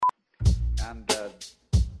and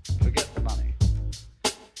forget the money.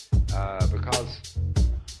 Because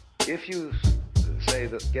if you say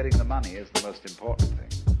that getting the money is the most important thing,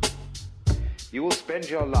 you will spend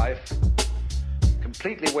your life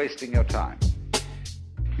completely wasting your time.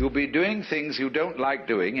 You'll be doing things you don't like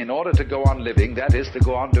doing in order to go on living, that is, to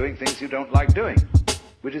go on doing things you don't like doing,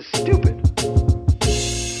 which is stupid.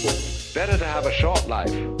 Better to have a short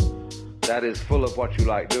life that is full of what you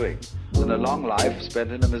like doing than a long life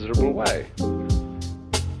spent in a miserable way.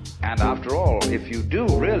 And after all, if you do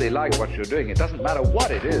really like what you're doing, it doesn't matter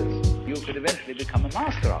what it is, you could eventually become a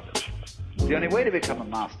master of it. It's the only way to become a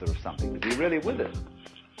master of something, to be really with it.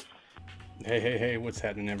 Hey, what's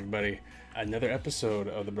happening, everybody? Another episode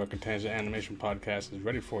of the Broken Tangent Animation Podcast is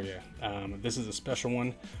ready for you. This is a special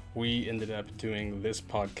one. We ended up doing this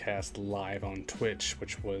podcast live on Twitch,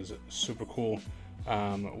 which was super cool.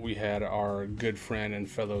 We had our good friend and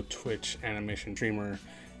fellow Twitch animation dreamer,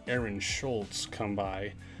 Aaron Schultz, come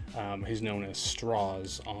by. He's known as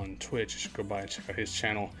Straws on Twitch. You should go by and check out his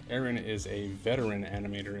channel. Aaron is a veteran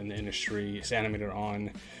animator in the industry. He's animated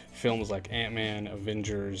on films like Ant-Man,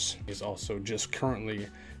 Avengers. He's also just currently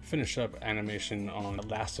finished up animation on The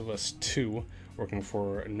Last of Us 2, working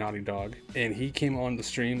for Naughty Dog. And he came on the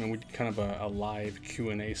stream and we did kind of a live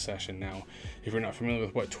Q&A session. Now, if you're not familiar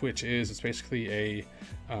with what Twitch is, it's basically a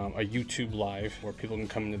YouTube live where people can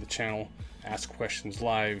come into the channel, ask questions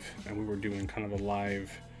live, and we were doing kind of a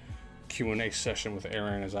live Q&A session with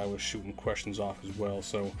Aaron as I was shooting questions off as well.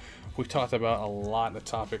 So we talked about a lot of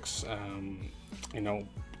topics,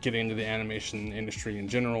 getting into the animation industry in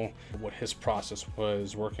general, what his process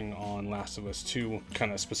was working on Last of Us 2,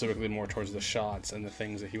 kind of specifically more towards the shots and the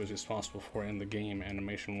things that he was responsible for in the game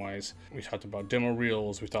animation wise. We talked about demo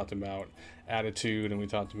reels, we talked about attitude, and we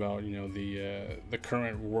talked about the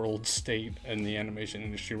current world state in the animation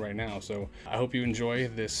industry right now. So I hope you enjoy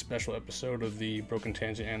this special episode of the Broken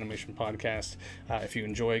Tangent Animation Podcast. If you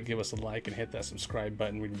enjoy it, give us a like and hit that subscribe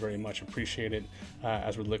button. We'd very much appreciate it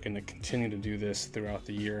as we're looking to continue to do this throughout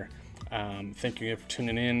the year. Thank you for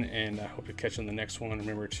tuning in, and I hope to catch you on the next one.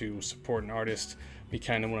 Remember to support an artist, be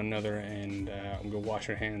kind to one another, and go wash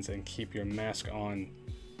your hands and keep your mask on.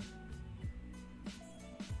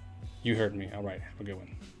 You heard me. All right, have a good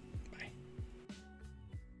one. Bye.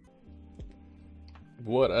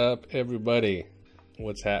 What up, everybody?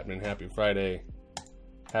 What's happening? Happy Friday,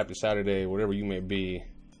 happy Saturday, whatever you may be.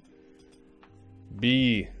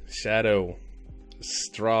 Shadow,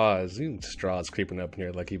 Straws. Straws creeping up here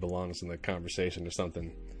like he belongs in the conversation or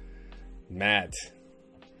something. Matt,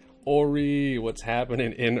 Ori, what's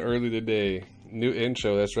happening in early today? New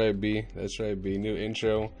intro. That's right, B. New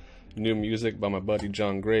intro. New music by my buddy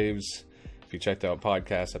John Graves. If you checked out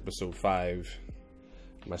podcast episode 5,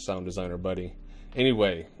 my sound designer buddy.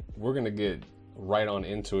 Anyway, we're going to get right on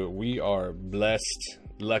into it. We are blessed,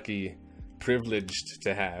 lucky, privileged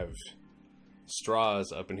to have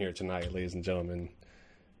Straws up in here tonight, ladies and gentlemen.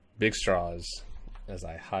 Big Straws, as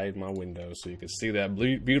I hide my window so you can see that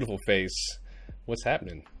beautiful face. What's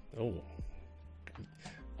happening? Oh,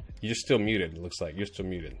 you're still muted. It looks like you're still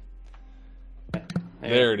muted.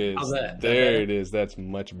 There it is. There it is. That's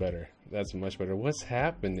much better. What's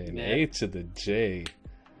happening? Yeah. A to the J.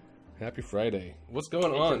 Happy Friday. What's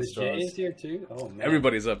going on, the Straws? J is here too? Oh, man.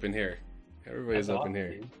 Everybody's up in here. That's awesome,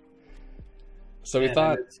 dude. So man, we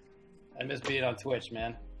thought... I miss being on Twitch,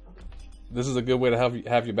 man. This is a good way to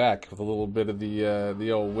have you back with a little bit of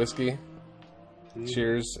the old whiskey.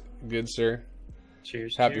 Cheers. Good, sir.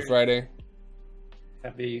 Cheers. Happy Friday.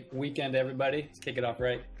 Happy weekend, everybody. Let's kick it off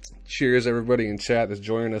right. Cheers, everybody in chat that's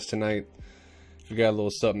joining us tonight. If you got a little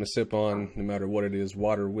something to sip on, no matter what it is,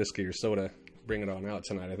 water, whiskey, or soda, bring it on out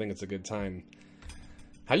tonight. I think it's a good time.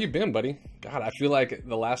 How you been, buddy? God, I feel like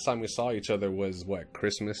the last time we saw each other was,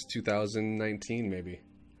 Christmas 2019, maybe?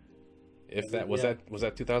 If that was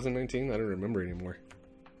that 2019? I don't remember anymore.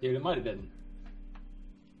 Dude, it might have been.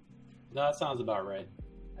 No, that sounds about right.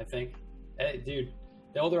 I think. Hey, dude,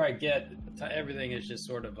 the older I get, everything is just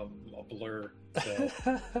sort of a blur. So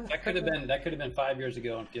that could have been 5 years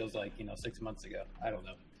ago and feels like 6 months ago. I don't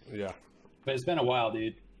know. Yeah. But it's been a while,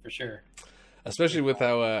 dude, for sure. Especially with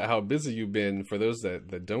how busy you've been. For those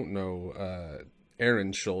that don't know,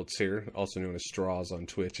 Aaron Schultz here, also known as Straws on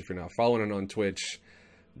Twitch. If you're not following him on Twitch,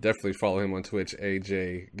 definitely follow him on Twitch.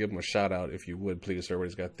 AJ, give him a shout out if you would, please.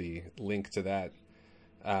 Everybody's got the link to that.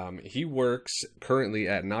 He works currently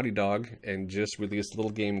at Naughty Dog and just released a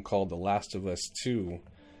little game called The Last of Us 2.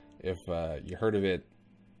 If you heard of it,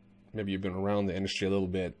 maybe you've been around the industry a little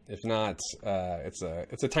bit. If not, it's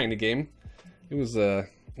a tiny game. It was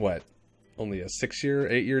only a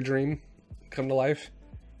 8-year dream come to life?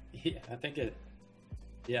 Yeah, I think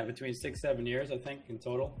Yeah, between 6-7 years, I think, in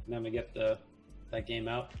total. And then we get that game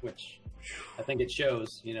out, which I think it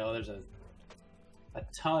shows. You know, there's a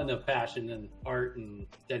ton of passion and art and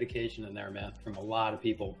dedication in there, man, from a lot of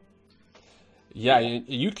people. Yeah,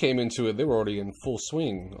 you came into it. They were already in full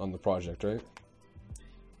swing on the project, right?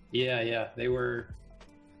 Yeah. They were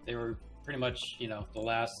pretty much, you know, the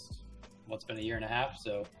last, it's been a year and a half.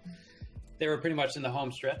 So they were pretty much in the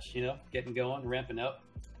home stretch, you know, getting going, ramping up.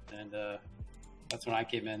 And that's when I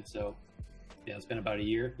came in. So, yeah, it's been about a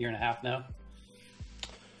year and a half now.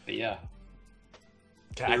 But, yeah.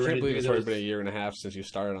 I can't believe it's already been a year and a half since you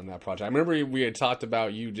started on that project. I remember we had talked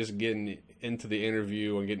about you just getting into the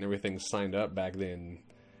interview and getting everything signed up back then.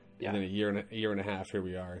 Yeah. And then a year and a half, here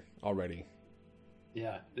we are already.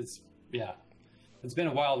 Yeah, it's been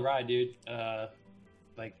a wild ride, dude.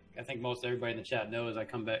 Like I think most everybody in the chat knows, I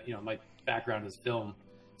come back, you know, my background is film.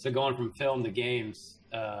 So going from film to games,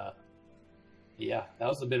 that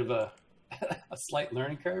was a bit of a slight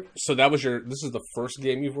learning curve. So this is the first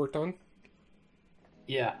game you've worked on?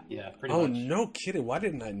 Yeah, pretty much. Oh, no kidding. Why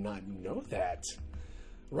didn't I not know that?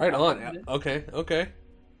 Right on. Okay.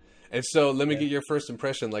 And so let me get your first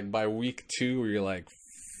impression, like by week 2, where you're like,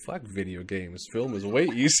 fuck video games. Film is way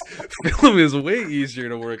easier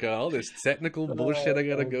to work on. All this technical bullshit I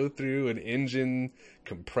gotta go through, and engine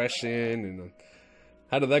compression, and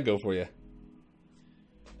how did that go for you?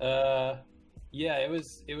 Yeah, it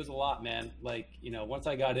was a lot, man. Like, you know, once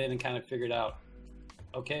I got in and kind of figured out,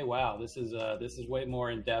 okay, wow, this is way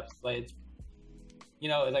more in depth. Like, it's, you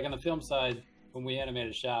know, like on the film side, when we animate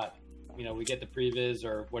a shot, you know, we get the previs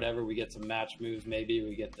or whatever, we get some match moves, maybe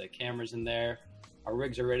we get the cameras in there, our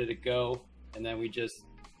rigs are ready to go, and then we just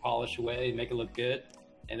polish away, make it look good,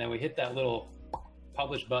 and then we hit that little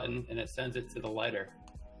publish button, and it sends it to the lighter,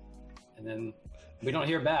 and then we don't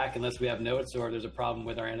hear back unless we have notes or there's a problem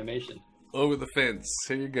with our animation. Over the fence.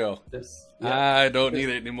 Here you go. I don't need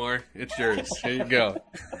it anymore. It's yours. Here you go.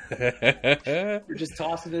 We're just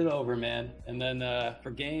tossing it over, man. And then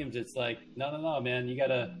for games, it's like, no, man. You got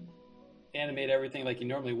to animate everything like you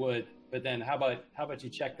normally would. But then how about you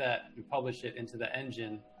check that and publish it into the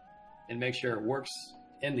engine and make sure it works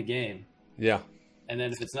in the game. Yeah. And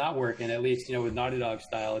then if it's not working, at least, you know, with Naughty Dog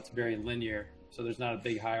style, it's very linear. So there's not a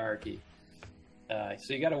big hierarchy.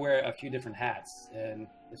 So you got to wear a few different hats. And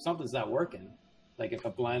if something's not working, like if a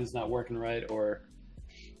blend's not working right, or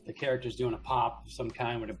the character's doing a pop of some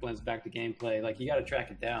kind when it blends back to gameplay, like you got to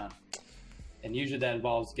track it down. And usually that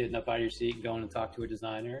involves getting up out of your seat and going and talk to a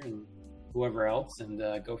designer and whoever else and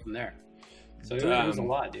go from there. So it was a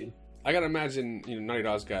lot, dude. I got to imagine, you know, Naughty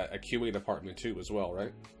Dog's got a QA department too as well,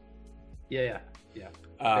 right? Yeah.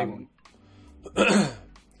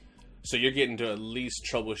 So you're getting to at least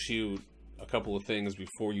troubleshoot a couple of things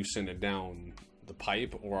before you send it down the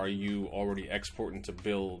pipe, or are you already exporting to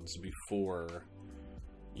builds before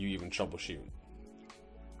you even troubleshoot?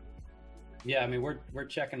 Yeah, I mean, we're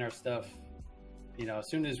checking our stuff. You know, as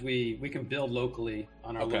soon as we can build locally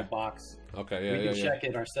on our little box. Okay, we can check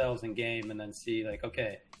it ourselves in game and then see like,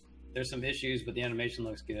 okay, there's some issues, but the animation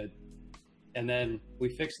looks good. And then we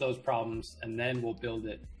fix those problems, and then we'll build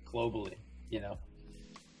it globally, you know.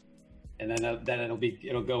 And then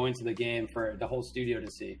it'll go into the game for the whole studio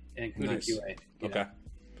to see, including QA. Okay.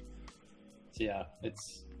 So yeah,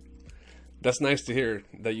 that's nice to hear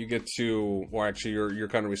that you get to, or actually you're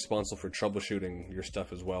kind of responsible for troubleshooting your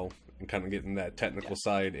stuff as well, and kind of getting that technical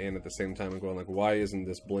side, and at the same time going like, why isn't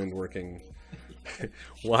this blend working?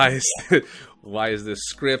 why is this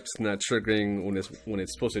script not triggering when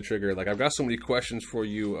it's supposed to trigger? Like, I've got so many questions for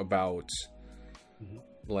you about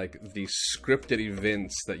like the scripted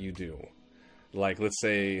events that you do. Like, let's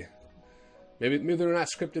say maybe they're not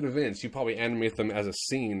scripted events, you probably animate them as a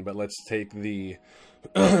scene, but let's take the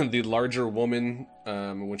the larger woman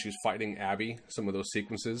when she's fighting Abby, some of those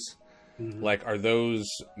sequences. Like, are those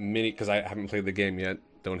mini, because I haven't played the game yet,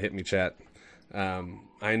 don't hit me, chat.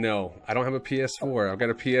 I know I don't have a PS4. I've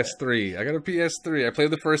got a PS3. I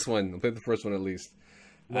played the first one at least.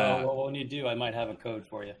 Well, when you do, I might have a code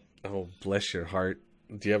for you. Oh, bless your heart.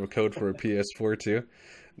 Do you have a code for a PS4 too?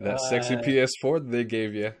 That sexy PS4 they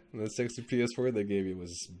gave you. That sexy PS4 they gave you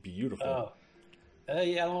was beautiful. Oh.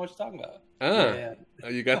 Yeah, I don't know what you're talking about. Yeah. Oh,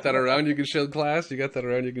 you got that around you can show class? You got that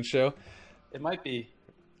around you can show? It might be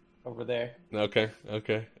over there. Okay.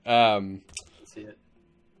 Let's see it.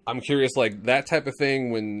 I'm curious, like, that type of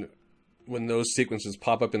thing, when those sequences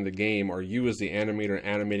pop up in the game, are you as the animator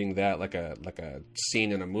animating that like a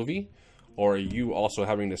scene in a movie? Or are you also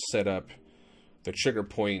having to set up the trigger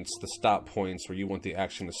points, the stop points, where you want the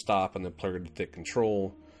action to stop and the player to take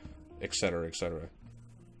control, etc., etc.?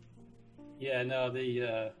 Yeah, no,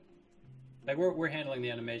 like we're handling the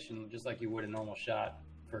animation just like you would a normal shot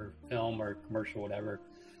for film or commercial, whatever.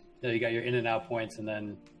 You know, you got your in and out points, and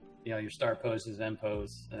then you know your start poses, end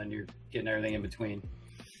pose, and then you're getting everything in between.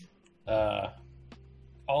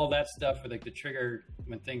 All of that stuff with like the trigger,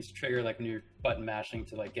 when things trigger, like when you're button mashing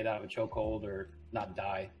to like get out of a chokehold or not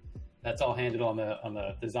die, that's all handled on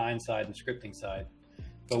the design side and scripting side.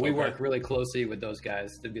 But we work really closely with those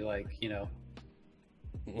guys to be like, you know,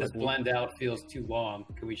 this blend out feels too long.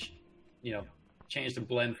 Could we, you know, change the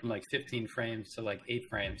blend from like 15 frames to like 8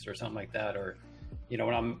 frames or something like that? Or, you know,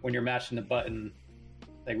 when you're matching the button,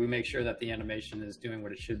 like we make sure that the animation is doing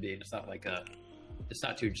what it should be. And it's not like it's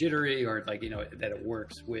not too jittery, or like, you know, that it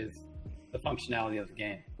works with the functionality of the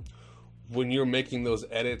game. When you're making those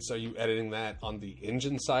edits, are you editing that on the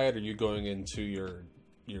engine side, or are you going into your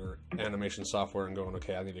animation software and going,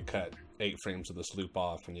 okay, I need to cut 8 frames of this loop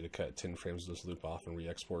off, I need to cut 10 frames of this loop off and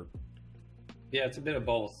re-export? Yeah, it's a bit of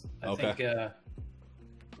both. I think,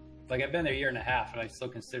 like I've been there a year and a half, and I still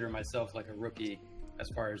consider myself like a rookie as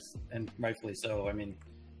far as, and rightfully so. I mean,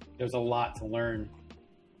 there's a lot to learn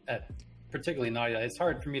at particularly Naughty Dog. It's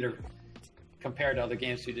hard for me to compare to other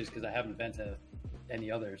game studios because I haven't been to any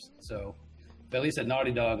others. So, but at least at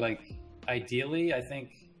Naughty Dog, like ideally, I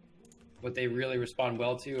think what they really respond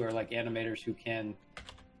well to are like animators who can,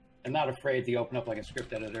 and not afraid to open up like a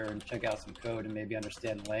script editor and check out some code and maybe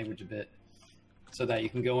understand the language a bit, so that you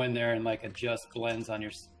can go in there and like adjust blends on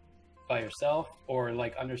by yourself, or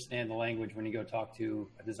like understand the language when you go talk to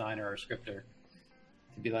a designer or a scripter,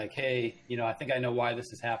 to be like, hey, you know, I think I know why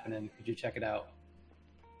this is happening. Could you check it out?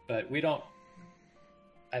 But we don't.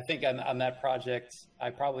 I think on that project, I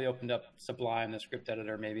probably opened up Sublime, the script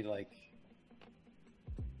editor, maybe like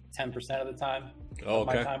 10% of the time of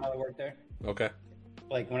my time I worked there. Okay.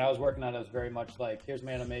 Like when I was working on it, it was very much like, here's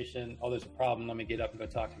my animation. Oh, there's a problem. Let me get up and go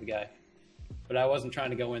talk to the guy. But I wasn't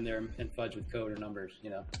trying to go in there and fudge with code or numbers, you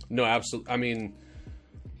know? No, absolutely. I mean,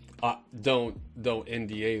 don't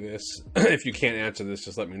NDA this. If you can't answer this,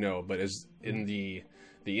 just let me know. But is in the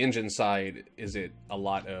engine side, is it a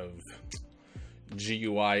lot of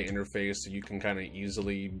GUI interface so you can kind of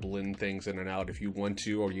easily blend things in and out if you want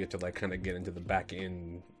to, or you have to like kind of get into the back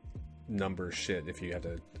end number shit if you have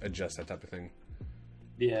to adjust that type of thing?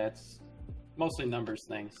 Yeah, it's mostly numbers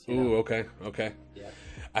things. Ooh, okay. Yeah.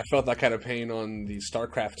 I felt that kind of pain on the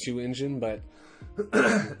StarCraft 2 engine, but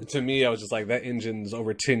to me, I was just like, that engine's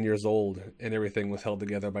over 10 years old, and everything was held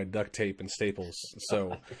together by duct tape and staples.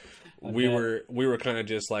 So we were kind of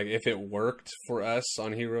just like, if it worked for us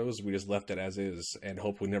on Heroes, we just left it as is and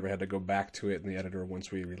hope we never had to go back to it in the editor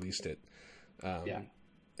once we released it. And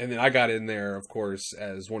then I got in there, of course,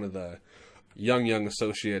 as one of the young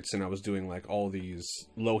associates, and I was doing like all these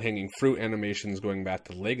low-hanging fruit animations going back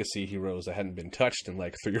to Legacy Heroes that hadn't been touched in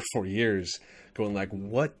like 3 or 4 years, going like,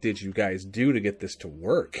 what did you guys do to get this to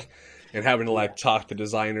work? And having to like talk to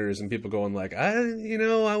designers and people going like, I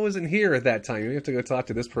wasn't here at that time. You have to go talk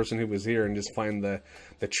to this person who was here and just find the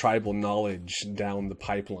tribal knowledge down the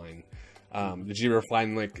pipeline. Did you ever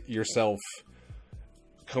find like yourself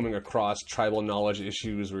coming across tribal knowledge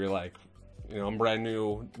issues where you're like, you know, I'm brand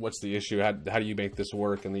new, what's the issue? How do you make this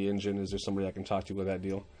work in the engine? Is there somebody I can talk to with that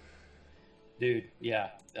deal? Dude, yeah.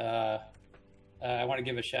 I want to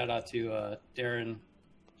give a shout out to friend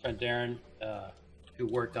Darren, who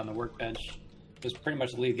worked on the workbench. Was pretty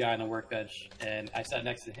much the lead guy on the workbench, and I sat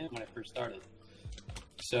next to him when I first started.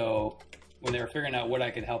 So when they were figuring out what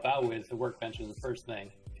I could help out with, the workbench was the first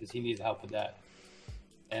thing, because he needed help with that.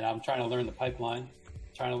 And I'm trying to learn the pipeline,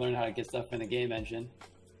 trying to learn how to get stuff in the game engine.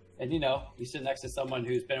 And, you know, you sit next to someone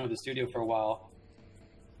who's been with the studio for a while,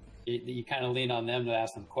 you kind of lean on them to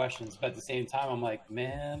ask them questions. But at the same time, I'm like,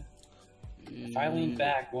 man, if I lean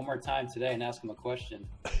back one more time today and ask him a question,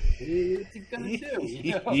 what's he going to do?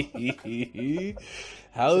 You know?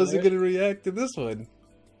 How is he going to react to this one?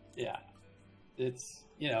 Yeah. It's,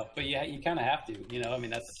 you know, but yeah, you kind of have to, you know, I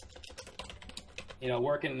mean, that's, you know,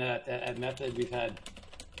 working at Method, we've had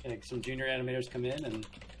like some junior animators come in, and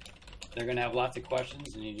they're going to have lots of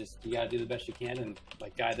questions, and you got to do the best you can and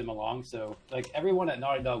like guide them along. So like everyone at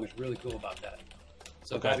Naughty Dog was really cool about that.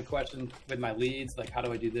 So if I had a question with my leads, like, how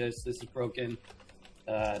do I do this? This is broken.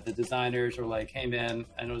 The designers were like, hey man,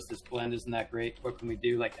 I noticed this blend isn't that great. What can we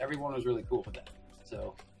do? Like everyone was really cool with that.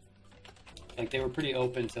 So like they were pretty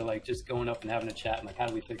open to like just going up and having a chat and like, how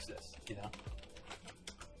do we fix this? You know,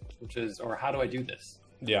 or how do I do this?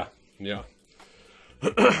 Yeah.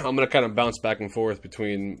 I'm going to kind of bounce back and forth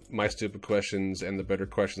between my stupid questions and the better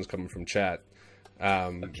questions coming from chat.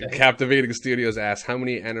 Captivating Studios asks, how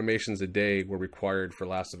many animations a day were required for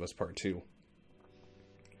Last of Us Part 2?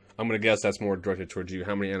 I'm going to guess that's more directed towards you.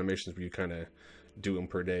 How many animations were you kind of do them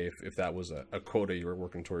per day if that was a quota you were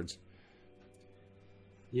working towards?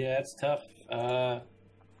 Yeah, it's tough.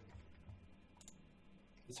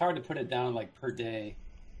 It's hard to put it down like per day.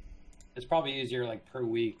 It's probably easier like per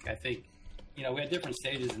week. I think, we had different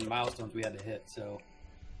stages and milestones we had to hit. So,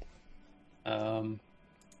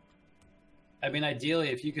 ideally,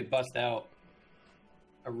 if you could bust out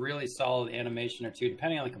a really solid animation or two,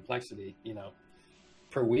 depending on the complexity,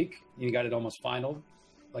 per week, you got it almost final.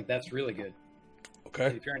 Like, that's really good. Okay.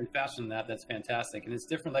 If you're any faster than that, that's fantastic. And it's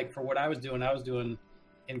different. Like, for what I was doing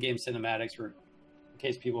in-game cinematics, in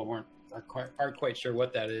case people aren't quite sure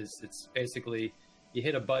what that is. It's basically you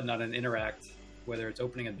hit a button on an interact, whether it's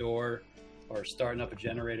opening a door or starting up a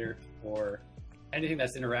generator or anything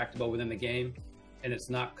that's interactable within the game, and it's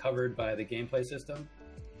not covered by the gameplay system,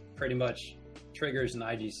 pretty much triggers an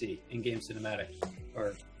IGC, in-game cinematic,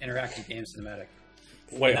 or interactive game cinematic.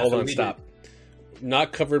 Wait, hold on, stop.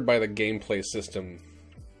 Not covered by the gameplay system,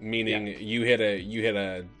 meaning you hit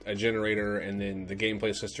a generator and then the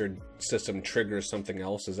gameplay system triggers something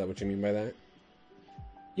else. Is that what you mean by that?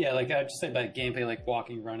 Yeah, like I'd just say by gameplay, like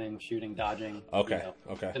walking, running, shooting, dodging. Okay,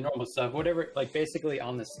 okay. The normal stuff, whatever, like basically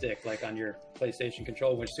on the stick, like on your PlayStation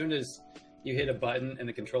controller. As soon as you hit a button and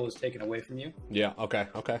the control is taken away from you. Yeah. Okay.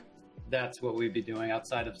 That's what we'd be doing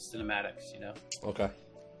outside of cinematics, Okay.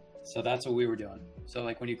 So that's what we were doing. So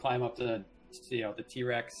like when you climb up the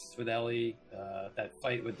T-Rex with Ellie, that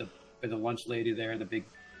fight with the lunch lady there, the big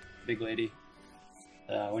lady,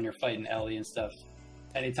 when you're fighting Ellie and stuff.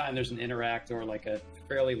 Anytime there's an interact or like a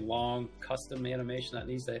fairly long custom animation that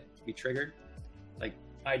needs to be triggered, like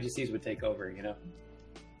IGCs would take over,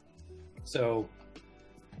 So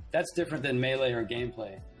that's different than melee or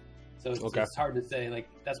gameplay. So it's hard to say. Like,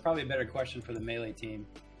 that's probably a better question for the melee team,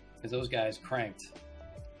 because those guys cranked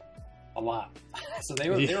a lot. So they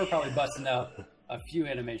were probably busting out a few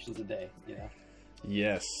animations a day,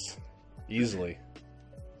 Yes, easily.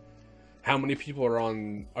 How many people are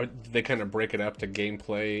on? They kind of break it up to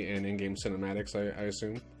gameplay and in-game cinematics, I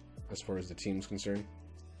assume, as far as the team's concerned.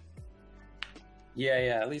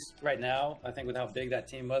 Yeah. At least right now, I think with how big that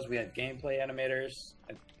team was, we had gameplay animators,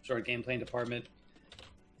 gameplay department,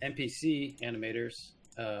 NPC animators,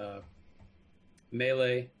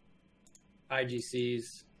 melee, IGCs,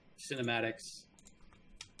 cinematics,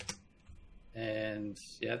 and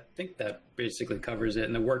I think that basically covers it.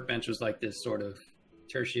 And the workbench was like this sort of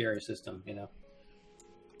tertiary system,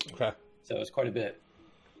 Okay. So it's quite a bit.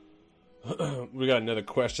 We got another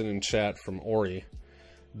question in chat from Ori.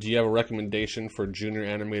 Do you have a recommendation for junior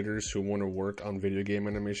animators who want to work on video game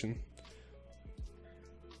animation?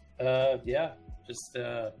 Yeah, just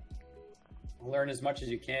learn as much as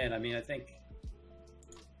you can. I think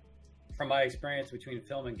from my experience between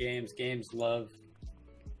film and games love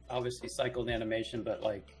obviously cycled animation, but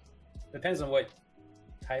like depends on what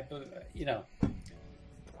type of,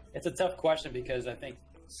 it's a tough question, because I think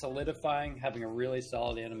solidifying having a really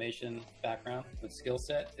solid animation background with skill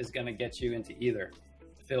set is going to get you into either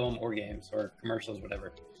film or games or commercials,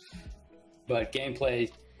 whatever. But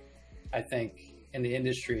gameplay, I think in the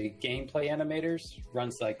industry, gameplay animators,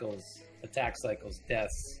 run cycles, attack cycles,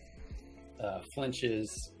 deaths,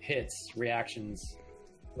 flinches, hits, reactions,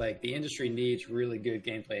 like the industry needs really good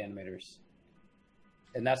gameplay animators.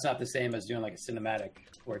 And that's not the same as doing like a cinematic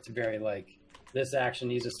where it's very like, this action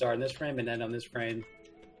needs to start in this frame and end on this frame,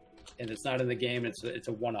 and it's not in the game. It's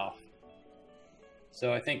a one-off.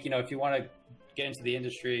 So I think, if you want to get into the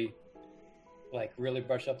industry, like really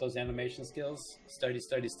brush up those animation skills, study,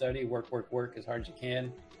 work as hard as you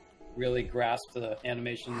can, really grasp the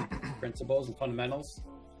animation principles and fundamentals.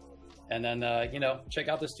 And then, check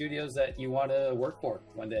out the studios that you want to work for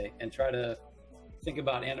one day and try to think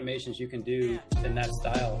about animations you can do in that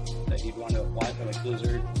style that you'd want to apply for like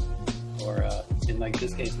Blizzard or in like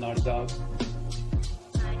this case, Naughty Dog.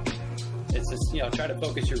 It's just, try to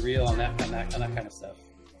focus your reel on that kind of stuff.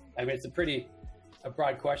 It's a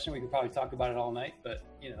broad question. We could probably talk about it all night, but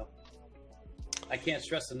I can't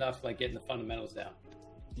stress enough like getting the fundamentals down.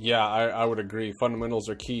 Yeah, I would agree. Fundamentals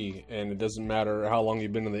are key, and it doesn't matter how long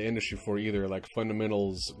you've been in the industry for either. Like,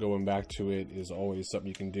 fundamentals, going back to it, is always something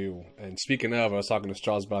you can do. And speaking of, I was talking to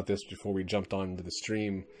Strauss about this before we jumped onto the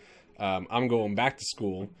stream. I'm going back to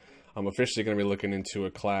school. I'm officially going to be looking into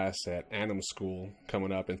a class at Anim School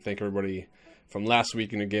coming up, and thank everybody from last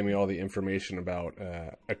week who gave me all the information about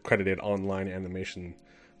accredited online animation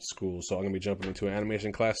school. So I'm going to be jumping into an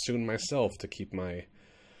animation class soon myself to keep my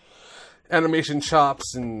animation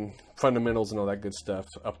chops and fundamentals and all that good stuff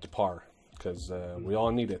up to par, because we all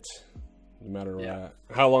need it. No matter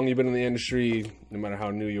how long you've been in the industry, no matter how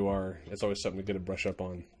new you are, it's always something to get a brush up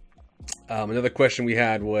on. Another question we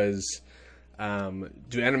had was,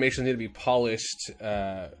 Do animations need to be polished?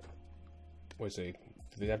 Do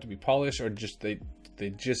they have to be polished, or just they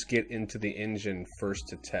just get into the engine first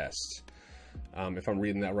to test? If I'm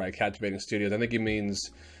reading that right, Captivating Studios, I think it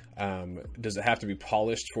means, does it have to be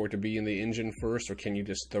polished for it to be in the engine first, or can you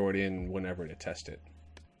just throw it in whenever to test it?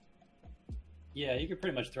 Yeah, you could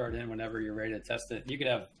pretty much throw it in whenever you're ready to test it. You could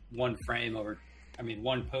have one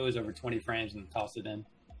pose over 20 frames and toss it in.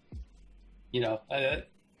 You know,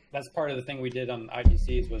 that's part of the thing we did on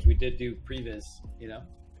IGCs was we did do previs, you know.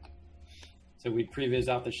 So we'd previs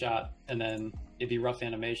out the shot, and then it'd be rough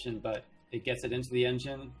animation, but it gets it into the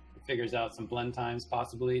engine, it figures out some blend times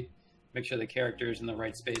possibly, make sure the character's in the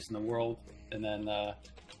right space in the world, and then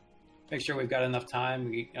make sure we've got enough time,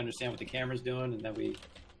 we understand what the camera's doing, and then we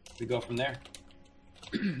go from there.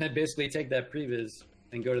 Then basically take that previs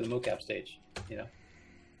and go to the mocap stage, you know.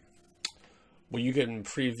 Were you getting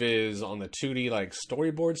previs on the 2D like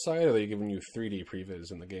storyboard side, or are they giving you 3D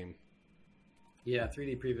previs in the game? Yeah,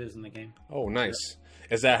 3D previs in the game. Oh, nice.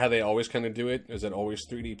 Yeah. Is that how they always kind of do it? Is it always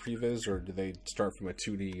 3D previs, or do they start from a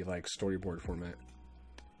 2D like storyboard format?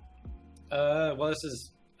 Well,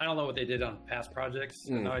 I don't know what they did on past projects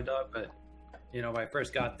in Naughty Dog, but you know, when I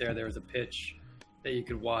first got there was a pitch that you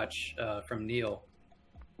could watch from Neil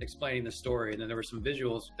explaining the story, and then there were some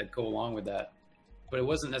visuals that go along with that, but it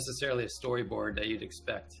wasn't necessarily a storyboard that you'd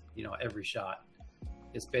expect, you know, every shot.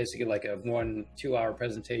 It's basically like a 1-2 hour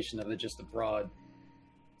presentation of just the broad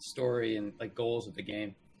story and like goals of the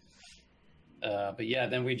game. But yeah,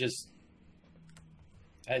 then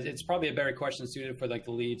it's probably a better question suited for like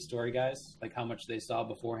the lead story guys, like how much they saw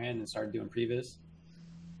beforehand and started doing previs.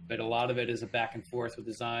 But a lot of it is a back and forth with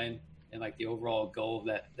design and like the overall goal of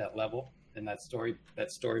that level and that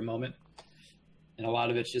story moment. And a lot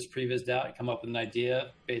of it's just prevised out. You come up with an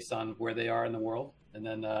idea based on where they are in the world, and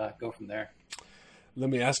then go from there. Let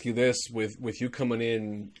me ask you this: with you coming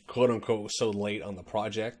in, quote unquote, so late on the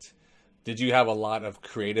project, did you have a lot of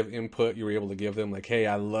creative input you were able to give them? Like, hey,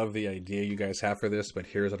 I love the idea you guys have for this, but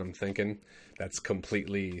here's what I'm thinking. That's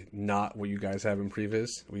completely not what you guys have in previs.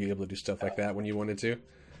 Were you able to do stuff like that when you wanted to?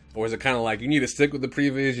 Or is it kind of like you need to stick with the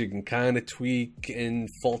previs, you can kind of tweak and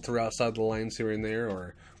falter outside the lines here and there?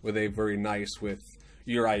 Or were they very nice with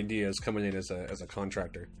your ideas coming in as a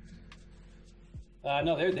contractor?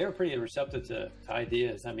 No, they were pretty receptive to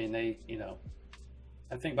ideas. I mean, they, you know,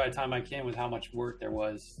 I think by the time I came with how much work there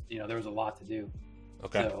was, you know, there was a lot to do.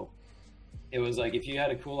 Okay. So it was like, if you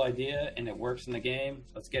had a cool idea and it works in the game,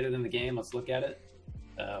 let's get it in the game. Let's look at it.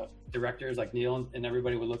 Directors like Neil and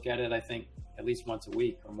everybody would look at it, I think, at least once a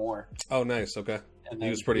week or more. Oh, nice. Okay. And then, he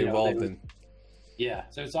was pretty you know, involved in. Yeah.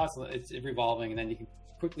 So it's awesome. It's revolving, and then you can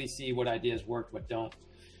quickly see what ideas worked, what don't.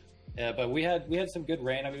 But we had some good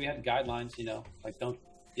reign. I mean, we had guidelines, you know, like don't,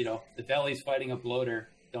 you know, if Ellie's fighting a bloater,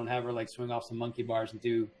 don't have her like swing off some monkey bars and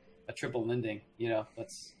do a triple lending, you know,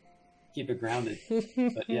 let's keep it grounded.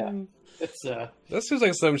 But yeah, it's that seems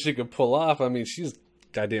like something she could pull off. I mean, she's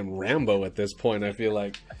goddamn Rambo at this point. I feel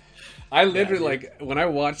like I literally like when I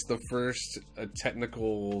watched the first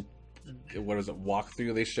technical, what is it,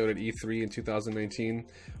 walkthrough they showed at E3 in 2019,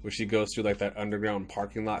 where she goes through like that underground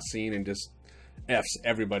parking lot scene and just F's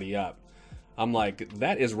everybody up. I'm like,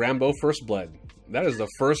 that is Rambo First Blood. That is the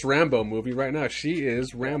first Rambo movie right now. She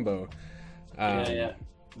is Rambo. Yeah.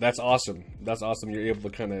 That's awesome. That's awesome. You're able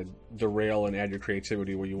to kind of derail and add your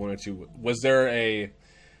creativity where you wanted to. Was there a...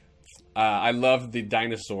 I love the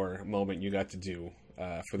dinosaur moment you got to do.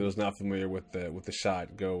 For those not familiar with the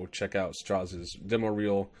shot, go check out Strauss's demo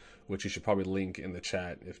reel, which you should probably link in the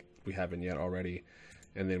chat if we haven't yet already.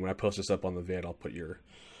 And then when I post this up on the vid, I'll put your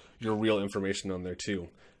real information on there too.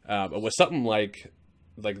 But with something like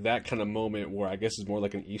that kind of moment where I guess is more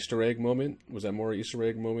like an Easter egg moment, was that more an Easter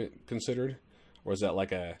egg moment considered? Or is that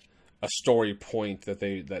like a story point that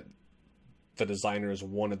the designers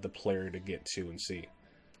wanted the player to get to and see?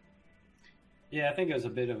 Yeah, I think it was a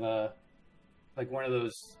bit of a, like one of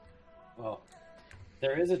those, well,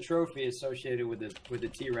 there is a trophy associated with the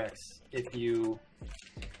T-Rex if you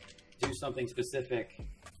do something specific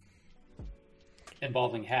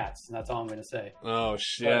involving hats, and that's all I'm going to say. Oh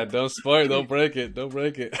shit! Don't spoil it. Don't break it. Don't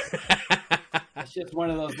break it. It's just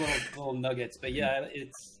one of those little nuggets. But yeah,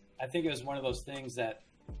 I think it was one of those things that,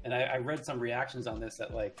 and I read some reactions on this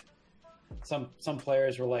that like some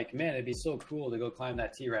players were like, man, it'd be so cool to go climb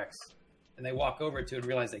that T-Rex, and they walk over to it and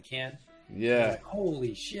realize they can. Yeah. Like,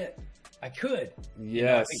 holy shit, I could. Yes. You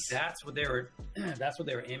know, I think that's what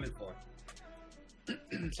they were aiming for.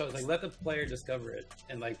 So it's like, let the player discover it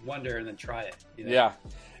and like wonder and then try it. You know? Yeah.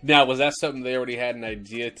 Now, was that something they already had an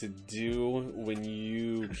idea to do when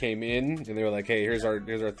you came in, and they were like, "Hey, here's our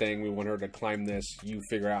thing. We want her to climb this. You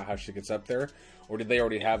figure out how she gets up there," or did they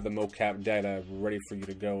already have the mocap data ready for you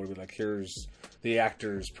to go and be like, "Here's the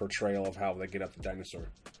actor's portrayal of how they get up the dinosaur"?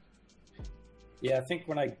 Yeah, I think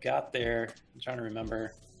when I got there, I'm trying to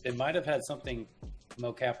remember, they might have had something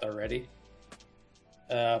mocapped already.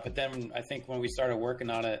 But then I think when we started working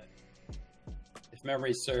on it, if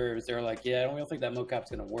memory serves, they were like, yeah, we don't think that mocap's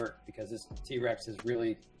going to work because this T-Rex is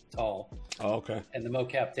really tall. Oh, okay. And the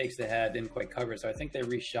mocap takes the head, didn't quite cover it. So I think they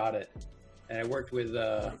reshot it. And I worked with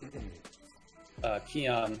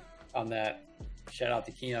Keon on that. Shout out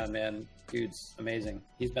to Keon, man. Dude's amazing.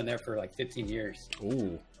 He's been there for like 15 years.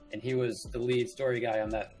 Ooh. And he was the lead story guy on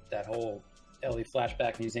that whole LE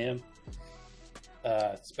Flashback Museum.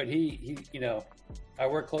 But he, you know, I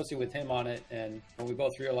worked closely with him on it, and when we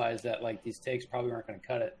both realized that like these takes probably weren't going to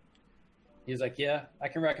cut it, he was like, "Yeah, I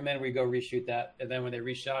can recommend we go reshoot that." And then when they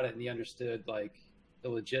reshot it, and he understood like the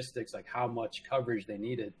logistics, like how much coverage they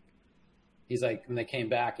needed, he's like, when they came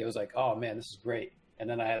back, it was like, "Oh man, this is great." And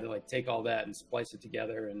then I had to like take all that and splice it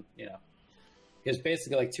together, and you know, it was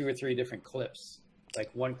basically like 2 or 3 different clips, like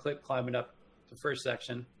one clip climbing up the first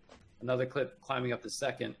section, another clip climbing up the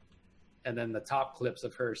second, and then the top clips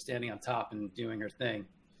of her standing on top and doing her thing,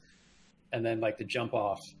 and then like the jump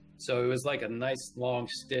off. So it was like a nice long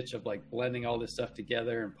stitch of like blending all this stuff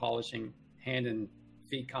together and polishing hand and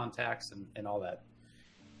feet contacts and all that.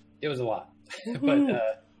 It was a lot, but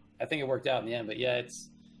I think it worked out in the end. But yeah,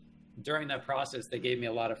 it's during that process they gave me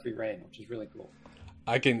a lot of free reign, which is really cool.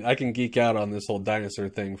 I can geek out on this whole dinosaur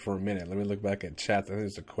thing for a minute. Let me look back at chat. I think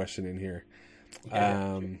there's a question in here.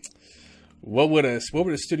 Yeah, sure. What would a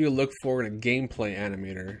studio look for in a gameplay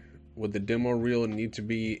animator? Would the demo reel need to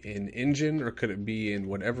be in Engine, or could it be in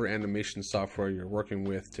whatever animation software you're working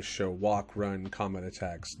with to show walk, run, combat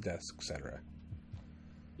attacks, deaths, etc.?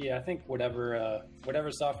 Yeah, I think whatever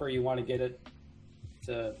software you want to get it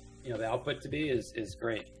to, you know, the output to be is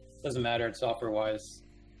great. Doesn't matter software wise.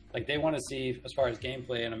 Like they want to see, as far as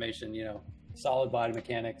gameplay animation, you know, solid body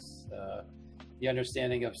mechanics, the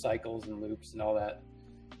understanding of cycles and loops and all that.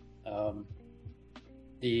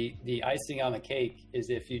 The icing on the cake is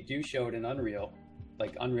if you do show it in Unreal,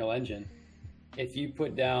 like Unreal Engine, if you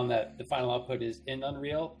put down that the final output is in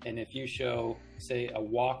Unreal, and if you show, say, a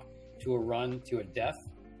walk to a run to a death,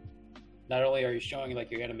 not only are you showing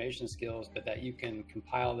like your animation skills, but that you can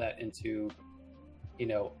compile that into, you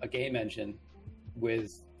know, a game engine with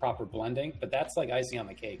proper blending. But that's like icing on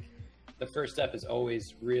the cake. The first step is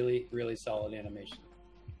always really, really solid animation.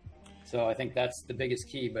 So I think that's the biggest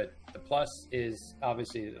key, but the plus is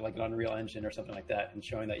obviously like an Unreal Engine or something like that, and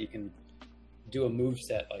showing that you can do a move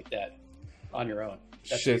set like that on your own.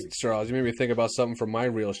 That's Shit, huge. Charles, you made me think about something for my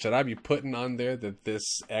reel. Should I be putting on there that this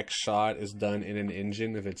X shot is done in an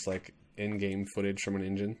engine if it's like in-game footage from an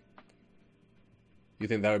engine? You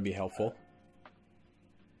think that would be helpful?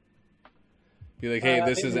 Be like, hey,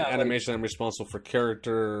 this is an animation I'm responsible for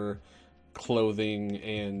character, clothing,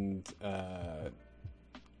 and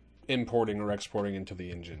importing or exporting into the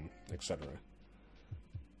engine, etc.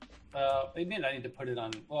 Maybe I need to put it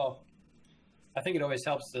on. Well, I think it always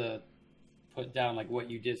helps to put down like what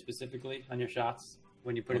you did specifically on your shots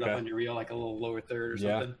when you put it up on your reel, like a little lower third or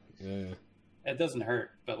something. Yeah. It doesn't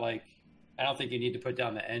hurt, but like I don't think you need to put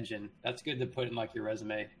down the engine. That's good to put in like your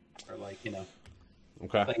resume, or like, you know,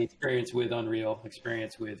 like experience with Unreal,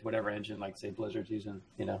 experience with whatever engine, like say Blizzard's using,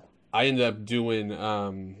 you know. I ended up doing,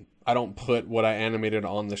 I don't put what I animated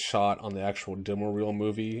on the shot on the actual demo reel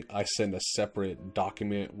movie. I send a separate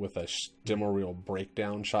document with a demo reel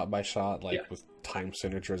breakdown shot by shot, like with time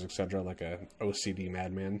signatures, etc., like a OCD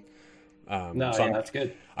madman. That's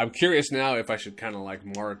good. I'm curious now if I should kind of like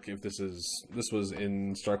mark if this was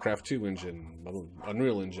in StarCraft 2 engine,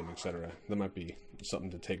 Unreal Engine, etc. That might be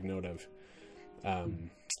something to take note of.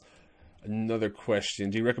 Another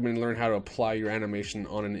question: do you recommend learn how to apply your animation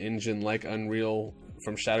on an engine like Unreal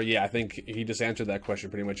from Shadow? Yeah, I think he just answered that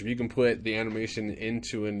question pretty much. If you can put the animation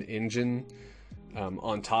into an engine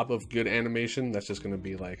on top of good animation, that's just going to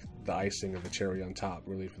be like the icing of the cherry on top,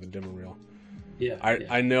 really, for the demo reel.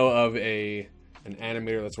 I know of an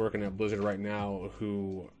animator that's working at Blizzard right now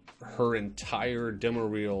who her entire demo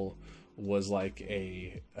reel was like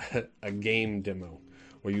a game demo,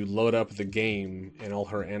 where you load up the game and all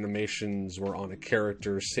her animations were on a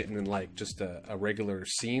character sitting in like just a regular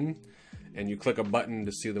scene, and you click a button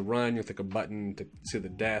to see the run, you click a button to see the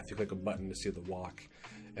death, you click a button to see the walk,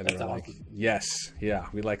 and they're like, yes, yeah,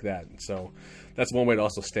 we like that. So that's one way to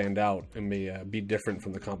also stand out and be different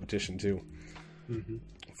from the competition too. Mm-hmm.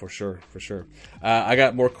 For sure. I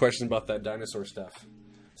got more questions about that dinosaur stuff.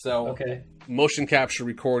 So, Okay. motion capture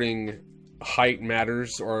recording height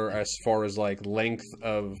matters, or as far as like length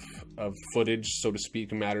of footage, so to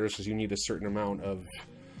speak, matters, because you need a certain amount of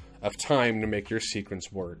time to make your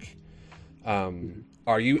sequence work.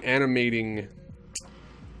 Are you animating,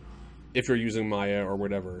 if you're using Maya or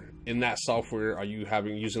whatever, in that software, are you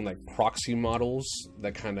using like proxy models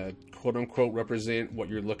that kind of quote unquote represent what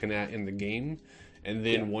you're looking at in the game? And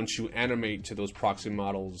then once you animate to those proxy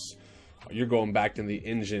models, you're going back in the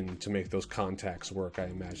engine to make those contacts work, I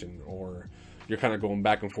imagine, or you're kind of going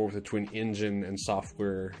back and forth between engine and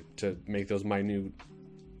software to make those minute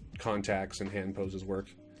contacts and hand poses work.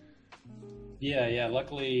 Yeah.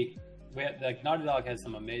 Luckily, we had, like, Naughty Dog has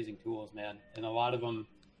some amazing tools, man, and a lot of them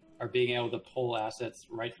are being able to pull assets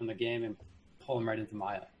right from the game and pull them right into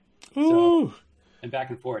Maya. Ooh. So, and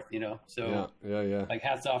back and forth, So yeah. like,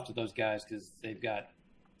 hats off to those guys, because they've got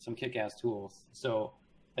some kick-ass tools. So,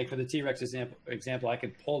 like, for the T-Rex example, I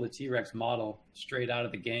could pull the T-Rex model straight out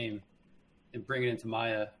of the game and bring it into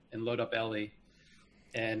Maya and load up Ellie.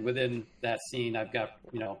 And within that scene, I've got,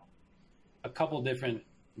 a couple different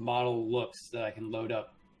model looks that I can load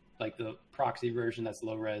up, like the proxy version that's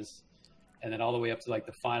low res, and then all the way up to like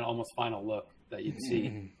the almost final look that you'd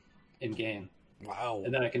see in game. Wow.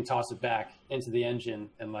 And then I can toss it back into the engine,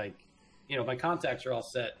 and like, my contacts are all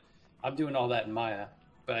set. I'm doing all that in Maya,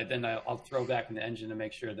 but then I'll throw back in the engine to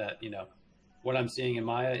make sure that, what I'm seeing in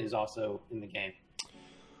Maya is also in the game.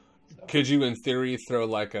 So. Could you, in theory, throw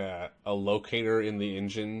like a locator in the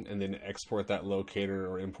engine and then export that locator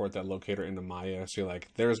or import that locator into Maya? So you're like,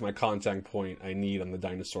 there's my contact point I need on the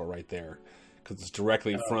dinosaur right there, because it's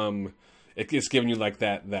directly from. It's giving you like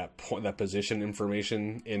that position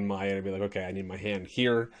information in Maya to be like, okay, I need my hand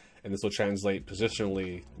here, and this will translate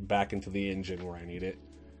positionally back into the engine where I need it.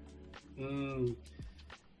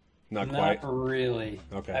 Not quite. Not really.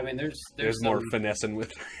 Okay. I mean, there's more finessing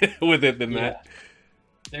with it than that.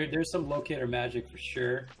 There's some locator magic for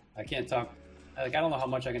sure. I can't talk. Like, I don't know how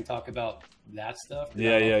much I can talk about that stuff.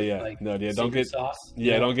 Yeah. Like, no, yeah, don't get sauce.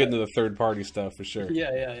 Don't get into the third party stuff for sure.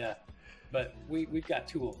 Yeah. But we've got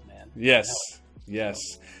tools, man. Yes.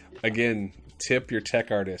 Again, tip your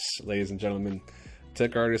tech artists, ladies and gentlemen.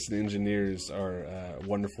 Tech artists and engineers are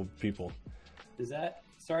wonderful people.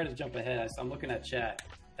 Sorry to jump ahead. I'm looking at chat.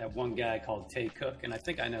 That one guy called Tay Cook, and I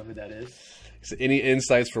think I know who that is. So any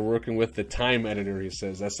insights for working with the time editor? He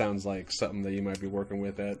says that sounds like something that you might be working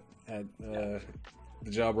with at the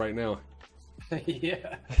job right now.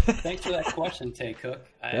 Yeah. Thanks for that question, Tay Cook.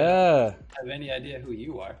 I don't have any idea who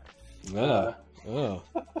you are.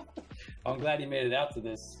 I'm glad he made it out to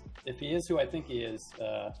this. If he is who I think he is,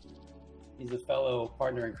 he's a fellow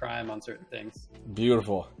partner in crime on certain things.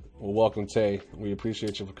 Beautiful. Well, welcome, Tay. We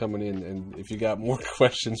appreciate you for coming in. And if you got more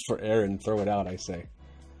questions for Aaron, throw it out, I say.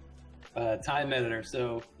 Time editor.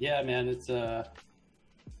 So, yeah, man, it's... I'll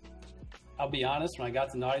be honest, when I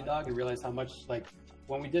got to Naughty Dog, I realized how much, like,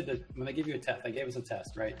 when they give you a test, they gave us a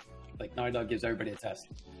test, right? Like, Naughty Dog gives everybody a test.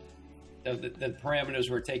 The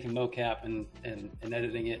parameters were taking mocap and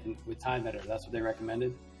editing it with time editor. That's what they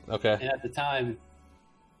recommended. Okay. And at the time,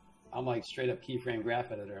 I'm like straight up keyframe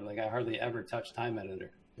graph editor. Like, I hardly ever touch time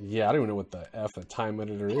editor. Yeah, I don't even know what the F a time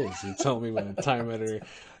editor is. You tell me what a time editor...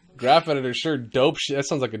 Graph editor, sure, dope sheet. That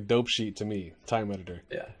sounds like a dope sheet to me. Time editor.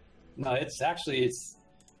 Yeah. No, it's actually,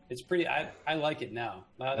 it's pretty, I like it now.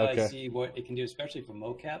 Now that I see what it can do, especially for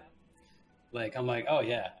mocap. Like, I'm like, oh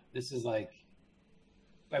yeah, this is like,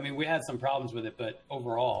 I mean, we had some problems with it, but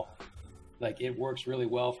overall, like, it works really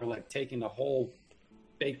well for like taking the whole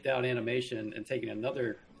baked out animation and taking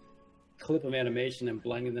another clip of animation and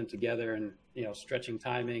blending them together and, stretching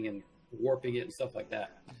timing and warping it and stuff like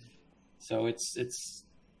that. So it's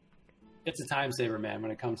a time saver, man,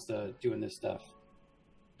 when it comes to doing this stuff.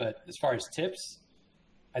 But as far as tips,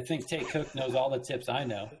 I think Tay Cook knows all the tips I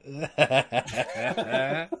know.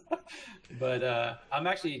 But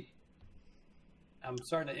I'm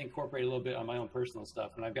starting to incorporate a little bit on my own personal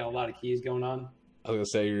stuff, and I've got a lot of keys going on. I was gonna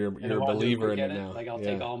say you're a believer in it now. Like, I'll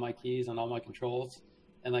take all my keys on all my controls,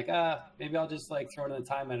 and like, maybe I'll just like throw it in the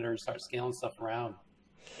time editor and start scaling stuff around.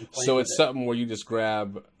 So it's something where you just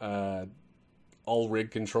grab all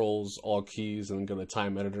rig controls, all keys, and then go to the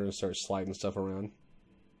time editor and start sliding stuff around.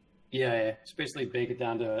 Yeah. It's basically bake it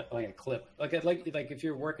down to like a clip, like if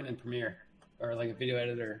you're working in Premiere or like a video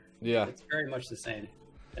editor. Yeah, it's very much the same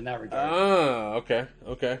in that regard. Oh, okay.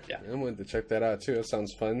 Yeah, I'm going to check that out too. That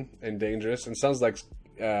sounds fun and dangerous, and sounds like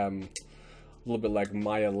a little bit like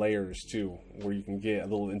Maya layers too, where you can get a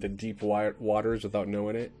little into deep waters without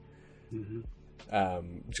knowing it. Mm-hmm.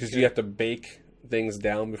 Because you have to bake things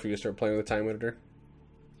down before you start playing with the time editor?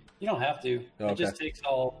 You don't have to. Okay. It just takes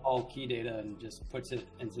all key data and just puts it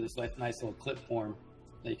into this like nice little clip form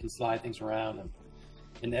that you can slide things around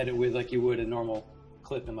and edit with like you would a normal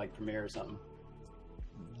clip in like Premiere or something.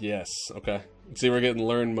 Yes. Okay. See, we're getting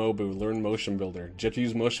Learn Motion Builder. Did you have to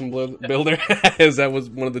use Motion Builder? Is that was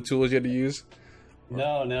one of the tools you had to use?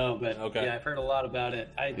 No, but Okay. yeah, I've heard a lot about it.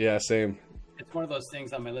 Yeah, same. It's one of those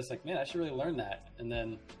things on my list. Like, man, I should really learn that. And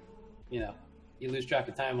then, you lose track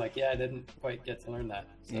of time. Like, yeah, I didn't quite get to learn that.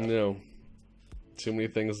 So. No. Too many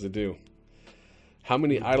things to do. How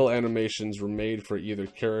many idle animations were made for either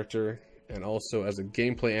character, and also as a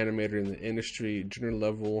gameplay animator in the industry, junior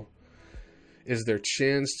level? Is there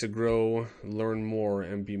chance to grow, learn more,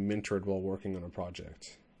 and be mentored while working on a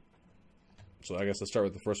project? So I guess let's start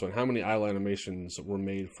with the first one. How many idle animations were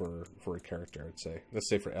made for a character, I'd say? Let's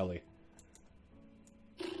say for Ellie.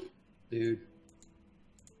 Dude.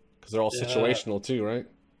 Because they're all situational too, right?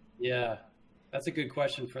 Yeah. That's a good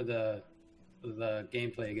question for the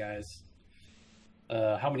gameplay guys.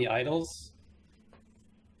 How many idols?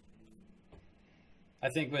 I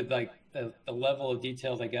think with like the level of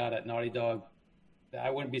detail they got at Naughty Dog, I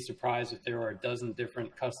wouldn't be surprised if there were a dozen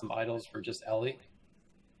different custom idols for just Ellie.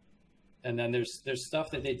 And then there's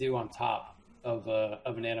stuff that they do on top of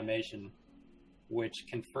an animation, which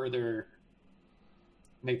can further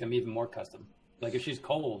make them even more custom. Like if she's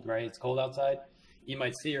cold, right? It's cold outside. You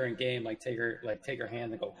might see her in game, like take her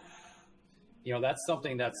hand and go. That's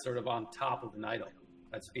something that's sort of on top of an idol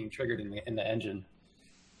that's being triggered in the engine.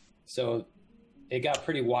 So it got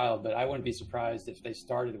pretty wild, but I wouldn't be surprised if they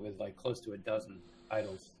started with like close to a dozen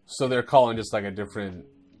idols. So they're calling just like a different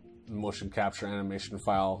motion capture animation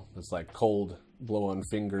file that's like cold, blow on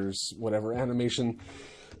fingers, whatever animation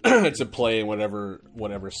to play in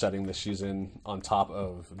whatever setting that she's in on top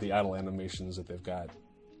of the idle animations that they've got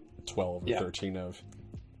 12 or 13 of.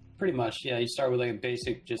 Pretty much, yeah. You start with like a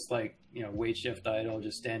basic, just like, weight shift idle,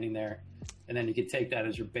 just standing there. And then you can take that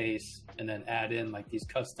as your base and then add in like these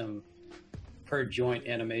custom per joint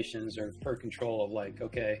animations or per control of like,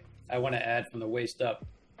 okay, I want to add from the waist up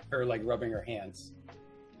her like rubbing her hands.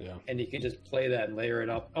 Yeah. And you can just play that and layer it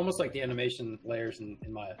up, almost like the animation layers in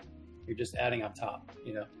Maya. You're just adding on top,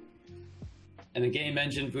 And the game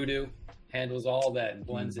engine Voodoo handles all that and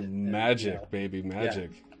blends it. Magic, baby, magic.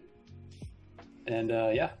 Yeah. And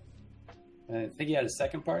I think you had a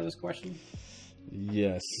second part of this question.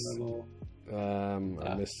 Yes. I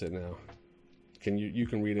missed it now. You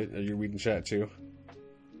can read it? Are you reading chat too?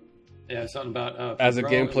 Yeah, something about as a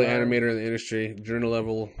gameplay animator in the industry, junior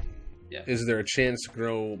level. Yeah. Is there a chance to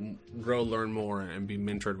grow, learn more, and be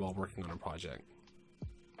mentored while working on a project?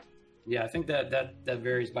 Yeah, I think that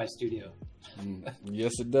varies by studio.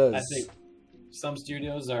 Yes, it does. I think some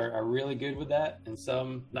studios are really good with that, and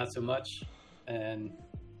some not so much. And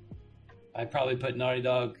I'd probably put Naughty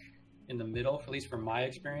Dog in the middle, at least from my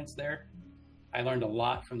experience there. I learned a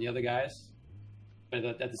lot from the other guys, but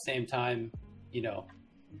at the same time,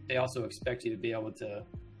 they also expect you to be able to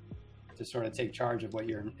sort of take charge of what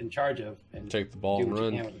you're in charge of and take the ball and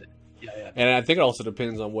run. Yeah. And I think it also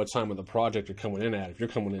depends on what time of the project you're coming in at. If you're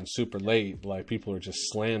coming in super late, like people are just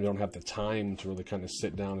slammed, they don't have the time to really kind of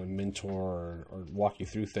sit down and mentor or walk you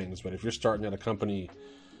through things. But if you're starting at a company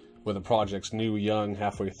where the project's new, young,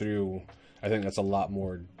 halfway through, I think that's a lot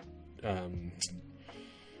more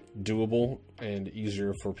doable and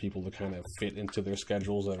easier for people to kind of fit into their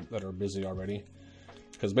schedules that are busy already.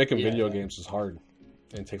 Because making video games is hard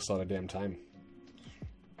and takes a lot of damn time.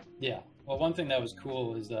 Yeah. Well, one thing that was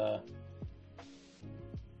cool is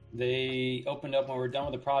they opened up when we were done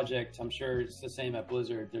with the project. I'm sure it's the same at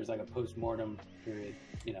Blizzard. There's like a post-mortem period.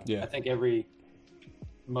 I think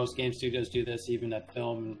most game studios do this, even at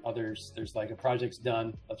film and others. There's like a project's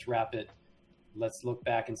done. Let's wrap it. Let's look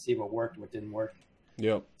back and see what worked, what didn't work.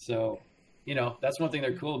 Yep. So, that's one thing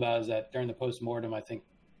they're cool about is that during the post-mortem, I think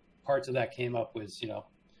parts of that came up with,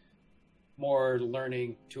 more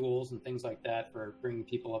learning tools and things like that for bringing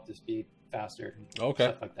people up to speed faster. Okay.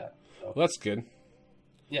 Stuff like that. So, well, that's good.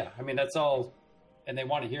 Yeah. I mean, that's all. And they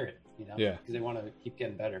want to hear it, Yeah. Because they want to keep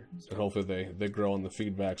getting better. So. And hopefully they grow and the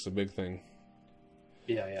feedback's a big thing.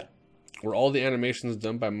 Yeah. Were all the animations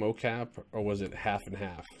done by mocap, or was it half and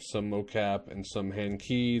half? Some mocap and some hand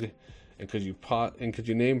keyed. And could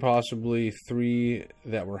you name possibly 3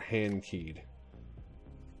 that were hand keyed?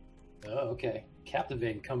 Oh, okay.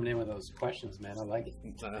 Captivating coming in with those questions, man. I like it.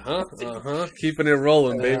 Keeping it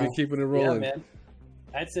rolling, baby. Keeping it rolling. Yeah, man.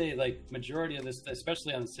 I'd say like majority of this,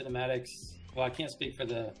 especially on the cinematics. Well, I can't speak for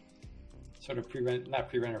the sort of not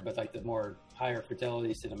pre-render, but like the more higher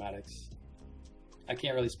fidelity cinematics. I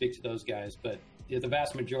can't really speak to those guys, but the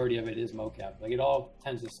vast majority of it is mocap. Like it all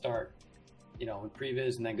tends to start, in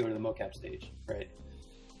previs and then go to the mocap stage, right?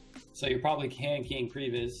 So you're probably hand keying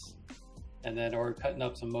previs and then or cutting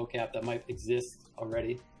up some mocap that might exist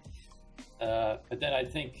already. But then I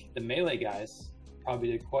think the melee guys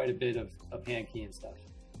probably did quite a bit of hand keying stuff.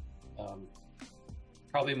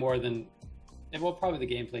 Probably more than, well, probably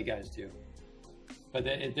the gameplay guys too. But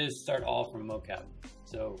it does start all from mocap.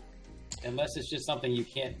 So unless it's just something you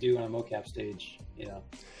can't do on a mocap stage,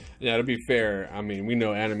 Yeah, to be fair, I mean, we know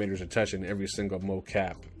animators are touching every single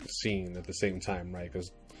mocap scene at the same time, right?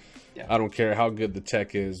 Because I don't care how good the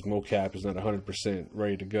tech is, mocap is not 100%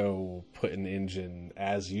 ready to go, put in the engine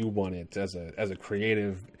as you want it, as a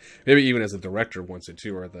creative, maybe even as a director wants it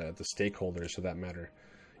too, or the stakeholders for that matter.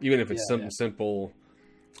 Even if it's something simple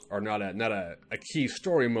or not a key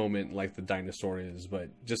story moment like the dinosaur is, but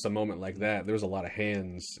just a moment like that, there's a lot of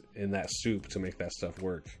hands in that soup to make that stuff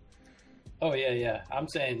work. Oh, yeah. I'm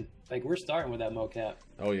saying, like, we're starting with that mocap.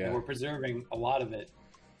 Oh, yeah. And we're preserving a lot of it.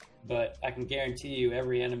 But I can guarantee you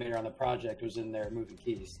every animator on the project was in there moving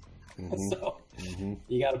keys. Mm-hmm. So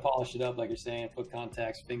you got to polish it up, like you're saying, put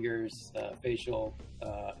contacts, fingers, facial,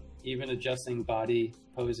 even adjusting body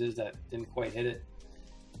poses that didn't quite hit it.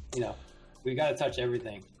 We got to touch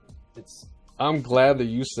everything. I'm glad that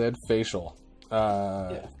you said facial.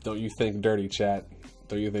 Don't you think dirty, chat?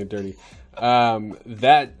 Don't you think dirty?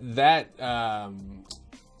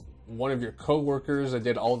 One of your coworkers that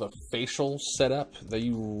did all the facial setup that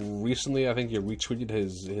you recently, I think you retweeted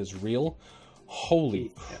his reel.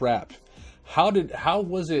 Holy crap! How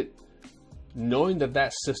was it knowing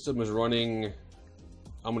that system is running?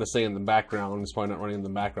 I'm going to say in the background. It's probably not running in the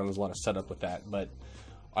background. There's a lot of setup with that, but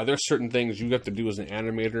are there certain things you have to do as an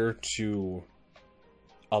animator to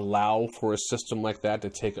allow for a system like that to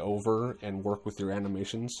take over and work with your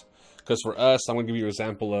animations? Because for us, I'm going to give you an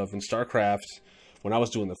example of in StarCraft, when I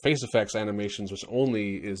was doing the face effects animations, which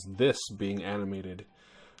only is this being animated,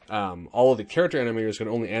 all of the character animators can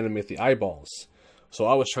only animate the eyeballs. So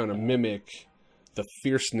I was trying to mimic the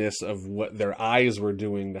fierceness of what their eyes were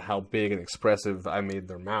doing to how big and expressive I made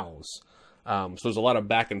their mouths. So there's a lot of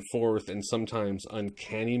back and forth and sometimes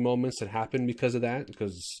uncanny moments that happen because of that,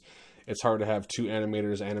 because it's hard to have two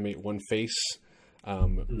animators animate one face.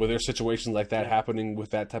 Were there situations like that happening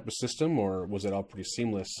with that type of system, or was it all pretty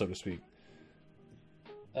seamless, so to speak?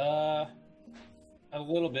 A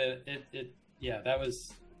little bit. That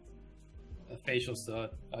was a facial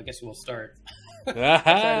stuff. I guess we'll start. I'll try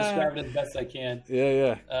to describe it as best I can.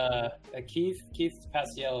 Yeah. Keith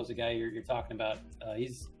Paciello is the guy you're talking about.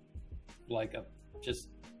 He's like a just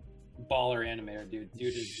baller animator, dude.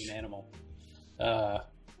 Dude is an animal.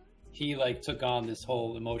 He took on this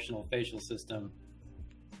whole emotional facial system.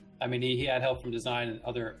 I mean, he had help from design and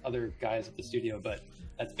other guys at the studio, but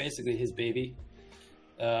that's basically his baby.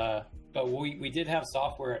 But we did have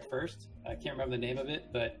software at first. I can't remember the name of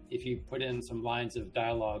it, but if you put in some lines of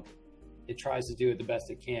dialogue, it tries to do it the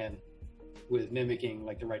best it can with mimicking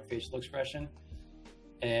the right facial expression.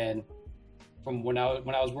 And from when I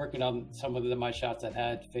was working on some of my shots that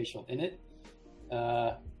had facial in it,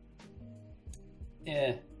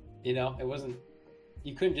 it wasn't.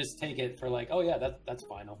 You couldn't just take it for that's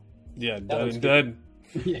final. Yeah, done.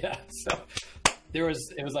 Yeah, so it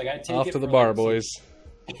was I take off it to the bar, boys.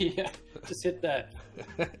 Yeah, just hit that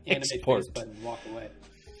animate face button and walk away.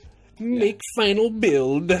 Make final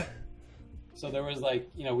build. So there was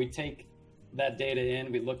we take that data in,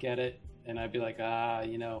 we look at it, and I'd be like,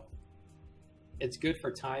 it's good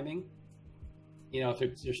for timing. If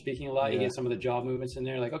they're speaking a lot, you get some of the jaw movements in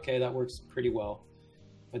there. Okay, that works pretty well.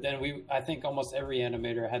 But then I think almost every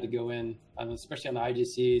animator had to go in, especially on the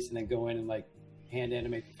IGCs, and then go in and hand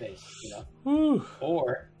animate the face,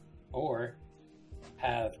 or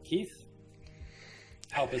have Keith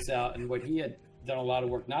help us out. And what he had done a lot of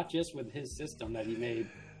work, not just with his system that he made,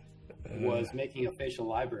 was making a facial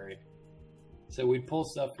library. So we'd pull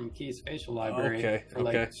stuff from Keith's facial library for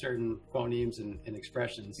certain phonemes and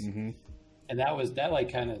expressions. Mm-hmm. And that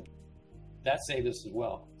saved us as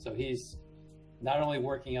well. So he's not only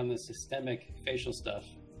working on the systemic facial stuff,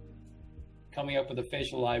 coming up with a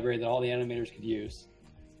facial library that all the animators could use,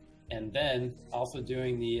 and then also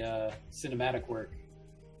doing the cinematic work,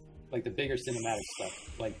 the bigger cinematic stuff.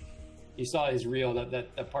 You saw his reel,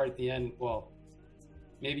 that part at the end. Well,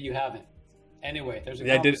 maybe you haven't. Anyway, there's a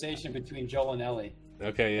conversation between Joel and Ellie.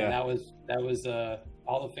 Okay, yeah. And that was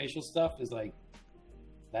all the facial stuff is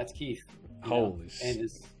that's Keith. Holy shit. And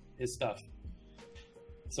his stuff.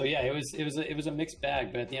 So yeah, it was a mixed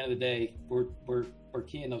bag, but at the end of the day, we're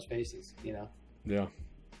keying those faces, Yeah.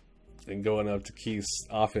 And going up to Keith's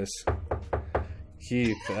office.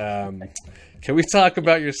 Keith, can we talk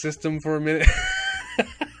about your system for a minute?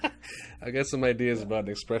 I got some ideas about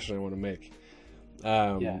an expression I want to make.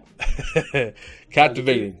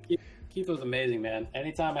 Captivating. Keith was amazing, man.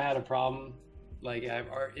 Anytime I had a problem, like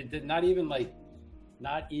it did not even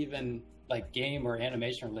game or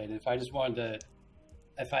animation related.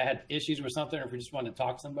 If I had issues with something, or if we just wanted to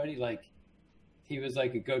talk to somebody, like he was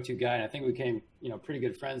like a go-to guy. And I think we became, pretty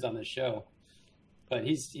good friends on this show. But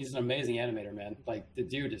he's an amazing animator, man. Like the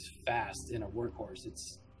dude is fast and a workhorse.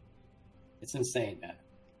 It's insane, man.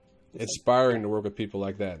 It's inspiring to work with people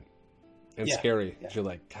like that. And scary. Yeah. You're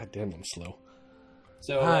like, God damn, I'm slow.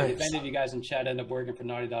 So if any of you guys in chat end up working for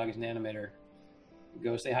Naughty Dog as an animator,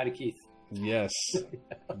 go say hi to Keith. Yes.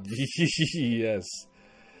 Yes.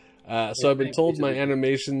 So I've been told my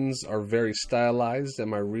animations are very stylized and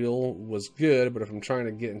my reel was good, but if I'm trying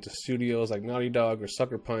to get into studios like Naughty Dog or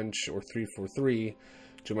Sucker Punch or 343,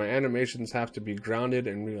 do my animations have to be grounded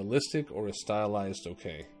and realistic, or is stylized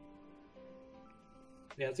okay?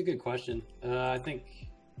 Yeah, that's a good question. I think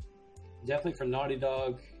definitely for Naughty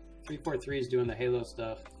Dog, 343 is doing the Halo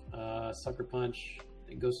stuff. Sucker Punch,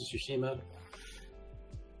 and Ghost of Tsushima.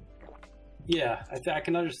 Yeah, I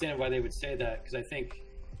can understand why they would say that, because I think,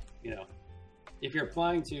 if you're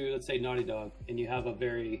applying to, let's say, Naughty Dog, and you have a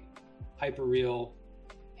very hyper-real,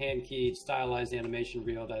 hand-keyed, stylized animation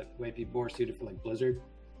reel that might be more suited for, like, Blizzard,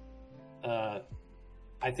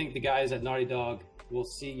 I think the guys at Naughty Dog will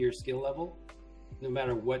see your skill level, no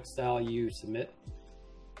matter what style you submit.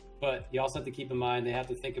 But you also have to keep in mind, they have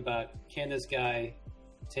to think about, can this guy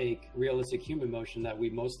take realistic human motion that we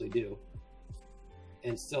mostly do,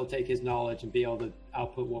 and still take his knowledge and be able to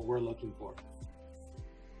output what we're looking for?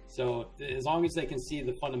 So as long as they can see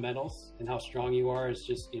the fundamentals and how strong you are as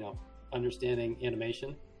just, understanding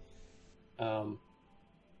animation,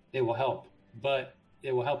 it will help. But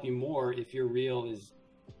it will help you more if your reel is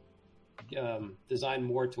designed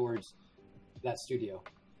more towards that studio.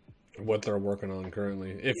 What they're working on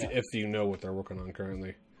currently, if you know what they're working on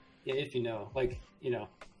currently. Yeah, if you know.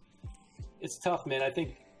 It's tough, man. I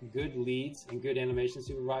think good leads and good animation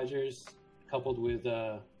supervisors, coupled with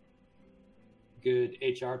good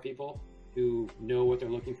HR people who know what they're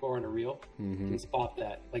looking for in a reel, can spot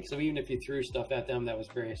that. Like, so even if you threw stuff at them that was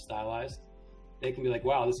very stylized, they can be like,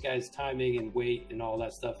 wow, this guy's timing and weight and all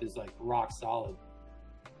that stuff is like rock solid.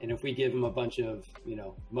 And if we give him a bunch of,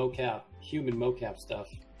 human mocap stuff,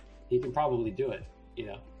 he can probably do it,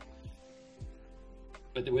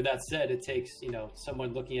 But with that said, it takes,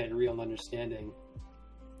 someone looking at your reel and understanding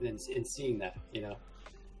and seeing that,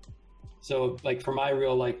 So, like, for my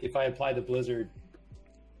reel, like, if I apply the Blizzard,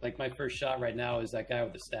 like, my first shot right now is that guy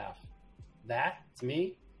with the staff. That, to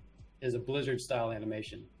me, is a Blizzard-style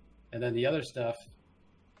animation. And then the other stuff,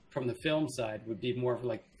 from the film side, would be more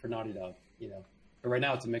for Naughty Dog, But right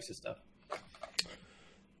now, it's a mix of stuff.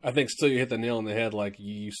 I think still you hit the nail on the head. Like,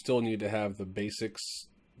 you still need to have the basics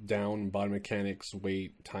down, body mechanics,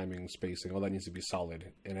 weight, timing, spacing. All that needs to be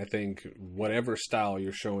solid. And I think whatever style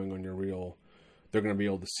you're showing on your reel, they're going to be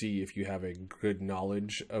able to see if you have a good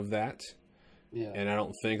knowledge of that. Yeah. And I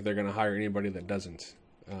don't think they're going to hire anybody that doesn't,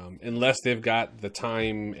 unless they've got the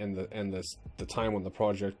time and the time on the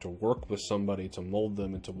project to work with somebody to mold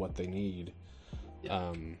them into what they need.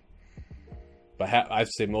 Yeah. But I'd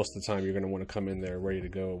say most of the time you're going to want to come in there ready to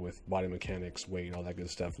go with body mechanics, weight, all that good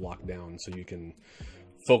stuff locked down, so you can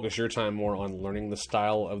focus your time more on learning the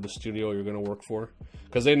style of the studio you're going to work for,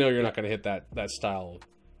 because they know you're not going to hit that style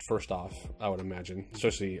first off, I would imagine.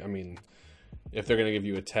 Especially, if they're going to give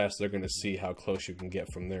you a test, they're going to see how close you can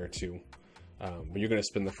get from there too. But you're going to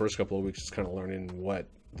spend the first couple of weeks just kind of learning what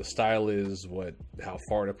the style is, how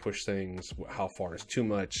far to push things, how far is too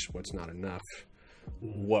much, what's not enough,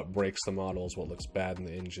 what breaks the models, what looks bad in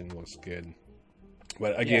the engine, what's good.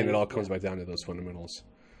 But again, it all comes back down to those fundamentals,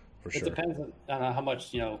 for sure. It depends on how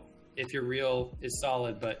much, if your reel is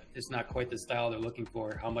solid, but it's not quite the style they're looking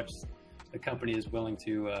for, how much the company is willing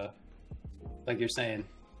to, like you're saying,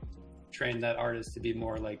 train that artist to be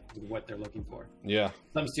more like what they're looking for. Yeah.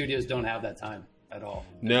 Some studios don't have that time at all.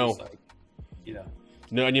 No.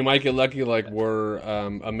 No, and you might get lucky, like where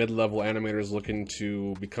a mid-level animator is looking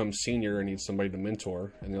to become senior and needs somebody to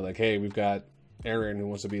mentor, and they're like, "Hey, we've got Aaron who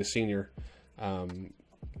wants to be a senior.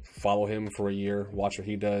 Follow him for a year, watch what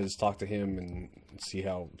he does, talk to him, and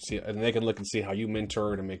and they can look and see how you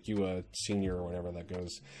mentor to make you a senior or whatever that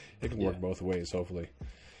goes. It can work both ways, hopefully."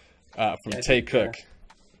 From Tay Cook.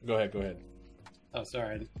 Go ahead. Oh,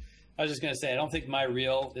 sorry. I was just gonna say, I don't think my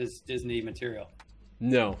reel is Disney material.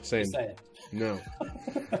 No, same. No,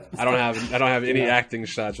 I don't have any acting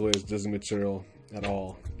shots related to Disney material at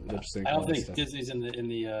all. Lip sync. I don't think Disney's in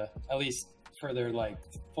the at least for their like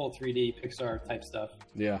full 3D Pixar type stuff.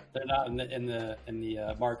 Yeah, they're not in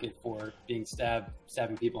the market for being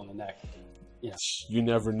stabbing people in the neck. Yeah, you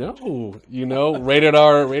never know. You know, rated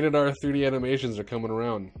R 3D animations are coming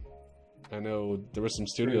around. I know there were some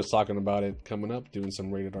studios talking about it coming up, doing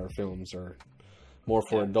some rated R films or more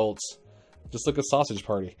for adults. Just look at Sausage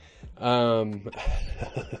Party. From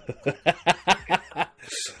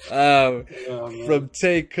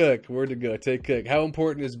Tay Cook, where'd to go? Tay Cook. How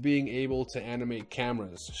important is being able to animate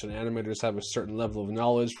cameras? Should animators have a certain level of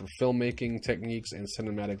knowledge for filmmaking techniques and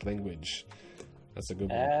cinematic language? That's a good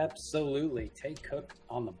one. Absolutely. Tay Cook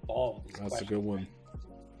on the ball. That's a good one.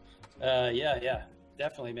 Yeah,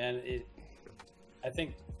 definitely, man. I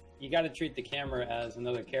think you got to treat the camera as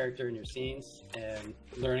another character in your scenes, and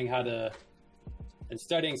learning how to, and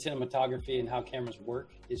studying cinematography and how cameras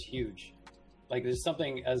work is huge. Like there's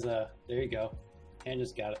something there you go. And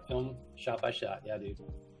just got it. Film shot by shot. Yeah, dude.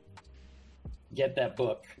 Get that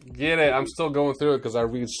book. Get it. I'm still going through it because I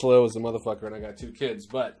read slow as a motherfucker and I got 2 kids,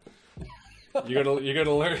 but you're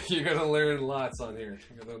gonna learn lots on here.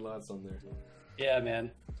 You're gonna learn lots on there. Yeah,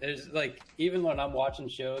 man. There's like, even when I'm watching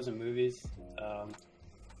shows and movies,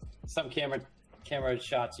 some camera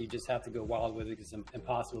shots you just have to go wild with it because it's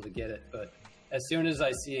impossible to get it. But as soon as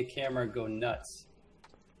I see a camera go nuts,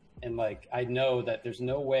 and like I know that there's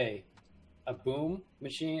no way a boom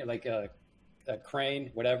machine, like a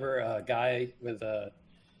crane, whatever, a guy with a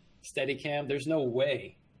steady cam, there's no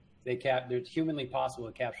way it's humanly possible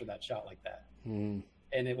to capture that shot like that. And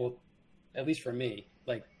it will, at least for me,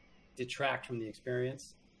 like detract from the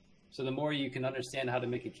experience. So the more you can understand how to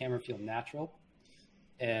make a camera feel natural,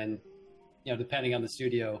 and depending on the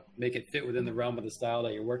studio, make it fit within the realm of the style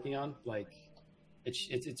that you're working on, like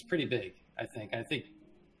it's pretty big. I think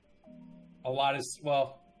a lot is,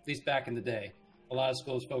 well, at least back in the day, a lot of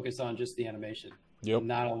schools focus on just the animation. Yep.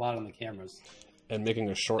 Not a lot on the cameras. And making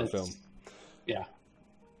a short film. Yeah.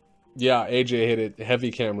 Yeah, AJ hit it.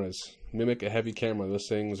 Heavy cameras. Mimic a heavy camera. Those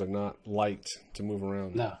things are not light to move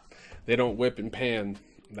around. No. They don't whip and pan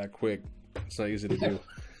that quick. It's not easy to do.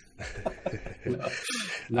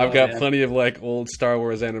 No, I've got plenty of like old Star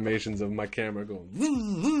Wars animations of my camera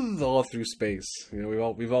going all through space.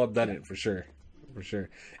 We've all done it for sure. For sure.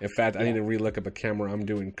 In fact, I need to relook up a camera I'm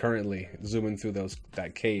doing currently, zooming through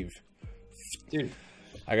that cave. Dude,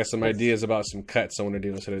 I got some ideas about some cuts I want to do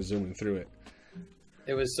instead of zooming through it.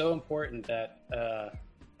 It was so important that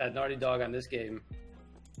at Naughty Dog on this game,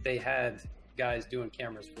 they had guys doing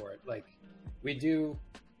cameras for it. Like, we do,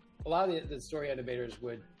 a lot of the story animators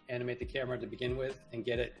would animate the camera to begin with and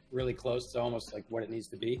get it really close to almost like what it needs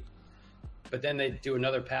to be. But then they do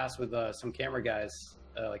another pass with some camera guys,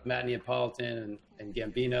 like Matt Neapolitan and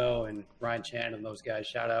Gambino and Ryan Chan and those guys,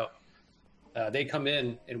 shout out. They come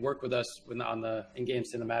in and work with us on the in-game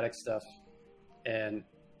cinematic stuff. And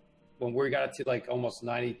when we got it to like almost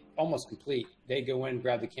complete, they go in,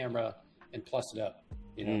 grab the camera and plus it up,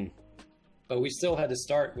 But we still had to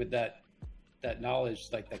start with that knowledge,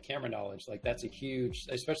 like that camera knowledge. Like that's a huge,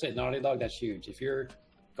 especially at Naughty Dog, that's huge. If you're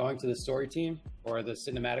going to the story team or the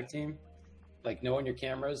cinematic team, like knowing your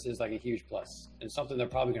cameras is like a huge plus and something they're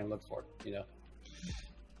probably going to look for,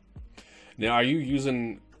 Now,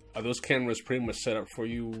 are those cameras pretty much set up for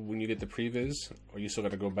you when you get the previs, or you still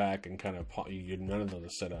got to go back and kind of none of those are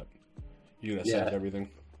set up? You got to set up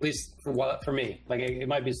everything. At least for me, like it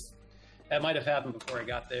might be, that might have happened before I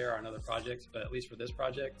got there on other projects, but at least for this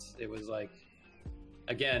project, it was like,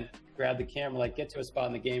 again, grab the camera, like get to a spot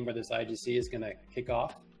in the game where this IGC is going to kick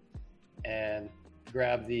off, and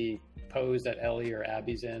grab the pose that Ellie or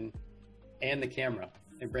Abby's in and the camera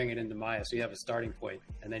and bring it into Maya. So you have a starting point,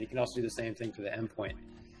 and then you can also do the same thing for the end point.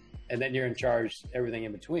 And then you're in charge everything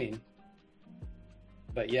in between.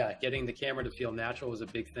 But yeah, getting the camera to feel natural was a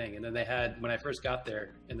big thing. And then they had, when I first got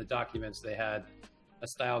there in the documents, they had a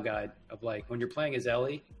style guide of like, when you're playing as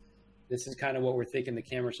Ellie, this is kind of what we're thinking the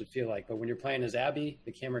camera should feel like. But when you're playing as Abby,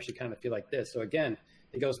 the camera should kind of feel like this. So again,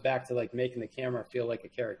 it goes back to like making the camera feel like a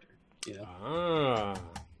character,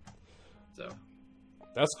 So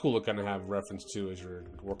that's cool to kind of have reference to as you're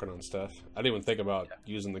working on stuff. I didn't even think about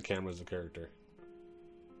using the camera as a character.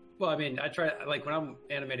 Well, I mean, I try, like when I'm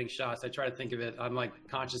animating shots, I try to think of it, I'm like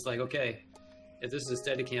conscious, like, okay, if this is a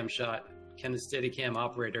Steadicam shot, can the Steadicam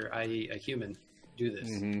operator, i.e. a human, do this?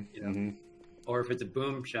 Or if it's a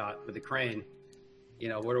boom shot with a crane,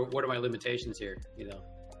 what are my limitations here?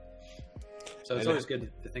 So it's always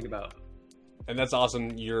good to think about. And that's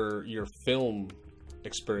awesome. Your film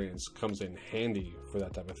experience comes in handy for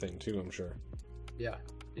that type of thing too, I'm sure. Yeah,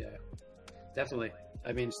 definitely.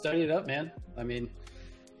 I mean, study it up, man. I mean,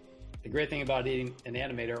 the great thing about being an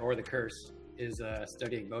animator, or the curse, is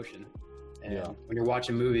studying motion. And when you're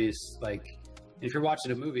watching movies, like if you're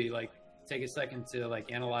watching a movie, like take a second to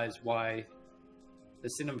like analyze why the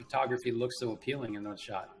cinematography looks so appealing in that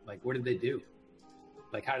shot. Like, what did they do?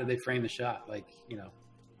 Like, how did they frame the shot? Like, you know,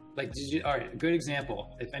 like, all right, a good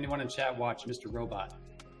example. If anyone in chat watched Mr. Robot,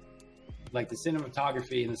 like the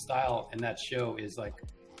cinematography and the style in that show is like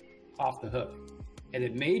off the hook. And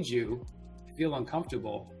it made you feel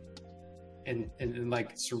uncomfortable and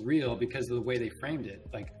like surreal because of the way they framed it.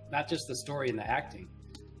 Like, not just the story and the acting,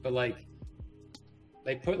 but like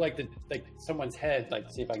they put like someone's head, like,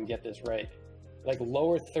 see if I can get this right, like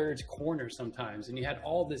lower thirds corner sometimes, and you had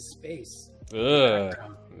all this space. Yeah.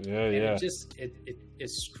 It just it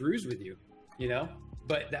screws with you, you know.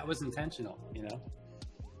 But that was intentional, you know.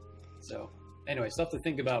 So anyway, stuff to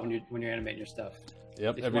think about when you're animating your stuff.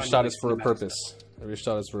 Yep. Every shot is for a purpose. Every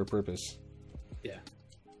shot is for a purpose. Yeah.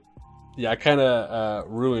 Yeah, I kind of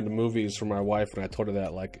ruined movies for my wife when I told her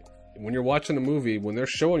that. Like, when you're watching a movie, when they're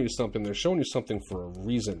showing you something for a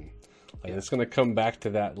reason. Like, it's going to come back to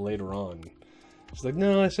that later on. She's like,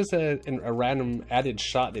 no, it's just a random added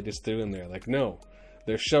shot they just threw in there. Like, no,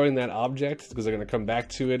 they're showing that object because they're going to come back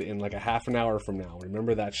to it in like a half an hour from now.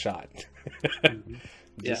 Remember that shot.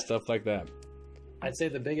 Just stuff like that. I'd say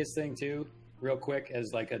the biggest thing too, real quick,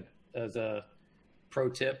 as a pro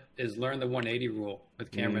tip, is learn the 180 rule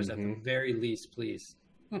with cameras at the very least, please.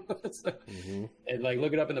 And like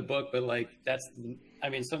look it up in the book, but like it's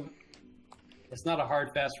not a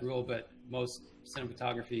hard fast rule, but most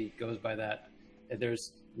cinematography goes by that. And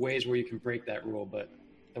there's ways where you can break that rule, but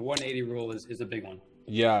the 180 rule is a big one.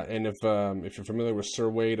 Yeah, and if you're familiar with Sir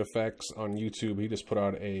Wade Effects on YouTube, he just put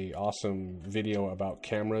out a awesome video about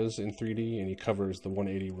cameras in 3D, and he covers the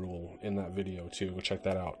 180 rule in that video too. Go check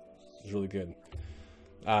that out. It's really good.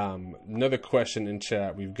 Another question in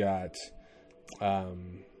chat we've got,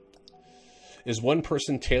 is one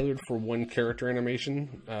person tailored for one character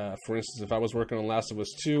animation? For instance, if I was working on Last of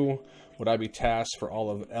Us 2, would I be tasked for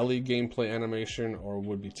all of Ellie gameplay animation, or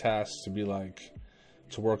would be tasked to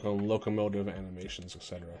work on locomotive animations,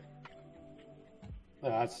 etc.?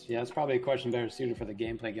 That's probably a question better suited for the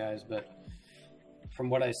gameplay guys, but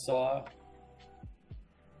from what I saw,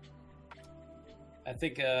 I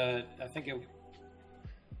think the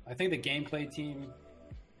gameplay team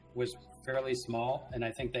was fairly small, and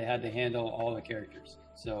I think they had to handle all the characters.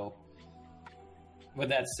 So with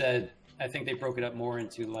that said, I think they broke it up more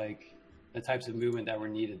into like the types of movement that were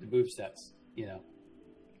needed, the move sets, you know,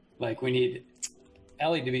 like we need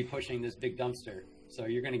Ellie to be pushing this big dumpster, so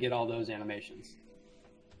you're going to get all those animations.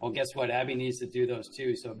 Well, guess what? Abby needs to do those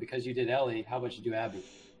too. So because you did Ellie, how about you do Abby?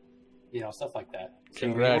 You know, stuff like that.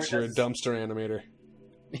 Congrats, so you're a dumpster animator.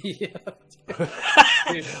 Yeah.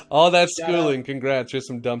 Dude, all that schooling, congrats. Here's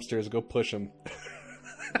some dumpsters. Go push them.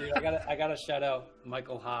 Dude, I gotta shout out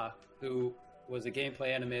Michael Ha, who was a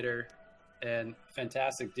gameplay animator and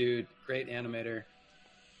fantastic dude, great animator.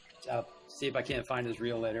 I'll see if I can't find his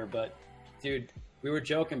reel later, but dude, we were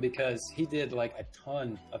joking because he did like a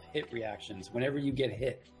ton of hit reactions. Whenever you get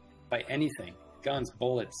hit by anything, guns,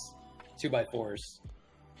 bullets, 2x4s,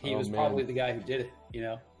 he was probably the guy who did it, you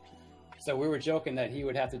know? So we were joking that he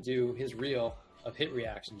would have to do his reel of hit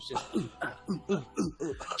reactions, just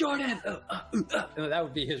Jordan, and that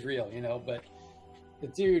would be his reel, you know? But the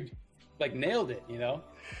dude like nailed it, you know?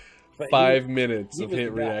 But 5 minutes of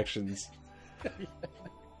hit reactions.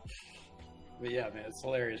 But yeah, man, it's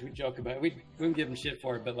hilarious. We joke about it. We wouldn't give him shit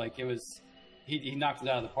for it, but like it was, he knocked it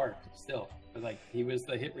out of the park still. But like he was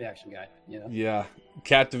the hit reaction guy, you know? Yeah,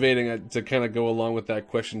 captivating. To kind of go along with that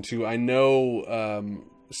question too, I know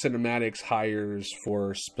Cinematics hires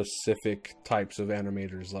for specific types of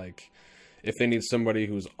animators. Like if they need somebody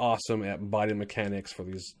who's awesome at body mechanics for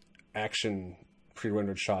these action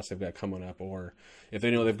pre-rendered shots they've got coming up, or if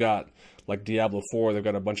they know they've got like Diablo 4, they've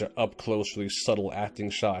got a bunch of up close, really subtle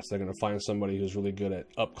acting shots, they're going to find somebody who's really good at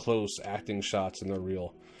up close acting shots in their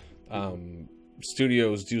reel.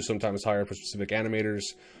 Studios do sometimes hire for specific animators,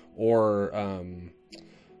 or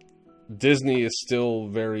Disney is still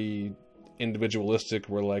very individualistic,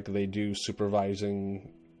 where like they do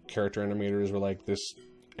supervising character animators, where like this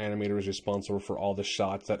animator is responsible for all the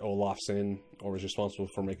shots that Olaf's in, or is responsible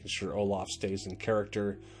for making sure Olaf stays in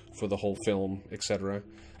character for the whole film, etc.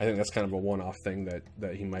 I think that's kind of a one-off thing that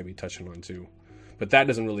he might be touching on too. But that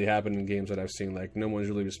doesn't really happen in games that I've seen. Like no one's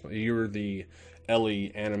really you're the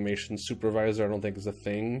Ellie animation supervisor. I don't think is a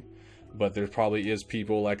thing, but there probably is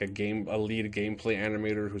people like a lead gameplay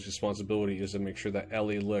animator whose responsibility is to make sure that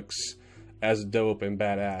Ellie looks as dope and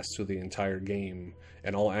badass through the entire game,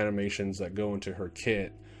 and all animations that go into her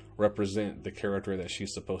kit represent the character that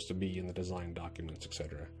she's supposed to be in the design documents,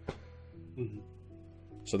 etc.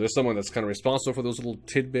 So there's someone that's kind of responsible for those little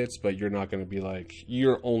tidbits, but you're not going to be like,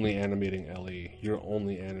 you're only animating Ellie, you're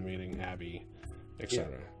only animating Abby,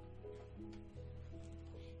 etc.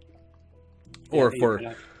 Or for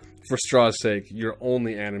Straw's sake, you're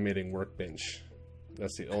only animating Workbench.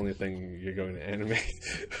 That's the only thing you're going to animate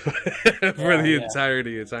for the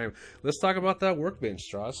entirety of time. Let's talk about that Workbench,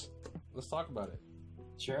 Straws. Let's talk about it.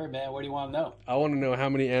 Sure, man. What do you want to know? I want to know how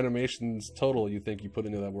many animations total you think you put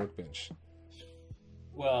into that Workbench.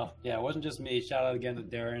 Well, yeah, it wasn't just me. Shout out again to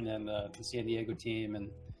Darren and the San Diego team and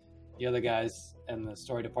the other guys and the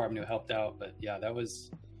story department who helped out. But yeah,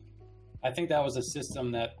 I think that was a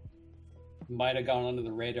system that might have gone under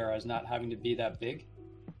the radar as not having to be that big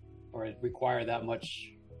or it require that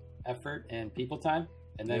much effort and people time.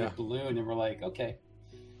 And then it ballooned and we're like, okay,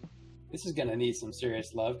 this is going to need some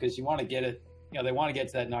serious love because you want to get it. They want to get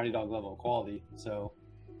to that Naughty Dog level of quality. So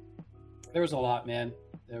there was a lot, man.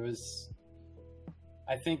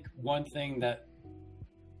 I think one thing that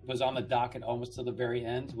was on the docket almost to the very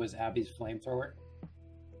end was Abby's flamethrower.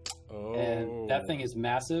 Oh. And that thing is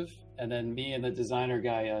massive. And then me and the designer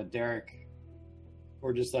guy, Derek,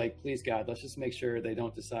 were just like, please, God, let's just make sure they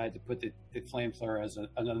don't decide to put the flamethrower as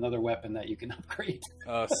another weapon that you can upgrade.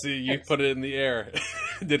 See, you put it in the air.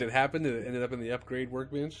 Did it happen? Did it end up in the upgrade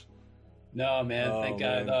Workbench? No, man. Thank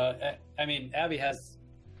God. I mean, Abby has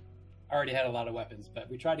already had a lot of weapons, but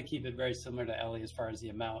we tried to keep it very similar to Ellie as far as the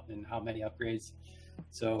amount and how many upgrades.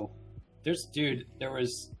 So there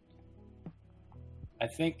was, I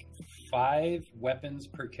think, 5 weapons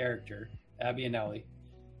per character, Abby and Ellie.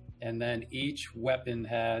 And then each weapon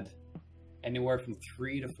had anywhere from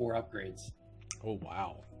 3 to 4 upgrades. Oh,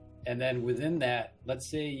 wow. And then within that, let's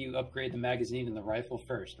say you upgrade the magazine and the rifle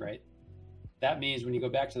first, right? That means when you go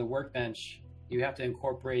back to the Workbench, you have to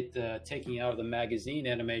incorporate the taking out of the magazine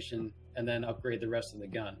animation and then upgrade the rest of the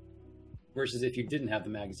gun. Versus if you didn't have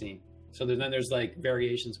the magazine. So then there's like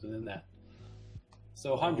variations within that.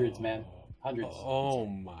 So hundreds, man. Hundreds. Oh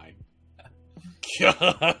my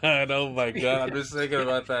God. Oh my God. I'm just thinking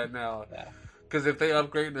about that now. Because if they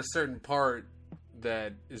upgrade a certain part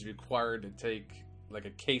that is required to take like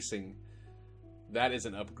a casing, that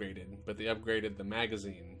isn't upgraded. But they upgraded the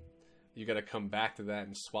magazine. You got to come back to that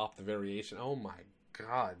and swap the variation. Oh my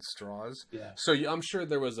God, Straws. Yeah. So I'm sure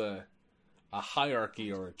there was a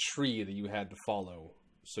hierarchy or a tree that you had to follow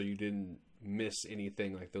so you didn't miss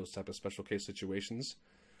anything like those type of special case situations.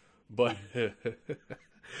 But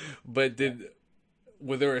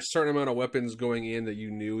were there a certain amount of weapons going in that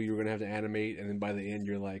you knew you were going to have to animate, and then by the end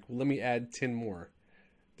you're like, well, let me add 10 more?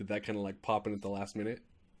 Did that kind of like pop in at the last minute?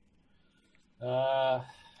 A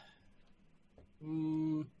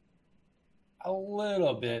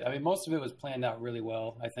little bit. I mean, most of it was planned out really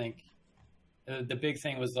well, I think. The big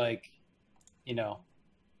thing was like,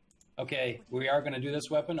 okay, we are going to do this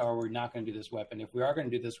weapon or we're not going to do this weapon. If we are going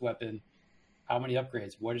to do this weapon, how many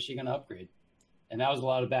upgrades? What is she going to upgrade? And that was a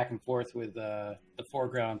lot of back and forth with the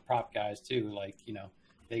foreground prop guys too. Like,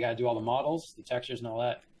 they got to do all the models, the textures and all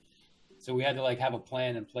that. So we had to like have a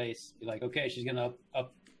plan in place. Be like, okay, she's going to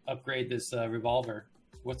upgrade this revolver.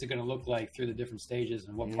 What's it going to look like through the different stages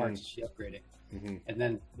and what parts is she upgrading? Mm-hmm. And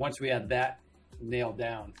then once we had that nailed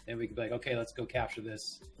down, then we could be like, okay, let's go capture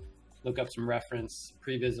this, look up some reference,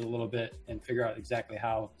 pre-visit a little bit, and figure out exactly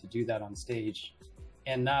how to do that on stage.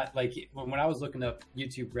 And not like when I was looking up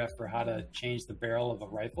YouTube ref for how to change the barrel of a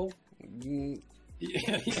rifle,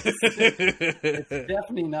 it's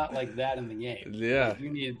definitely not like that in the game. Yeah.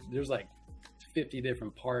 Like there's like 50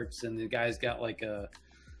 different parts, and the guy's got like a,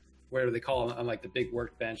 whatever they call it on like the big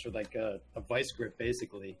workbench, or like a vice grip,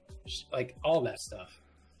 basically, like all that stuff.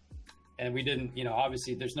 And we didn't,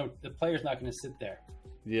 obviously the player's not going to sit there.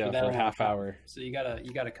 Yeah, for a half hour. So you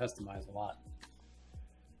gotta customize a lot.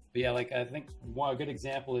 But yeah, like I think a good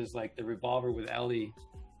example is like the revolver with Ellie.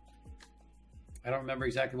 I don't remember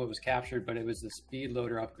exactly what was captured, but it was the speed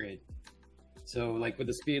loader upgrade. So like with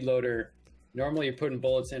the speed loader, normally you're putting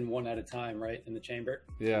bullets in one at a time, right, in the chamber.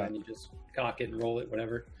 Yeah. And you just cock it and roll it,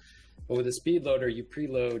 whatever. But with the speed loader, you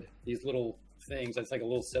preload these little things. That's like a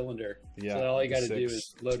little cylinder. Yeah. So all you got to do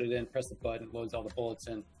is load it in, press the button, loads all the bullets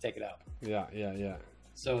in, take it out. Yeah.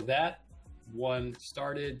 So that one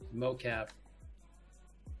started mocap,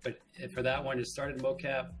 but for that one, it started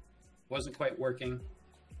mocap, wasn't quite working.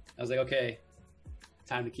 I was like, okay,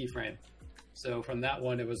 time to keyframe. So from that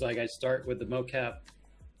one, it was like I start with the mocap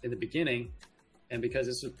in the beginning, and because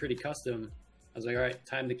this was pretty custom, I was like, all right,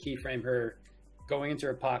 time to keyframe her going into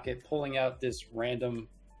her pocket, pulling out this random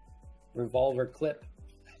revolver clip,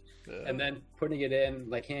 and then putting it in,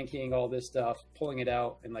 like hand keying all this stuff, pulling it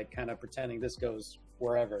out, and like kind of pretending this goes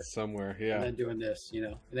wherever somewhere, yeah, and then doing this, you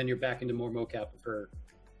know, and then you're back into more mocap of her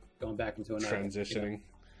going back into another transitioning. You know?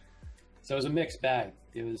 So it was a mixed bag.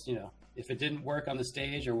 It was, you know, if it didn't work on the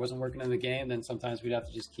stage or wasn't working in the game, then sometimes we'd have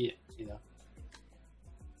to just key it, you know.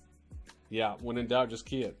 Yeah, when in doubt, just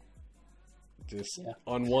key it. Just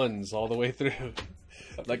on ones all the way through.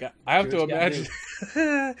 Like I have to imagine.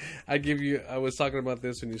 I was talking about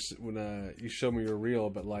this when you showed me your reel,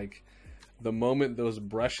 but like the moment those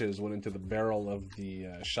brushes went into the barrel of the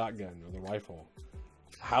shotgun or the rifle,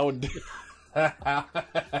 how did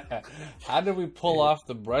we pull off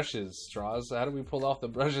the brushes, Straws? How did we pull off the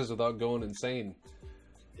brushes without going insane?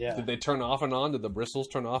 Yeah. Did they turn off and on? Did the bristles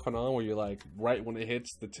turn off and on? Where you're like, right when it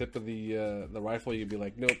hits the tip of the rifle, you'd be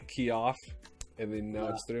like, nope, key off, and then now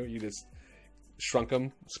it's through. You just shrunk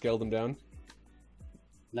them, scaled them down.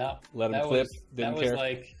 No, let them clip. Didn't care. Was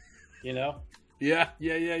like, you know. Yeah.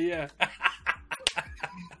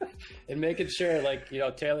 And making sure, like, you know,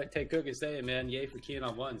 Tay Cook is saying, man, yay for keying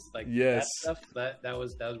on ones. Like, yes, that stuff, that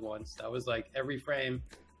was ones. That was like every frame.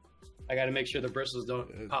 I got to make sure the bristles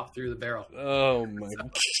don't pop through the barrel. Oh my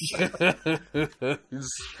god!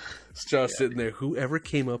 Straws sitting there. Whoever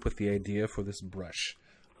came up with the idea for this brush,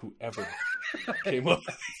 whoever came up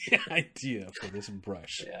with the idea for this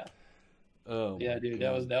brush. Yeah. Oh. Yeah, dude,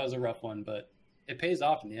 that was a rough one, but it pays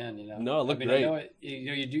off in the end, you know. No, it looked great. I know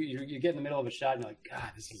you get in the middle of a shot and you're like,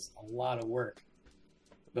 God, this is a lot of work.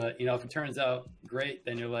 But you know, if it turns out great,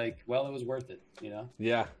 then you're like, well, it was worth it, you know.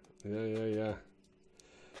 Yeah.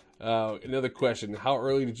 Another question: how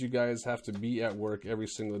early did you guys have to be at work every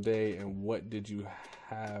single day, and what did you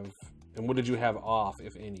have off,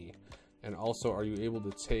 if any? And also, are you able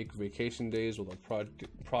to take vacation days while a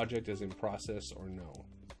project is in process, or no?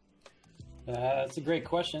 That's a great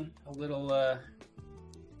question.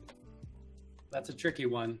 That's a tricky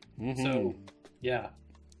one. Mm-hmm. So, yeah.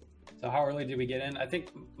 So how early did we get in? I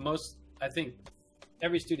think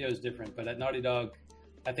every studio is different, but at Naughty Dog,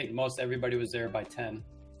 I think most everybody was there by 10.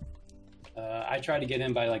 I tried to get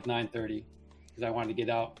in by like 9:30 because I wanted to get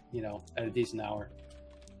out, you know, at a decent hour.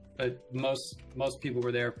 But most people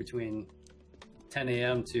were there between 10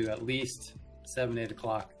 a.m. to at least 8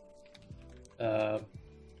 o'clock. But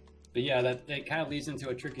yeah, that kind of leads into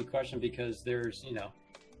a tricky question because there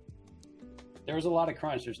was a lot of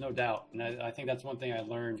crunch. There's no doubt, and I think that's one thing I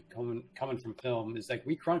learned coming from film is like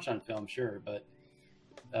we crunch on film, sure, but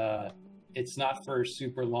it's not for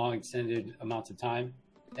super long, extended amounts of time,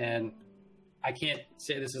 and I can't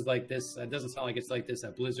say this is like this. It doesn't sound like it's like this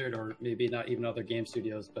at Blizzard or maybe not even other game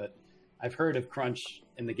studios, but I've heard of crunch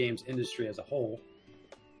in the games industry as a whole.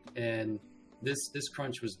 And this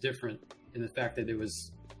crunch was different in the fact that it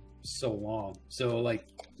was so long. So like,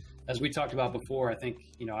 as we talked about before, I think,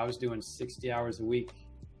 you know, I was doing 60 hours a week,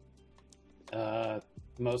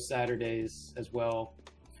 most Saturdays as well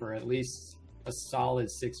for at least a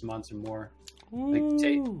solid 6 months or more. Like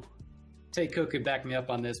Tay Cook could back me up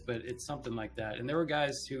on this, but it's something like that. And there were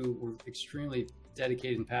guys who were extremely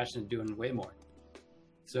dedicated and passionate doing way more.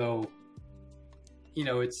 So, you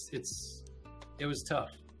know, it was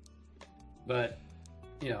tough. But,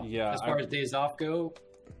 you know, as far as days off go,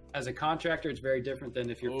 as a contractor, it's very different than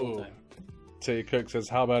if you're full-time. Tay Cook says,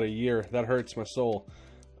 how about a year? That hurts my soul.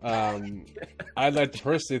 I'd like to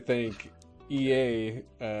personally thank EA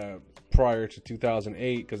prior to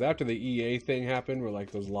 2008, because after the EA thing happened, where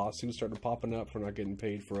like those lawsuits started popping up for not getting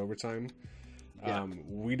paid for overtime,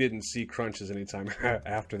 we didn't see crunches anytime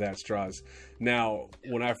after that, Straws. Now,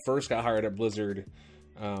 when I first got hired at Blizzard,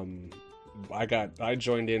 I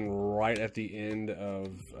joined in right at the end of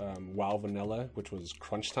WoW Vanilla, which was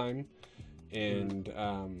crunch time, and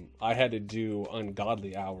I had to do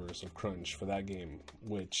ungodly hours of crunch for that game,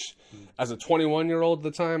 which as a 21-year-old at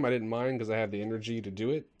the time, I didn't mind because I had the energy to do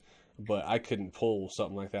it, but I couldn't pull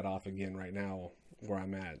something like that off again right now where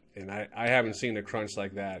I'm at. And I haven't seen a crunch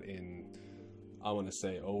like that in, I want to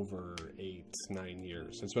say, over 8-9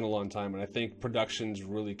 years. It's been a long time, and I think production's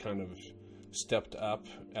really kind of stepped up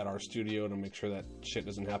at our studio to make sure that shit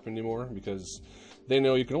doesn't happen anymore, because they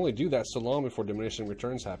know you can only do that so long before diminishing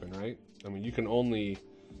returns happen, right? I mean, you can only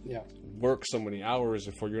work so many hours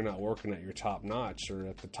before you're not working at your top notch or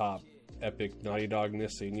at the top epic Naughty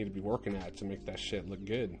Dogness that you need to be working at to make that shit look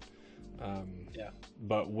good.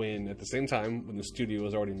 But when, at the same time, when the studio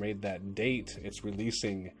has already made that date, it's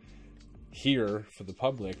releasing here for the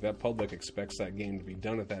public, that public expects that game to be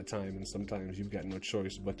done at that time, and sometimes you've got no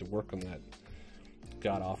choice but to work on that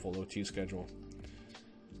god-awful OT schedule.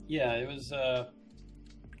 Yeah, it was, at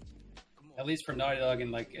least for Naughty Dog,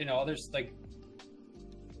 and like, you know, others, like,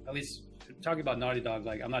 at least talking about Naughty Dog,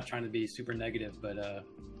 like, I'm not trying to be super negative, but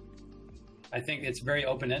I think it's very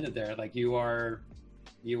open-ended there. Like, you are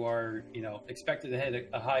expected to hit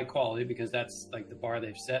a high quality because that's like the bar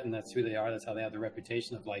they've set, and that's who they are. That's how they have the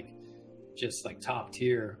reputation of like just like top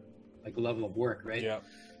tier, like level of work, right? Yeah.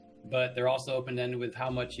 But they're also open-ended with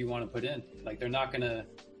how much you want to put in. Like, they're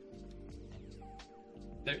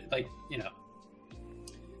like,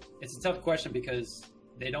 it's a tough question because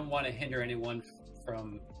they don't want to hinder anyone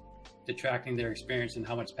from detracting their experience and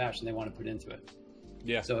how much passion they want to put into it.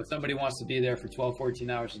 Yeah. So if somebody wants to be there for 12,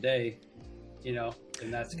 14 hours a day,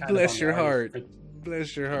 then that's kind Bless of your heart.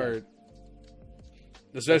 Bless your heart.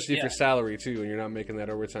 Especially if you're salary too, and you're not making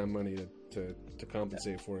that overtime money to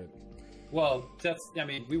compensate for it. Well,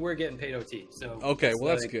 we were getting paid OT, so okay.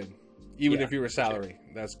 Well, that's good. Even if you were salary,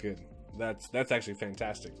 that's good. That's actually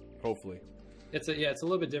fantastic. Hopefully, it's a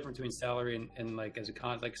little bit different between salary and like as a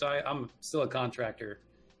so I'm still a contractor,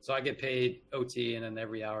 so I get paid OT and then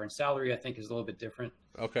every hour. And salary, I think, is a little bit different.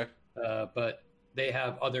 Okay. But they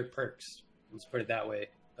have other perks. Let's put it that way.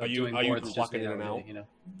 Are you clocking in and out?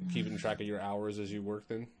 Keeping track of your hours as you work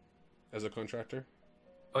then, as a contractor?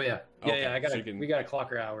 Oh yeah. Okay. We got to clock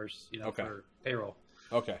our hours, okay. for payroll.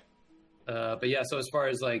 Okay. But yeah, so as far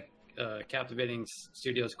as like Captivating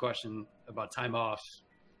Studios question about time off,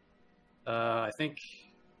 I think,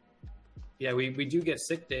 we do get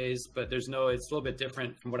sick days, but it's a little bit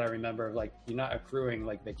different from what I remember. Like, you're not accruing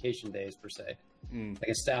like vacation days per se. Like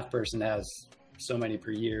a staff person has so many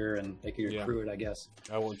per year and they can accrue it, I guess.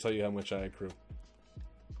 I won't tell you how much I accrue.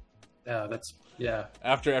 Yeah.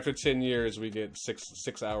 After 10 years, we get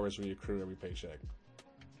six hours we accrue every paycheck.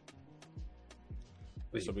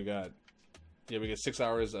 Wait. So we get 6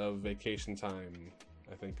 hours of vacation time,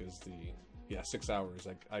 I think is 6 hours.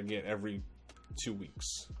 I get every 2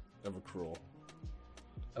 weeks of accrual.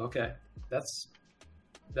 Okay.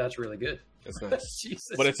 That's really good. That's nice.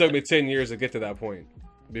 Jesus. But it took me 10 years to get to that point.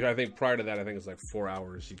 Because I think prior to that, I think it's like 4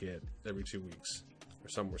 hours you get every 2 weeks or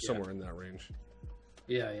somewhere in that range.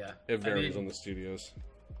 Yeah. It varies on the studios.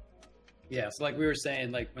 Yeah, so like we were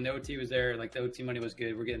saying, like when the OT was there, like the OT money was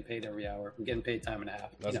good. We're getting paid every hour. We're getting paid time and a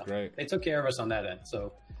half. That's great. They took care of us on that end.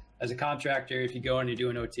 So as a contractor, if you go and you do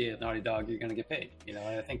an OT at Naughty Dog, you're going to get paid. And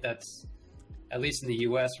I think that's, at least in the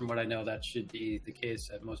U.S., from what I know, that should be the case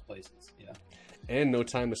at most places. And no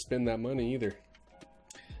time to spend that money either.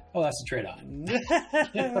 Oh, that's a trade-off. No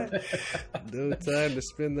time to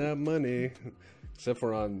spend that money. Except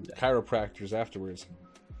for on chiropractors afterwards.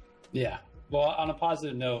 Yeah. Well, on a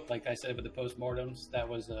positive note, like I said with the postmortems, that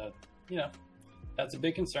was that's a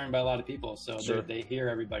big concern by a lot of people. So sure. They hear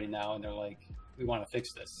everybody now and they're like, we want to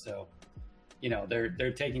fix this. So,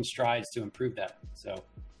 they're taking strides to improve that. So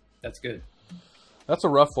that's good. That's a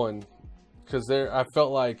rough one because I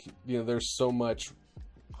felt like, there's so much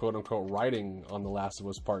quote unquote writing on The Last of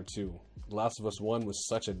Us Part 2. The Last of Us 1 was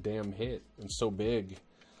such a damn hit and so big.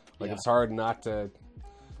 It's hard not to.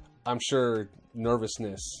 I'm sure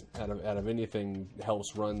nervousness out of anything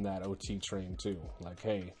helps run that OT train too. Like,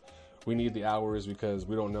 hey, we need the hours because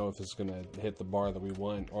we don't know if it's going to hit the bar that we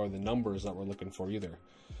want or the numbers that we're looking for either.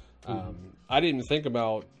 I didn't think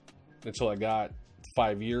about until I got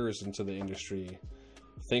 5 years into the industry,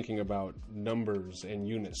 thinking about numbers and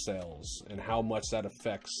unit sales and how much that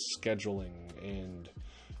affects scheduling and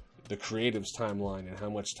the creative's timeline and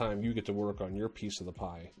how much time you get to work on your piece of the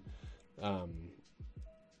pie.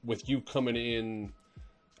 With you coming in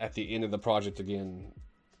at the end of the project again,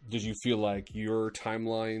 did you feel like your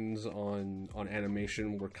timelines on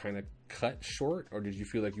animation were kind of cut short, or did you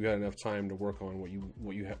feel like you had enough time to work on what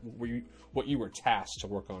you were tasked to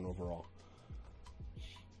work on overall?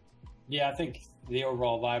 Yeah, I think the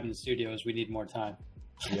overall vibe in the studio is we need more time.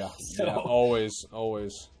 Yeah, always.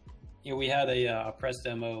 We had a press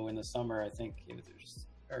demo in the summer. I think it was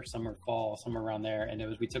or summer, fall, somewhere around there. And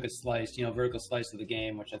we took a slice, vertical slice of the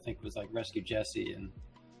game, which I think was like Rescue Jesse and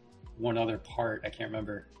one other part, I can't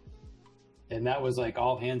remember. And that was like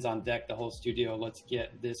all hands on deck, the whole studio. Let's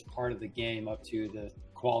get this part of the game up to the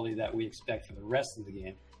quality that we expect for the rest of the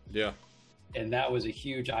game. Yeah. And that was a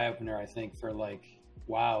huge eye opener, I think, for like,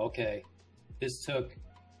 wow, okay, it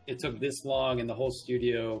took this long and the whole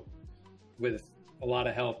studio with a lot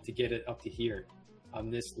of help to get it up to here on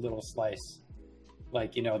this little slice.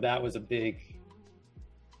 Like, that was a big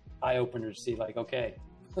eye opener to see, like, okay,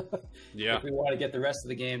 yeah, if we want to get the rest of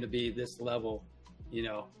the game to be this level,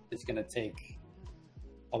 it's going to take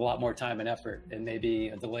a lot more time and effort and maybe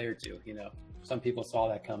a delay or two. Some people saw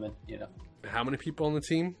that coming. How many people on the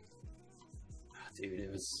team?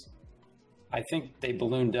 Dude, I think they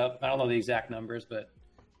ballooned up. I don't know the exact numbers, but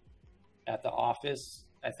at the office,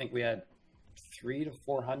 I think we had 300 to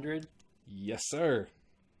 400 Yes, sir.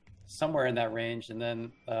 Somewhere in that range. And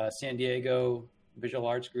then San Diego Visual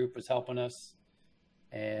Arts Group was helping us.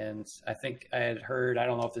 And I think I had heard, I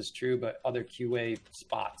don't know if this is true, but other QA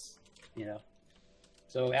spots, you know.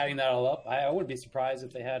 So adding that all up, I wouldn't be surprised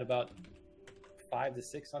if they had about 500 to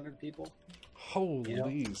 600 people. Holy, you know?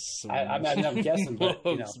 I'm guessing, but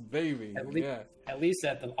you know, baby, at least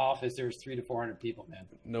at the office, there's 300 to 400 people, man.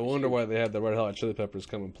 No wonder why they had the Red Hot Chili Peppers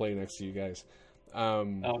come and play next to you guys. Oh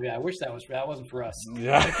yeah, I wish that wasn't for us.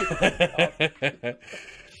 Yeah.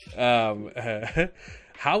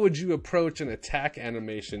 How would you approach an attack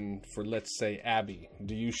animation for, let's say, Abby?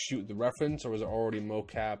 Do you shoot the reference, or is it already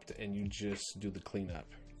mocapped and you just do the cleanup?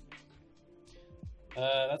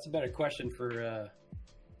 That's a better question for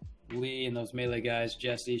Lee and those Melee guys.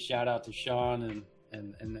 Jesse, shout out to Sean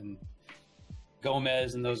and then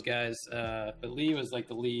Gomez and those guys. But Lee was like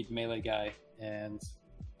the lead Melee guy, and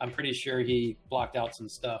I'm pretty sure he blocked out some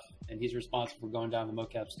stuff, and he's responsible for going down the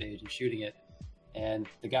mocap stage and shooting it. And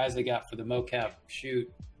the guys they got for the mocap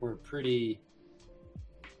shoot were pretty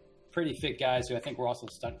fit guys who I think were also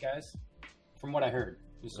stunt guys, from what I heard.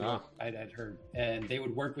 I'd heard. And they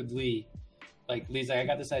would work with Lee. Like, Lee's like, I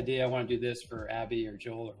got this idea. I want to do this for Abby or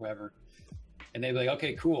Joel or whoever. And they'd be like,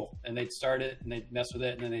 okay, cool. And they'd start it, and they'd mess with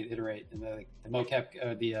it, and then they'd iterate. And like, the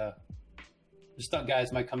mocap, the stunt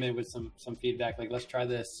guys might come in with some feedback, like, let's try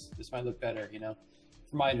this. This might look better, you know,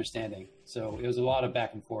 from my understanding. So it was a lot of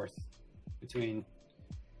back and forth between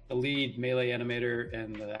the lead Melee animator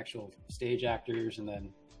and the actual stage actors, and then,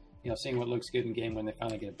 you know, seeing what looks good in game when they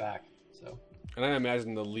finally get it back. So, and I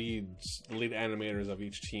imagine the lead animators of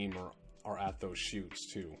each team are at those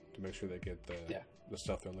shoots too, to make sure they get the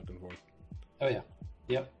stuff they're looking for. Oh yeah,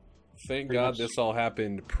 yep. Thank Pretty God much. This all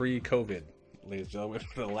happened pre-COVID, ladies and gentlemen.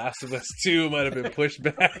 The Last of Us 2 might have been pushed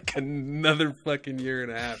back another fucking year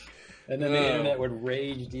and a half, and then the internet would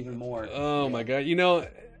rage even more. Oh my God, you know.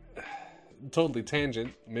 Totally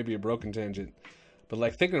tangent, maybe a broken tangent, but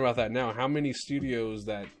like thinking about that now, how many studios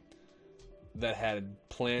that had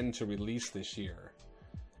planned to release this year,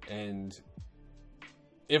 and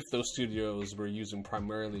if those studios were using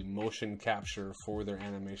primarily motion capture for their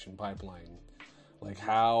animation pipeline, like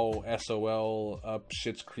how SOL up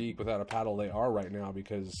Schitt's Creek without a paddle they are right now,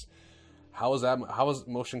 because how is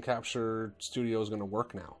motion capture studios going to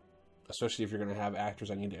work now, especially if you're going to have actors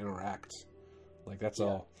that need to interact, like that's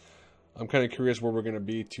all. I'm kind of curious where we're going to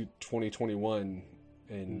be to 2021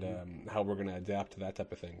 and how we're going to adapt to that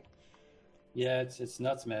type of thing. Yeah, it's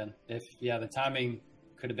nuts, man. The timing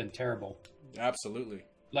could have been terrible. Absolutely.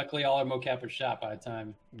 Luckily, all our mocap was shot by the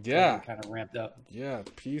time kind of ramped up. Yeah,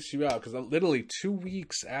 piece you out. Because literally 2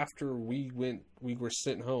 weeks after we were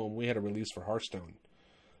sent home, we had a release for Hearthstone.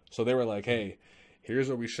 So they were like, hey, here's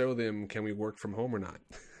where we show them, can we work from home or not?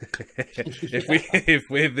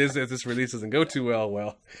 if this release doesn't go too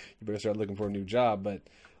well, you better start looking for a new job. But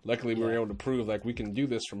luckily we were able to prove like we can do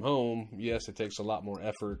this from home. Yes, it takes a lot more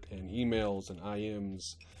effort and emails and IMs,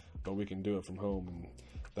 but we can do it from home. And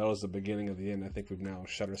that was the beginning of the end. I think we've now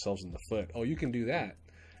shot ourselves in the foot. Oh, you can do that.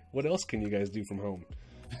 What else can you guys do from home?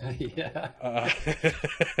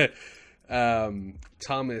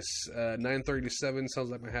 Thomas, 937 sounds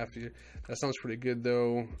like my half year. That sounds pretty good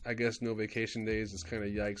though. I guess no vacation days is kind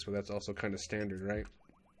of yikes, but that's also kind of standard, right?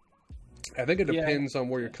 I think it depends on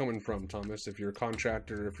where you're coming from, Thomas. If you're a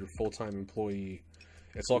contractor, if you're a full-time employee,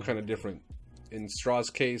 it's all kind of different. In Straw's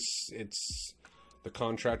case, it's the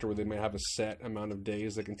contractor where they might have a set amount of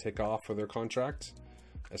days they can take off for their contract.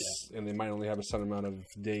 And they might only have a set amount of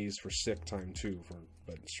days for sick time too,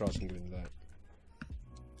 but Straw's can get into that.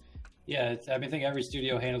 Yeah, I think every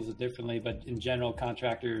studio handles it differently, but in general,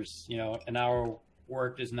 contractors, you know, an hour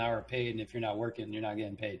worked is an hour paid, and if you're not working, you're not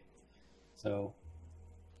getting paid. So,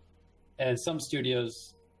 and some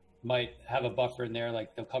studios might have a buffer in there,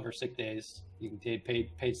 like they'll cover sick days. You can take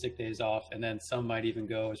paid sick days off, and then some might even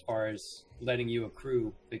go as far as letting you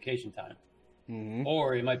accrue vacation time. Mm-hmm.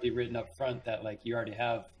 Or it might be written up front that like you already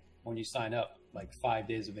have, when you sign up, like 5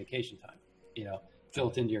 days of vacation time, you know,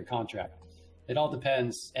 built into your contract. It all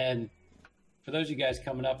depends. And for those of you guys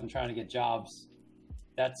coming up and trying to get jobs,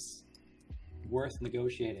 that's worth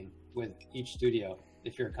negotiating with each studio.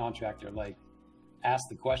 If you're a contractor, like, ask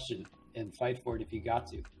the question and fight for it if you got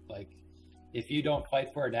to. Like, if you don't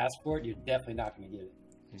fight for it, ask for it, you're definitely not going to get it.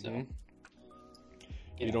 So,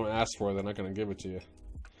 you don't ask for it, they're not going to give it to you.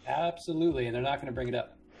 Absolutely, and they're not going to bring it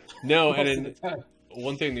up. No, and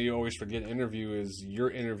one thing that you always forget in interview is you're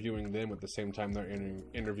interviewing them at the same time they're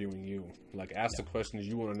interviewing you. Like, ask the questions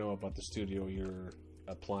you want to know about the studio you're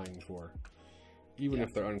applying for, even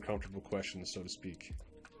if they're uncomfortable questions, so to speak.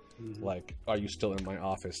 Like, are you still in my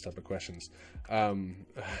office type of questions.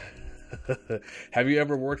 Have you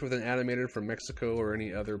ever worked with an animator from Mexico or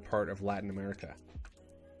any other part of Latin America?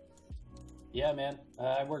 Yeah, man.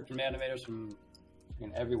 I've worked with animators from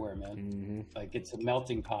everywhere, man. Mm-hmm. Like, it's a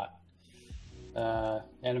melting pot.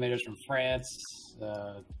 Animators from France,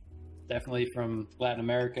 definitely from Latin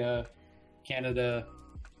America, Canada,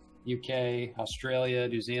 UK, Australia,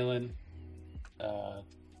 New Zealand. Let's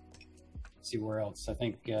see where else. I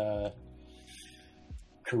think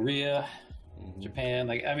Korea, Mm-hmm. Japan.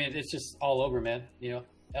 Like, I mean, it's just all over, man. You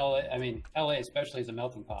know, LA especially is a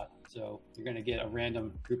melting pot. So you're going to get a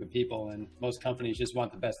random group of people, and most companies just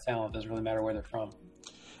want the best talent. Doesn't really matter where they're from.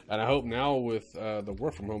 And I hope now with the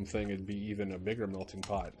work from home thing, it'd be even a bigger melting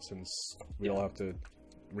pot, since we all have to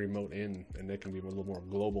remote in, and they can be a little more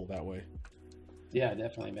global that way. Yeah,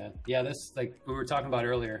 definitely, man. Yeah, this, like we were talking about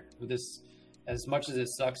earlier, with this, as much as it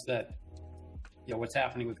sucks that, you know, what's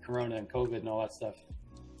happening with Corona and COVID and all that stuff,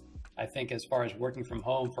 I think as far as working from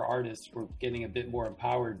home for artists, we're getting a bit more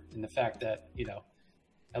empowered in the fact that, you know,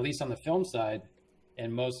 at least on the film side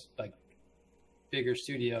and most like bigger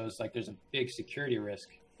studios, like there's a big security risk.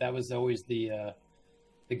 That was always the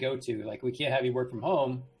go-to. Like, we can't have you work from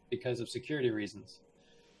home because of security reasons.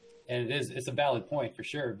 And it's a valid point for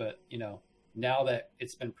sure. But, you know, now that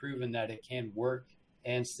it's been proven that it can work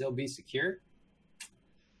and still be secure,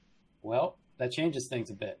 well, that changes things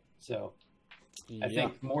a bit. So I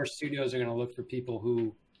think more studios are going to look for people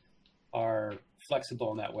who are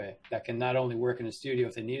flexible in that way, that can not only work in a studio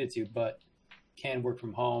if they needed to, but can work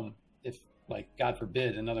from home if, like, God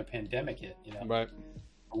forbid, another pandemic hit, you know, Right.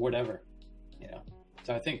 or whatever, you know.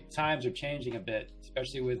 So I think times are changing a bit,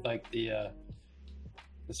 especially with like the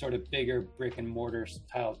sort of bigger brick and mortar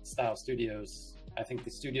style studios. I think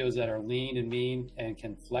the studios that are lean and mean and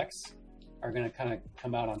can flex are going to kind of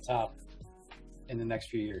come out on top in the next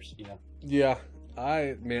few years, you know. Yeah.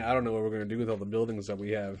 I don't know what we're going to do with all the buildings that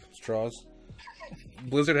we have, Straws.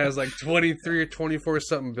 Blizzard has like 23 or 24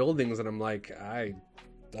 something buildings, and I'm like, I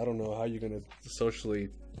don't know how you're going to socially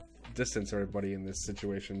distance everybody in this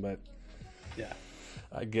situation, but yeah,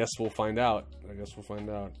 I guess we'll find out.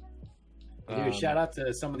 Dude, shout out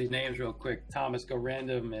to some of these names real quick. Thomas Go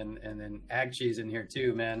Random and then Ag Cheese in here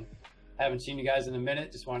too, man. Haven't seen you guys in a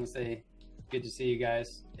minute. Just wanted to say good to see you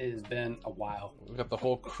guys. It has been a while. We got the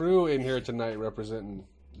whole crew in here tonight representing.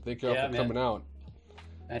 Thank you all for coming out.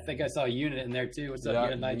 I think I saw Unit in there too. What's up,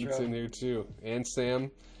 Unit Nitro? Unit's in here too. And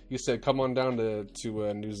Sam, you said come on down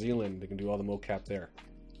to New Zealand. They can do all the mocap there.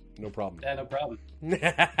 No problem. Yeah, no problem.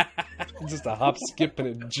 Just a hop, skip,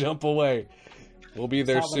 and a jump away. We'll be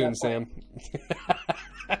there soon, Sam.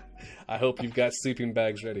 I hope you've got sleeping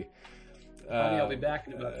bags ready. I'll be back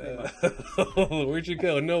in about 3 months. Where'd you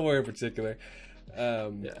go? Nowhere in particular.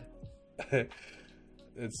 Yeah.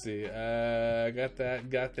 Let's see. Got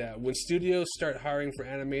that. When studios start hiring for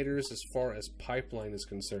animators, as far as pipeline is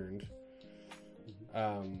concerned,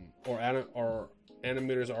 or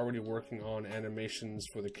animators already working on animations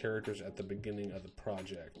for the characters at the beginning of the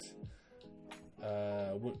project.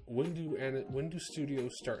 When do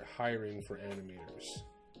studios start hiring for animators?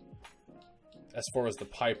 As far as the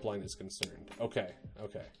pipeline is concerned. Okay.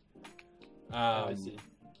 I see.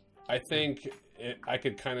 I think I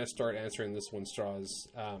could kind of start answering this one, Straws.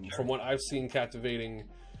 Sure. From what I've seen captivating,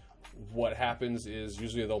 what happens is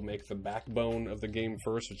usually they'll make the backbone of the game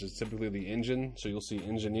first, which is typically the engine. So you'll see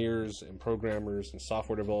engineers and programmers and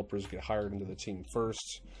software developers get hired into the team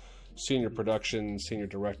first. Senior production, senior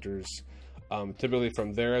directors. Typically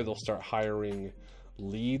from there, they'll start hiring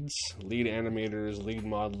lead animators, lead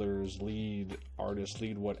modelers, lead artists,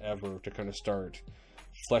 lead whatever, to kind of start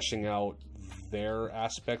fleshing out their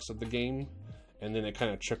aspects of the game. And then it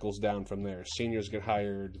kind of trickles down from there. Seniors get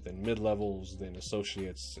hired, then mid-levels, then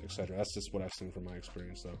associates, etc. That's just what I've seen from my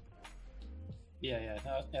experience, though. Yeah,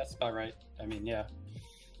 no, that's about right. I mean, yeah.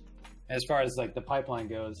 As far as like the pipeline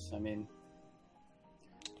goes, I mean,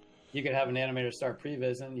 you could have an animator start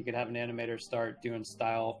prevising. You could have an animator start doing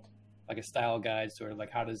style, like a style guide, sort of like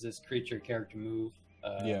how does this creature character move.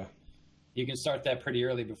 Yeah. You can start that pretty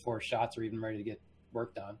early before shots are even ready to get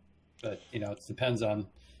worked on. But you know, it depends on.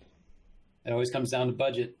 It always comes down to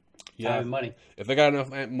budget, time, and money. If they got enough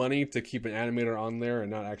money to keep an animator on there and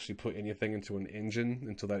not actually put anything into an engine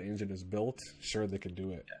until that engine is built, sure, they could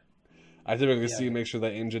do it. Yeah. I typically see make sure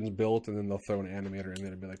that engine's built, and then they'll throw an animator in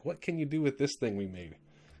there and be like, what can you do with this thing we made?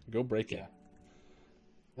 Go break it. Yeah.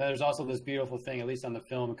 There's also this beautiful thing, at least on the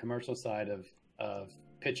film and commercial side, of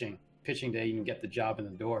pitching to even get the job in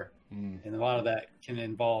the door. And a lot of that can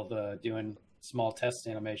involve doing small test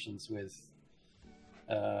animations with,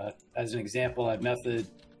 as an example, at Method,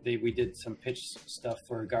 we did some pitch stuff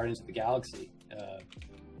for Guardians of the Galaxy.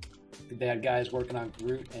 they had guys working on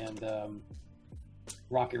Groot and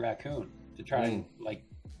Rocket Raccoon to try and like,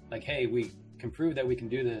 hey, we can prove that we can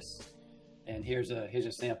do this, and here's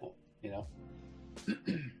a sample, you know.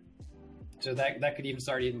 So that could even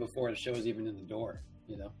start even before the show is even in the door,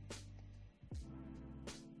 you know.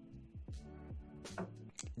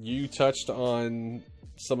 You touched on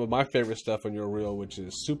some of my favorite stuff on your reel, which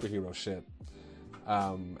is superhero shit.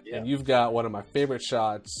 And you've got one of my favorite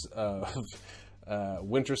shots of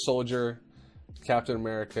Winter Soldier, Captain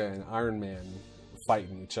America, and Iron Man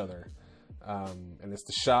fighting each other. And it's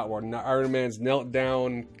the shot where Iron Man's knelt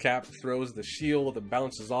down, Cap throws the shield, it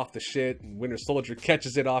bounces off the shit, and Winter Soldier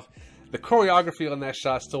catches it off. The choreography on that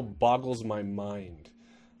shot still boggles my mind.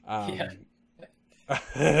 Can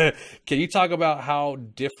you talk about how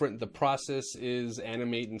different the process is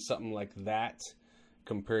animating something like that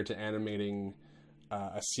compared to animating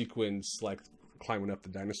a sequence like climbing up the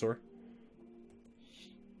dinosaur?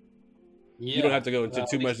 Yeah. You don't have to go into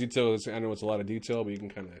too much detail. I know it's a lot of detail, but you can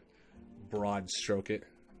kind of broad stroke it.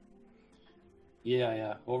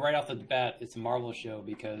 Yeah. Well, right off the bat, it's a Marvel show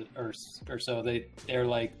because, or so they're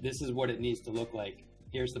like, this is what it needs to look like.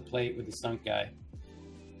 Here's the plate with the stunt guy,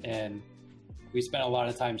 and we spent a lot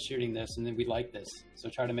of time shooting this, and then we like this, so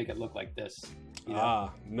try to make it look like this. You know?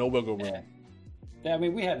 No wiggle room. Yeah, I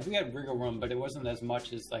mean, we had wiggle room, but it wasn't as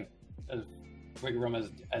much as wiggle room as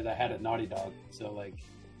I had at Naughty Dog. So like,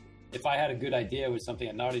 if I had a good idea with something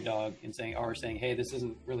at Naughty Dog and saying, hey, this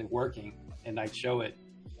isn't really working, and I'd show it,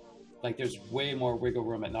 like there's way more wiggle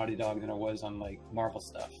room at Naughty Dog than there was on like Marvel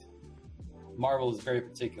stuff. Marvel is very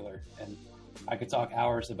particular, and I could talk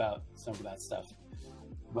hours about some of that stuff.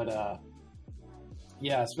 But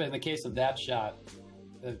yeah, so in the case of that shot,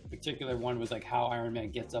 the particular one was like how Iron Man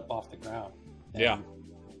gets up off the ground. And yeah.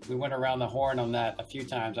 We went around the horn on that a few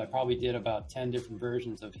times. I probably did about 10 different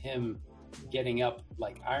versions of him getting up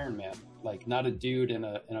like Iron Man, like not a dude in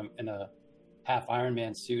a half Iron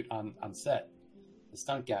Man suit on set, the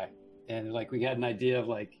stunt guy. And like we had an idea of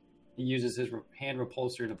like he uses his hand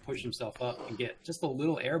repulsor to push himself up and get just a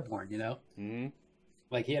little airborne, you know. Mm-hmm.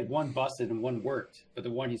 Like he had one busted and one worked, but the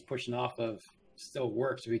one he's pushing off of still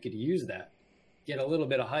works, so he could use that, get a little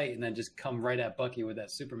bit of height, and then just come right at Bucky with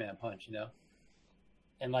that Superman punch, you know.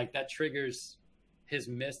 And like that triggers his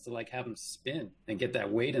miss to like have him spin and get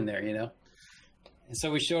that weight in there, you know. And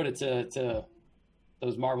so we showed it to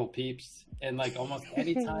those Marvel peeps, and like almost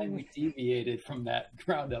any time we deviated from that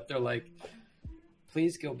ground up, they're like,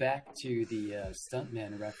 please go back to the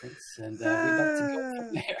stuntman reference, and we'd like to go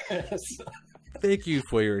from there. So, thank you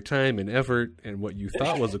for your time and effort and what you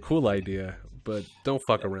thought was a cool idea, but don't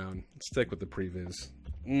fuck around. Stick with the previs.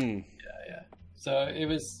 Yeah. So it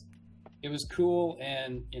was cool,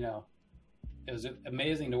 and you know, it was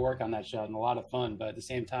amazing to work on that shot and a lot of fun. But at the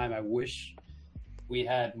same time, I wish we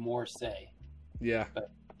had more say. Yeah. But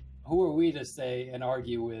who are we to say and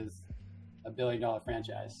argue with $1 billion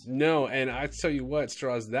franchise? No, and I tell you what,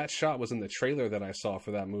 Strauss, that shot was in the trailer that I saw for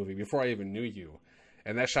that movie before I even knew you.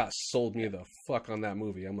 And that shot sold me the fuck on that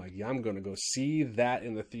movie. I'm like, yeah, I'm going to go see that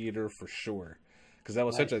in the theater for sure. Because that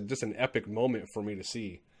was just an epic moment for me to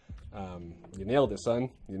see. You nailed it, son.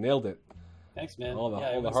 You nailed it. Thanks, man. All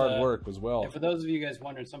the hard work as well. And for those of you guys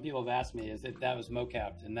wondering, some people have asked me, is that was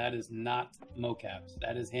mocapped? And that is not mocapped.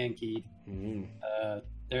 That is hand-keyed. Mm-hmm.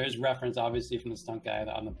 There is reference, obviously, from the stunt guy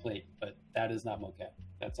on the plate, but that is not mocap.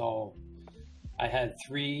 That's all. I had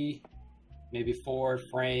 3, maybe 4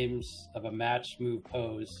 frames of a match move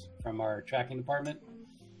pose from our tracking department,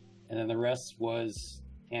 and then the rest was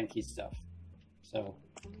hand-keyed stuff. So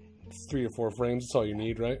 3 or 4 frames, that's all you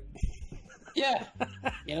need, right? Yeah,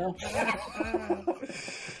 you know.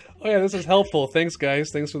 Oh yeah, this is helpful. Thanks, guys.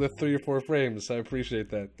 Thanks for the 3 or 4 frames. I appreciate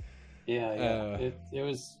that. Yeah.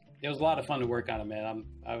 It was a lot of fun to work on it, man.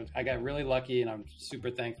 I got really lucky, and I'm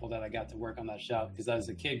super thankful that I got to work on that shot because I was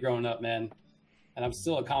a kid growing up, man, and I'm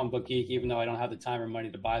still a comic book geek, even though I don't have the time or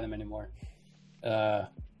money to buy them anymore. Yeah,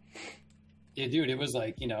 dude, it was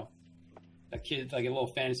like, you know, a kid, like a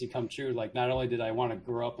little fantasy come true. Like, not only did I want to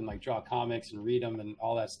grow up and like draw comics and read them and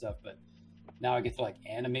all that stuff, but now I get to like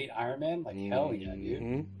animate Iron Man. Like, hell yeah,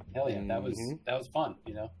 dude. Hell yeah. That was fun,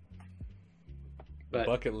 you know? But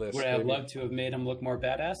bucket list. Would I have loved to have made him look more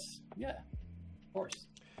badass? Yeah, of course.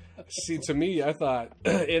 See, to me, I thought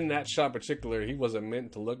in that shot in particular, he wasn't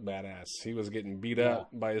meant to look badass. He was getting beat up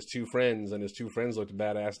by his 2 friends, and his 2 friends looked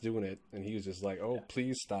badass doing it. And he was just like, oh,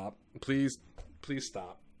 please stop. Please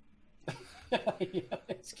stop.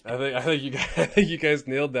 I think you guys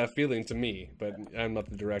nailed that feeling to me, but I'm not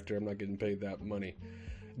the director. I'm not getting paid that money.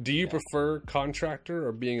 Do you prefer contractor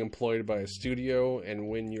or being employed by a studio? And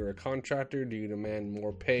when you're a contractor, do you demand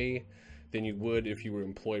more pay than you would if you were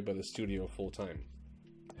employed by the studio full time?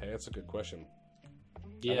 Hey, that's a good question.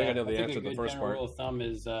 Yeah, I think I know the answer to the first part. Rule of thumb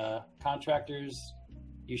is contractors,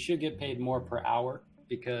 you should get paid more per hour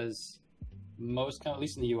because most, at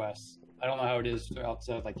least in the U.S., I don't know how it is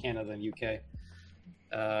outside like Canada and UK.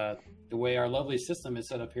 The way our lovely system is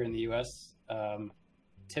set up here in the U.S.,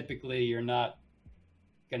 typically you're not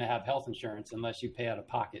going to have health insurance unless you pay out of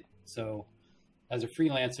pocket. So as a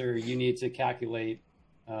freelancer, you need to calculate,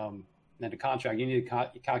 and a contract, you need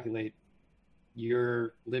to calculate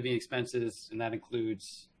your living expenses, and that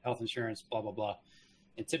includes health insurance, blah, blah, blah.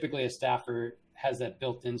 And typically a staffer has that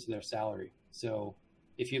built into their salary. So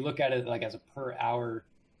if you look at it like as a per hour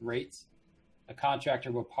rate, a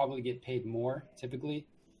contractor will probably get paid more typically,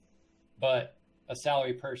 but a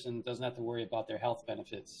salary person doesn't have to worry about their health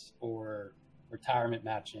benefits or retirement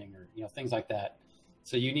matching or, you know, things like that.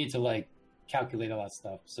 So you need to like calculate all that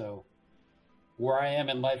stuff. So where I am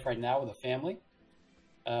in life right now with a family,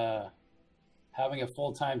 having a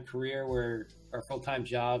full-time career or a full-time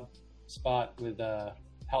job spot with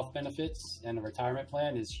health benefits and a retirement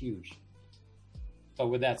plan is huge. But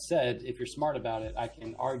with that said, if you're smart about it, I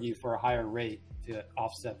can argue for a higher rate to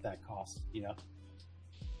offset that cost, you know?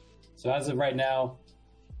 So as of right now,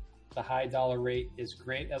 the high dollar rate is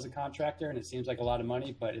great as a contractor and it seems like a lot of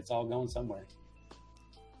money, but it's all going somewhere.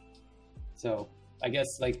 So I guess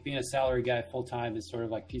like being a salary guy full-time is sort of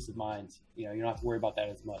like peace of mind. You know, you don't have to worry about that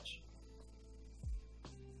as much.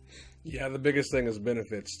 Yeah, the biggest thing is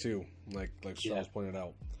benefits too. Like Charles pointed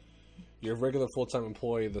out, you're a regular full-time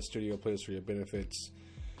employee. The studio pays for your benefits,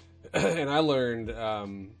 and I learned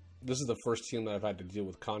this is the first team that I've had to deal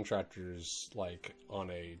with contractors like on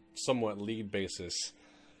a somewhat lead basis,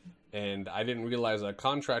 and I didn't realize that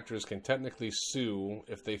contractors can technically sue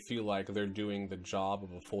if they feel like they're doing the job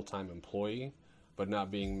of a full-time employee, but not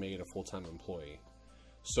being made a full-time employee.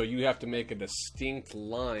 So you have to make a distinct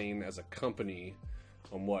line as a company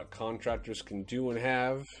on what contractors can do and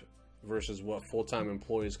have versus what full-time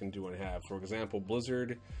employees can do and have. For example,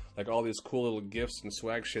 Blizzard, like all these cool little gifts and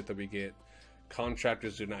swag shit that we get,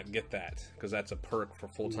 contractors do not get that because that's a perk for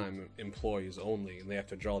full-time employees only, and they have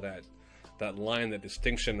to draw that line, that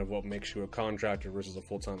distinction of what makes you a contractor versus a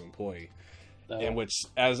full-time employee. And which,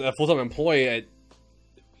 as a full-time employee,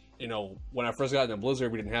 you know, when I first got into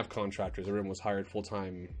Blizzard, we didn't have contractors. Everyone was hired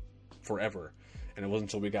full-time forever. And it wasn't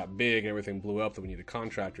until we got big and everything blew up that we needed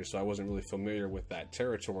contractors, so I wasn't really familiar with that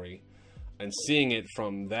territory. And seeing it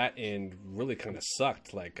from that end really kind of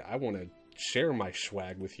sucked. Like, I want to share my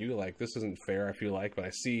swag with you. Like, this isn't fair, I feel like. But I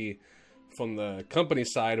see from the company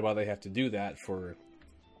side why they have to do that for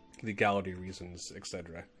legality reasons,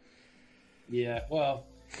 etc. Yeah, well,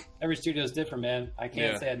 every studio is different, man. I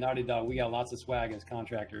can't say at Naughty Dog we got lots of swag as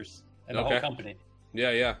contractors and the whole company.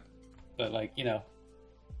 Yeah. But, like, you know,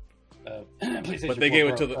 but they gave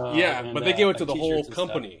it to the they gave it to the whole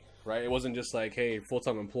company, right? It wasn't just like, hey,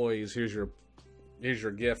 full-time employees, here's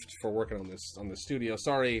your gift for working on the studio.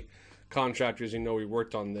 Sorry, contractors, you know we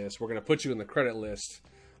worked on this. We're gonna put you in the credit list,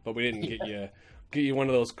 but we didn't get you one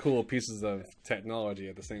of those cool pieces of technology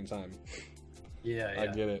at the same time. Yeah. I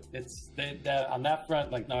get it. It's that on that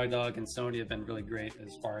front, like Naughty Dog and Sony have been really great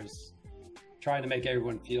as far as trying to make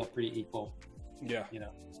everyone feel pretty equal. Yeah. You know,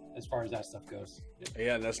 as far as that stuff goes.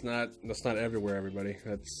 Yeah, that's not everywhere, everybody.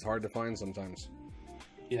 That's hard to find sometimes.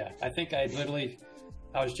 Yeah, I think I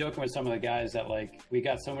was joking with some of the guys that, like, we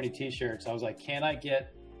got so many t-shirts. I was like, can I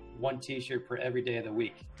get one t-shirt per every day of the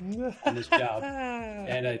week on this job?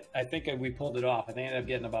 And I think we pulled it off. I think I ended up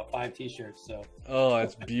getting about 5 t-shirts. So. Oh,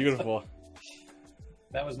 that's beautiful.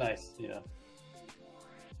 That was nice, you know.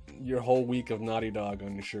 Your whole week of Naughty Dog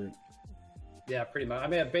on your shirt. Yeah, pretty much. I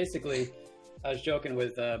mean, basically, I was joking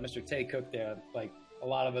with Mr. Tay Cook there. Like, a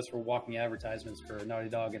lot of us were walking advertisements for Naughty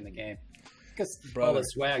Dog in the game. Because all the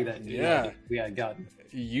swag that we had gotten.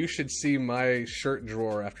 You should see my shirt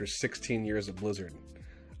drawer after 16 years of Blizzard.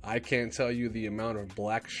 I can't tell you the amount of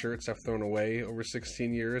black shirts I've thrown away over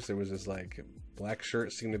 16 years. There was this, like, black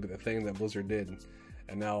shirt seemed to be the thing that Blizzard did.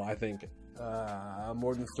 And now I think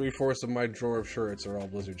more than 3/4 of my drawer of shirts are all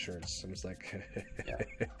Blizzard shirts. I'm just like,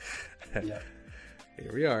 yeah.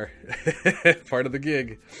 Here we are. Part of the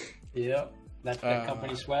gig. Yep. That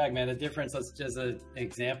company swag, man. The difference, that's just an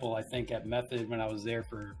example, I think, at Method when I was there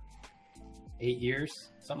for 8 years,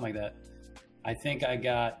 something like that. I think I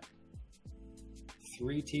got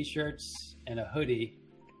 3 t-shirts and a hoodie,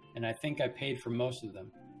 and I think I paid for most of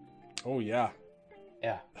them. Oh, yeah.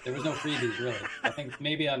 Yeah. There was no freebies, really. I think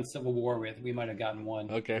maybe on Civil War we might have gotten one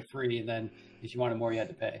for free, and then if you wanted more, you had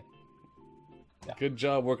to pay. Yeah. Good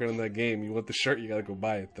job working on that game. You want the shirt, you gotta go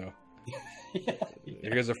buy it, though.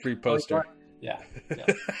 Here's a free poster. Yeah.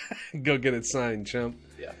 Go get it signed, chump.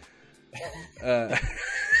 Yeah.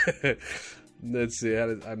 Let's see.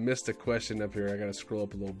 I missed a question up here. I got to scroll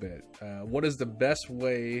up a little bit. What is the best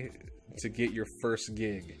way to get your first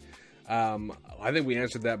gig? I think we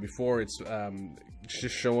answered that before. It's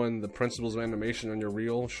just showing the principles of animation on your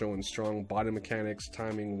reel, showing strong body mechanics,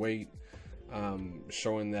 timing, weight,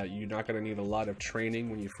 showing that you're not going to need a lot of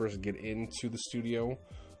training when you first get into the studio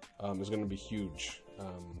is going to be huge.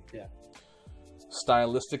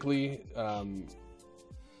 Stylistically,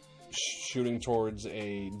 shooting towards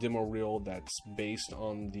a demo reel that's based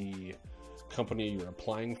on the company you're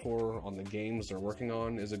applying for, on the games they're working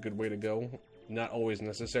on, is a good way to go. Not always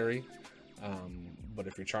necessary, but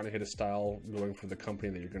if you're trying to hit a style, going for the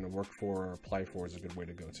company that you're going to work for or apply for is a good way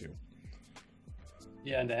to go too.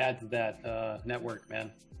 Yeah, and to add to that, network,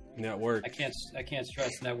 man. Network. I can't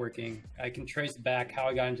stress networking. I can trace back how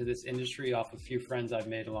I got into this industry off a few friends I've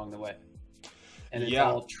made along the way, and it's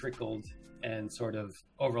all trickled and sort of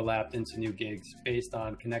overlapped into new gigs based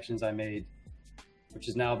on connections I made, which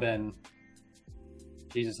has now been,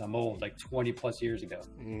 Jesus, I'm old, like 20 plus years ago.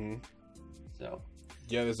 Mm-hmm. So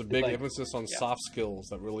yeah, there's a big emphasis on soft skills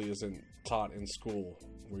that really isn't taught in school,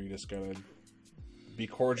 where you just gotta be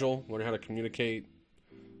cordial, learn how to communicate,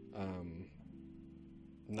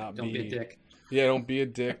 don't be a dick. Yeah, don't be a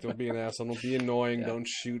dick, don't be an asshole, don't be annoying, don't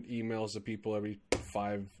shoot emails at people every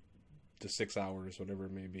 5 to 6 hours, whatever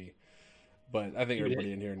it may be. But I think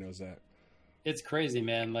everybody in here knows that. It's crazy,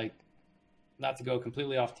 man. Like, not to go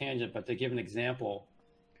completely off tangent, but to give an example,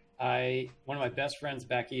 one of my best friends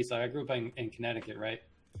back east, I grew up in Connecticut, right?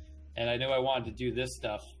 And I knew I wanted to do this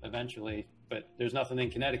stuff eventually, but there's nothing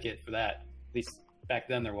in Connecticut for that. At least back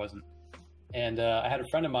then there wasn't. And I had a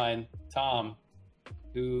friend of mine, Tom,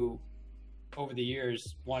 who over the years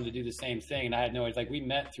wanted to do the same thing. And I had no idea. Like, we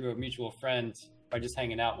met through a mutual friend by just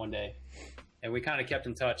hanging out one day. And we kind of kept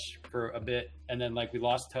in touch for a bit. And then, like, we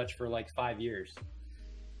lost touch for like 5 years.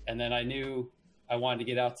 And then I knew I wanted to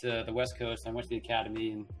get out to the West Coast. I went to the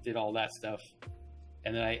academy and did all that stuff.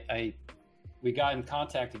 And then we got in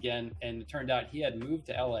contact again, and it turned out he had moved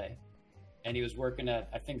to LA, and he was working at,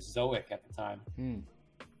 I think, Zoic at the time.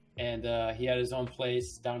 And he had his own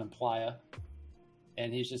place down in Playa.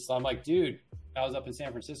 And I'm like, dude, I was up in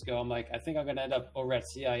San Francisco. I'm like, I think I'm going to end up over at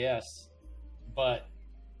CIS, but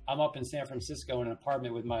I'm up in San Francisco in an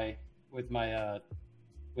apartment with my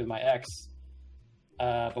ex.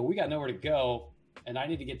 But we got nowhere to go, and I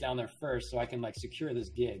need to get down there first so I can like secure this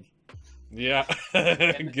gig. Yeah.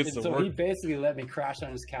 So he basically let me crash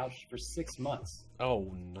on his couch for 6 months.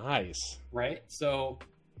 Oh, nice. Right? So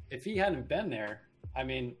if he hadn't been there, I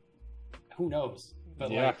mean, who knows?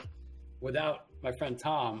 But like, without my friend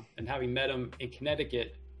Tom and having met him in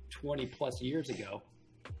Connecticut 20 plus years ago,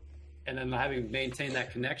 and then having maintained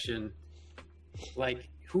that connection, like,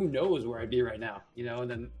 who knows where I'd be right now, you know? And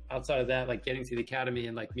then outside of that, like getting to the academy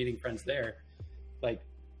and like meeting friends there, like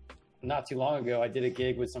not too long ago, I did a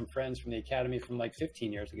gig with some friends from the academy from like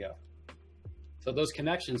 15 years ago. So those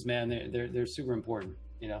connections, man, they're super important,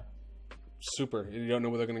 you know? Super. You don't know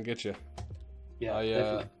where they're going to get you. Yeah,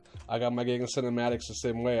 definitely. I got my gig in cinematics the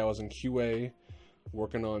same way. I was in QA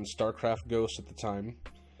working on StarCraft Ghost at the time.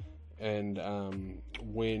 And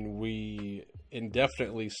when we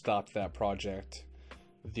indefinitely stopped that project,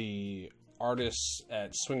 the artists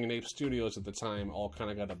at Swingin' Ape Studios at the time all kind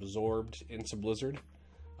of got absorbed into Blizzard,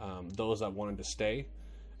 those that wanted to stay.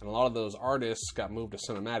 And a lot of those artists got moved to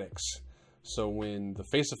cinematics. So when the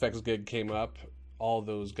Face Effects gig came up, all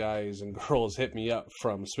those guys and girls hit me up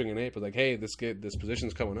from Swingin' Ape, like, hey, this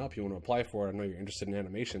position's coming up. You want to apply for it? I know you're interested in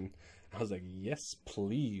animation. I was like, yes,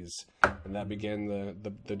 please. And that began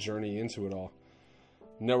the journey into it all.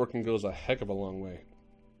 Networking goes a heck of a long way.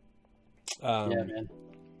 Yeah, man.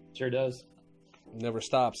 Sure does. Never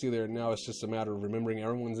stops either. Now it's just a matter of remembering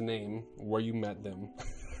everyone's name, where you met them,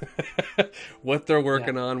 what they're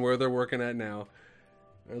working on, where they're working at now.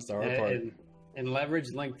 That's the hard part. And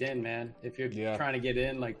leverage LinkedIn, man. If you're trying to get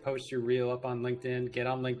in, like, post your reel up on LinkedIn, get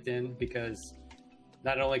on LinkedIn, because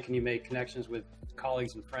not only can you make connections with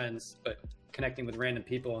colleagues and friends, but connecting with random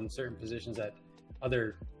people in certain positions at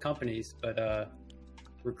other companies, but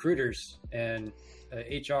recruiters and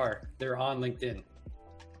HR, they're on LinkedIn,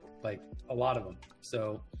 like a lot of them.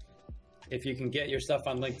 So if you can get your stuff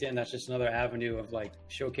on LinkedIn, that's just another avenue of like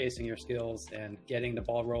showcasing your skills and getting the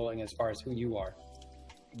ball rolling as far as who you are.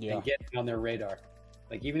 And getting on their radar.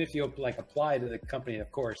 Like, even if you like apply to the company, of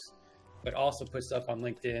course, but also put stuff on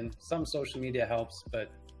LinkedIn. Some social media helps, but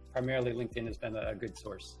primarily LinkedIn has been a good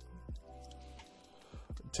source.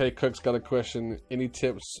 Tay Cook's got a question. Any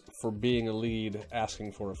tips for being a lead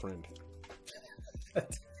asking for a friend?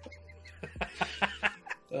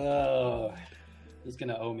 Oh, he's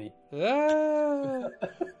gonna owe me.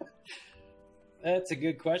 That's a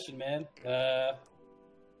good question, man.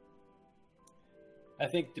 I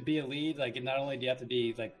think to be a lead, like, not only do you have to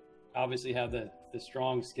be like, obviously have the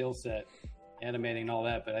strong skill set, animating and all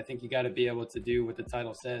that, but I think you got to be able to do what the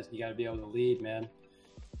title says. You got to be able to lead, man.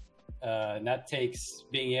 And that takes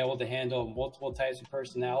being able to handle multiple types of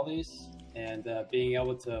personalities and being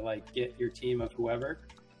able to like get your team of whoever,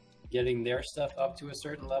 getting their stuff up to a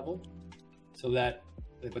certain level, so that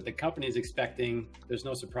what the company is expecting, there's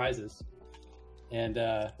no surprises. And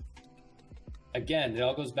again, it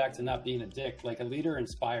all goes back to not being a dick. Like, a leader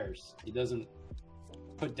inspires. He doesn't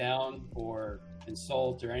put down or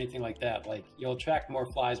insult or anything like that. Like, you'll attract more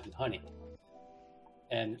flies with honey.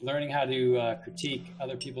 And learning how to critique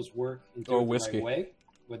other people's work and do it the right way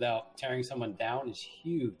without tearing someone down is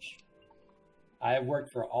huge. I have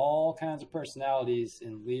worked for all kinds of personalities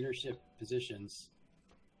in leadership positions.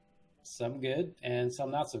 Some good and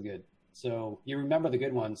some not so good. So you remember the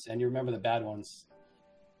good ones and you remember the bad ones.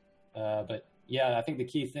 But yeah, I think the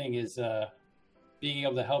key thing is being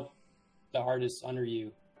able to help the artists under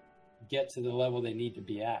you get to the level they need to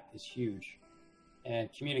be at is huge. And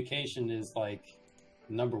communication is like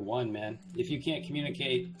number one, man. If you can't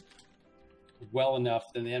communicate well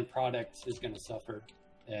enough, then the end product is going to suffer.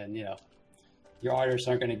 And, you know, your artists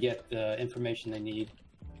aren't going to get the information they need.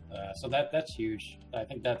 So that's huge. I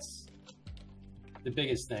think that's the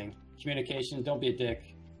biggest thing. Communication, don't be a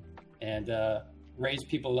dick. And raise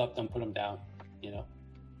people up, don't put them down, you know?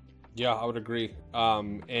 Yeah, I would agree.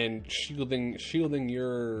 And shielding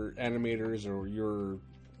your animators or your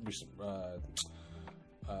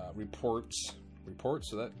reports.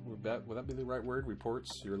 So would that be the right word?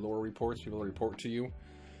 Reports, your lower reports, people that report to you,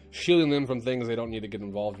 shielding them from things they don't need to get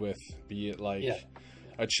involved with. Be it like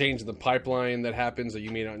a change in the pipeline that happens that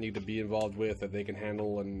you may not need to be involved with, that they can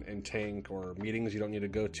handle and tank, or meetings you don't need to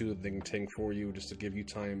go to that they can tank for you just to give you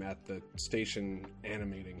time at the station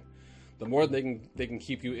animating. The more they can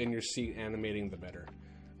keep you in your seat animating, the better,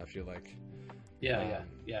 I feel like. Yeah.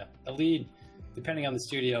 A lead, depending on the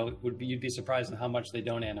studio, you'd be surprised at how much they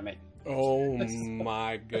don't animate. Oh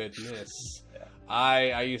my goodness. Yeah.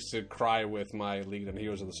 I used to cry with my lead on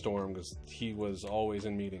Heroes of the Storm because he was always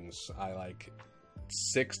in meetings. I like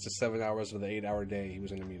 6 to 7 hours of the 8-hour day he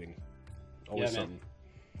was in a meeting. Always something.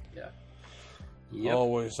 Yeah. Yep.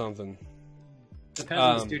 Always something. Depends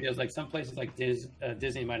on the studios. Like some places like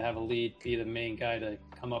Disney might have a lead be the main guy to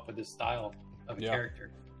come up with the style of a character.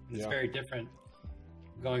 It's very different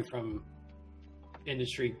going from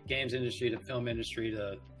games industry to film industry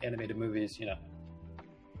to animated movies, you know.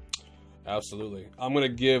 Absolutely. I'm going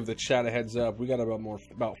to give the chat a heads up. We got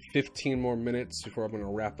about 15 more minutes before I'm going to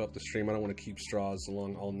wrap up the stream. I don't want to keep Straws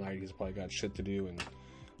along all night. He's probably got shit to do and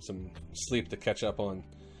some sleep to catch up on.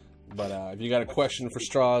 But if you got a question for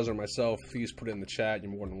Straws or myself, please put it in the chat.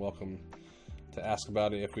 You're more than welcome to ask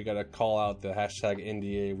about it. If we got to call out the hashtag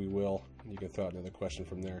NDA, we will. You can throw out another question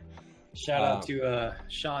from there. Shout out to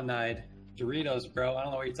Sean Nide. Doritos, bro. I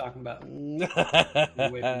don't know what you're talking about.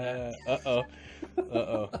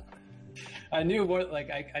 Uh-oh. I knew what, like,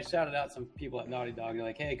 I shouted out some people at Naughty Dog. They're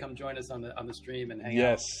like, hey, come join us on the stream and hang out.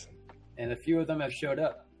 Yes. And a few of them have showed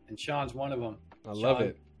up, and Sean's one of them. I love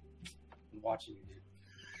it. I'm watching you, dude.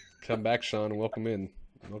 Come back, Sean. Welcome in,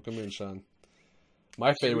 Sean.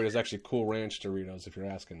 My favorite is actually Cool Ranch Doritos, if you're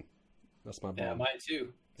asking. That's my bomb. Yeah, mine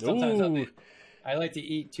too. Sometimes I like to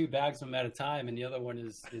eat 2 bags of them at a time, and the other one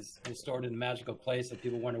is stored in a magical place that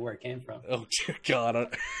people wonder where it came from. Oh, dear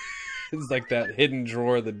God. It's like that hidden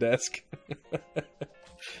drawer of the desk.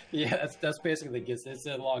 Yeah, that's basically the gist. It's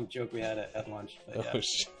a long joke we had at lunch. Oh,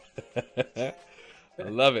 shit. I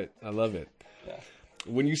love it. Yeah.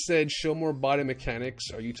 When you said show more body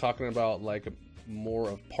mechanics, are you talking about like more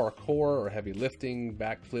of parkour or heavy lifting,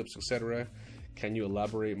 backflips, etc.? Can you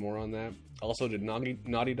elaborate more on that? Also, did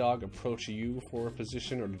Naughty Dog approach you for a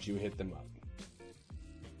position, or did you hit them up?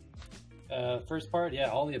 First part,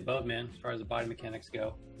 all the above, man. As far as the body mechanics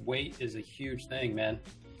go, weight is a huge thing, man.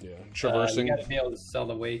 Yeah, traversing. You got to be able to sell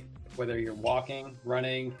the weight, whether you're walking,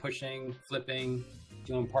 running, pushing, flipping,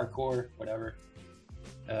 doing parkour, whatever.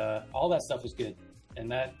 All that stuff is good,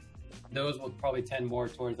 and those will probably tend more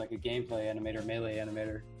towards like a gameplay animator, melee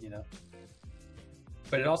animator, you know.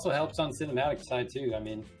 But it also helps on the cinematic side too. I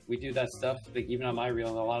mean, we do that stuff, like even on my reel,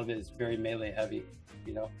 and a lot of it is very melee heavy,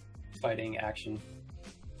 you know, fighting, action.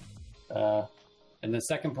 And the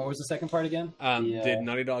second part, what was the second part again? Did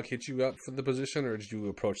Naughty Dog hit you up for the position, or did you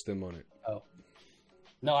approach them on it? Oh,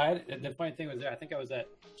 no, the funny thing was there. I think I was at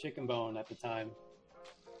Chicken Bone at the time,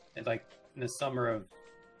 and like in the summer of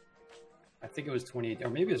I think it was 20, or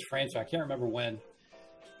maybe it was Frame Store. I can't remember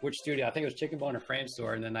which studio. I think it was Chicken Bone or Frame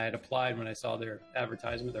Store. And then I had applied when I saw their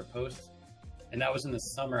advertisement, their posts. And that was in the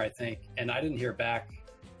summer, I think. And I didn't hear back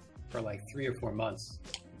for like 3 or 4 months.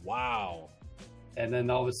 Wow. And then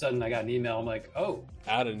all of a sudden I got an email. I'm like, oh.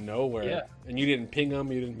 Out of nowhere. Yeah. And you didn't ping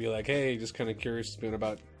them? You didn't be like, hey, just kind of curious. It's been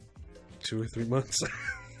about 2 or 3 months.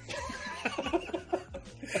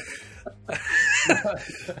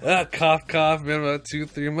 Cough, cough. Been about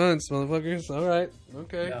 2-3 months, motherfuckers. All right.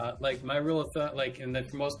 Okay. Like my rule of thumb, like, and then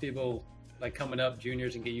for most people, like coming up,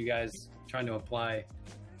 juniors, and get you guys trying to apply,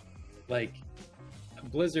 like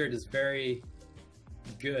Blizzard is very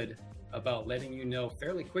good about letting you know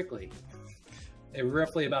fairly quickly,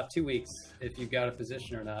 roughly about 2 weeks, if you got a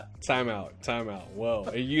position or not. Time out. Whoa.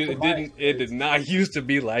 It did not used to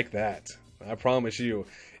be like that. I promise you.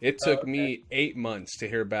 It took me 8 months to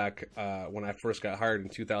hear back when I first got hired in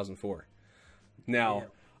 2004. Now,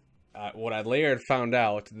 what I later found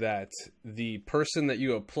out that the person that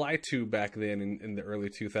you applied to back then in the early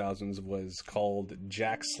 2000s was called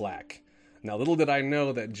Jack Slack. Now, little did I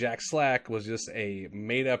know that Jack Slack was just a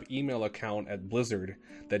made-up email account at Blizzard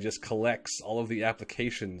that just collects all of the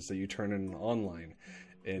applications that you turn in online.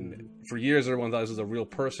 And for years, everyone thought this was a real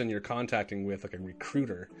person you're contacting with, like a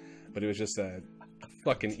recruiter. But it was just a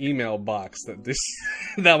fucking email box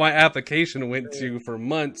that my application went to for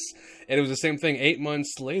months. And it was the same thing. 8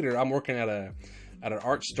 months later, I'm working at an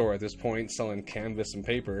art store at this point, selling canvas and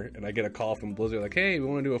paper, and I get a call from Blizzard like, hey, we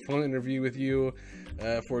want to do a phone interview with you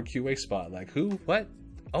for a QA spot. Like, who? What?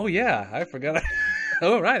 Oh yeah, I forgot.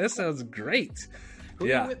 Oh right, that sounds great. Who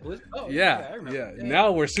yeah. you with Blizzard? Oh, yeah. I remember. Yeah.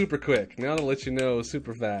 Now we're super quick. Now they'll let you know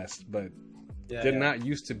super fast, but did not not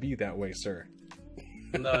used to be that way, sir.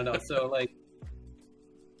 No. So like,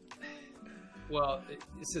 well,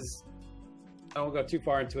 this is, I won't go too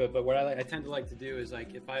far into it, but what I tend to like to do is,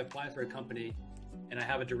 like, if I apply for a company and I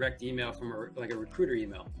have a direct email from a recruiter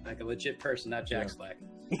email, like a legit person, not Jack Slack.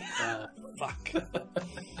 Fuck.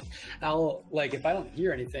 I'll, like, if I don't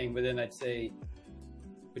hear anything within, I'd say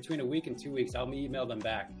between a week and 2 weeks, I'll email them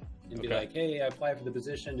back and be like, hey, I applied for the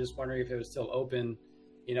position, just wondering if it was still open,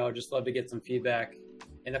 just love to get some feedback.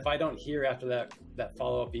 And if I don't hear after that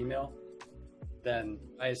follow-up email, then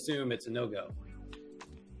I assume it's a no-go.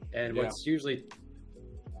 And what's usually,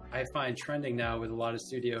 I find, trending now with a lot of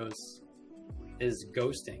studios is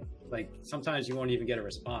ghosting. Like, sometimes you won't even get a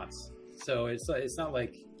response. So it's not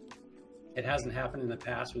like it hasn't happened in the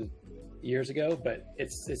past with years ago, but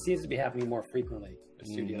it seems to be happening more frequently with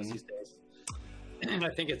studios these days. And I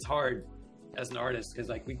think it's hard as an artist because,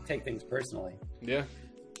 like, we take things personally. Yeah.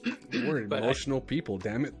 We're emotional people,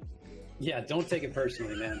 damn it. Yeah, don't take it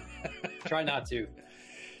personally, man. Try not to.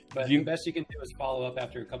 But the best you can do is follow up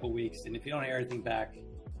after a couple weeks, and if you don't hear anything back,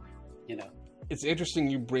 It's interesting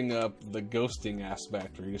you bring up the ghosting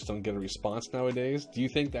aspect, where you just don't get a response nowadays. Do you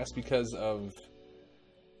think that's because of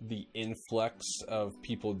the influx of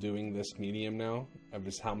people doing this medium now? Of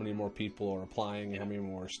just how many more people are applying, how many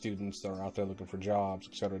more students that are out there looking for jobs,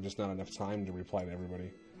 etc. Just not enough time to reply to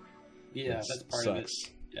everybody. Yeah, that's part of it.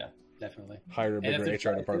 Yeah, definitely. Hire a bigger HR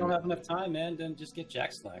department. If you don't have enough time, man, then just get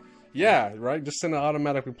Jack Slack. Yeah, right. Just send an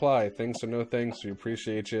automatic reply. Thanks or no thanks. We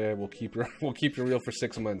appreciate you. We'll keep you real for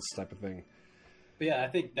 6 months, type of thing. But yeah, I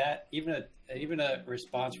think that even a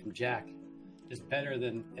response from Jack is better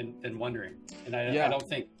than wondering. And I don't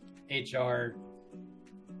think HR,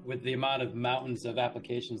 with the amount of mountains of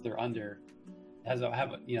applications they're under,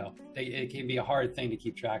 it can be a hard thing to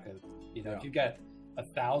keep track of. If you've got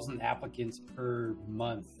 1,000 applicants per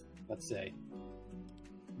month, let's say,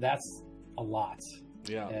 that's a lot.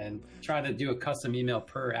 Yeah. And trying to do a custom email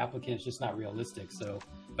per applicant is just not realistic. So,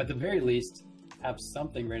 but at the very least, have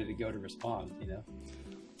something ready to go to respond.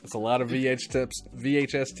 It's a lot of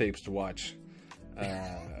VHS tapes to watch.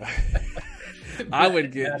 I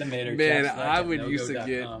would get used to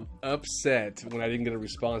get upset when I didn't get a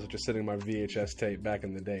response after sending my VHS tape back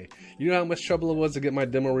in the day. You know how much trouble it was to get my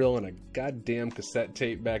demo reel on a goddamn cassette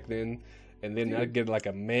tape back then, and then I'd get like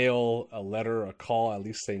a mail, a letter, a call, at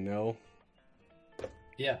least say no.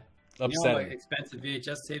 Yeah. Upsetting. You know how expensive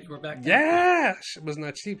VHS tapes were back then? Yeah, it was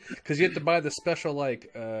not cheap because you had to buy the special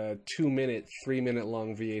 2-minute, 3-minute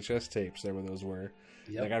long VHS tapes. There were those were.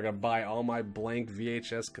 Yep. Like I gotta buy all my blank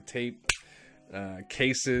VHS tape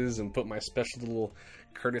cases and put my special little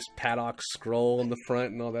Curtis Paddock scroll in the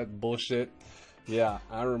front and all that bullshit. Yeah,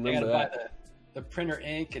 I remember that. Buy the printer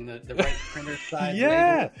ink and the right printer size.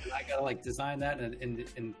 Yeah, label. I gotta design that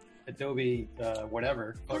in Adobe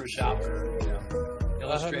whatever, Photoshop,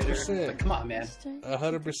 Illustrator. 100%. Come on, man.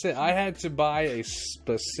 100%. I had to buy a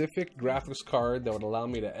specific graphics card that would allow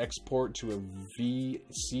me to export to a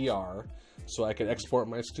VCR so I could export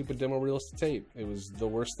my stupid demo reels to tape. It was the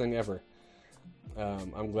worst thing ever.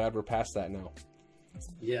 I'm glad we're past that now.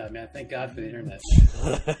 Yeah, man, thank God for the internet.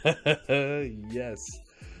 Yes.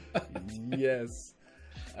 Yes.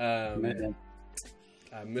 Man.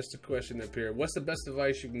 I missed a question up here. What's the best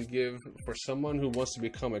advice you can give for someone who wants to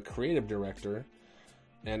become a creative director?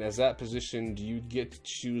 And as that position, do you get to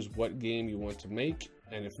choose what game you want to make?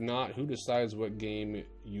 And if not, who decides what game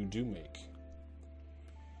you do make?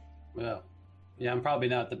 Well, yeah, I'm probably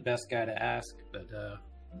not the best guy to ask, but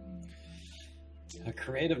a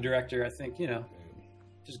creative director, I think,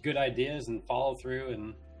 just good ideas and follow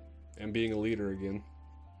through and being a leader again.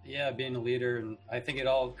 Yeah, being a leader, and I think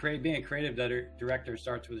being a creative director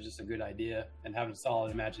starts with just a good idea and having a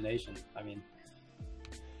solid imagination. I mean,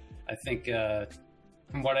 I think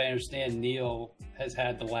from what I understand, Neil has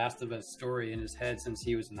had the Last of Us story in his head since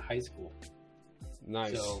he was in high school.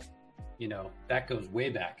 Nice. So, that goes way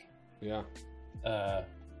back. Yeah. But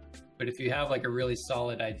if you have like a really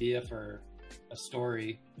solid idea for a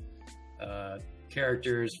story,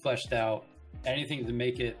 characters fleshed out, anything to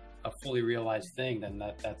make it a fully realized thing, then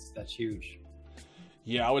that's huge.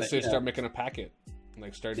 Yeah, I would say start making a packet.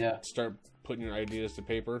 Like start putting your ideas to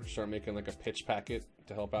paper. Start making like a pitch packet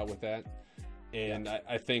to help out with that. And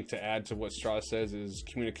I think to add to what Strauss says is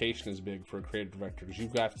communication is big for a creative director, because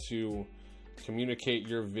you've got to communicate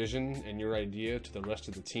your vision and your idea to the rest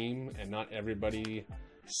of the team, and not everybody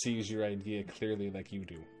sees your idea clearly like you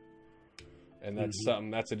do. And that's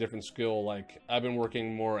that's a different skill. Like, I've been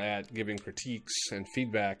working more at giving critiques and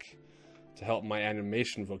feedback to help my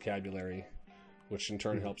animation vocabulary, which in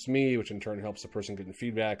turn helps me, which in turn helps the person getting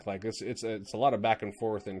feedback. Like, it's a lot of back and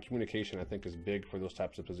forth, and communication, I think, is big for those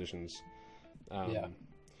types of positions. Yeah.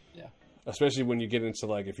 Especially when you get into,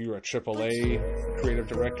 like, if you're a AAA creative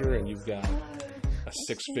director and you've got a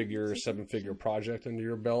 6-figure, 7-figure project under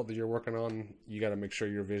your belt that you're working on, you got to make sure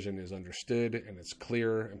your vision is understood and it's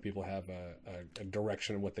clear, and people have a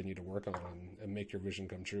direction of what they need to work on and make your vision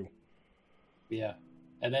come true. Yeah.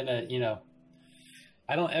 And then,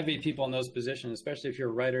 I don't envy people in those positions, especially if you're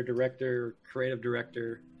a writer, director, creative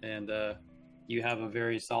director, and you have a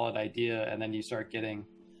very solid idea, and then you start getting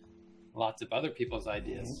lots of other people's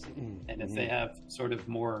ideas. And if they have sort of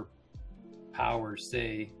more power,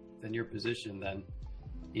 say, than your position, then,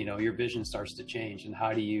 your vision starts to change. And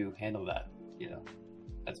how do you handle that?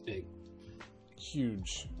 That's big.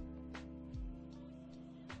 Huge.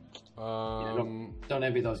 Don't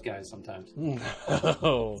envy those guys sometimes.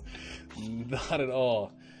 No, not at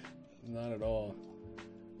all. Not at all.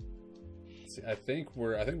 See, I think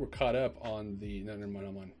we're caught up on the. No, never mind.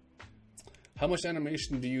 I'm on. How much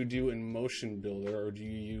animation do you do in Motion Builder, or do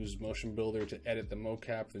you use Motion Builder to edit the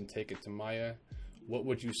mocap, then take it to Maya? What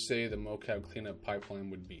would you say the mocap cleanup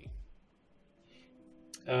pipeline would be?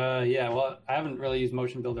 Well, I haven't really used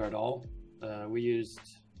Motion Builder at all.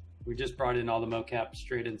 We just brought in all the mocap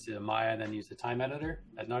straight into Maya and then used the time editor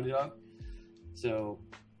at Naughty Dog. So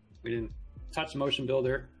we didn't touch Motion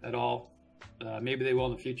Builder at all. Maybe they will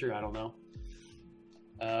in the future. I don't know.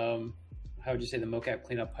 How would you say the mocap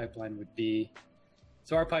cleanup pipeline would be?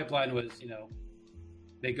 So our pipeline was,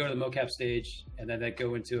 they go to the mocap stage and then they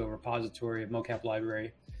go into a repository of mocap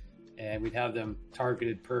library, and we'd have them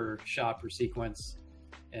targeted per shot, per sequence,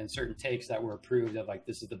 and certain takes that were approved of, like,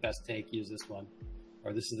 this is the best take, use this one,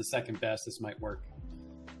 or this is the second best, this might work.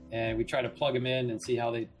 And we try to plug them in and see how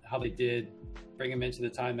they did, bring them into the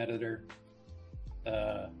time editor,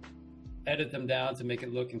 edit them down to make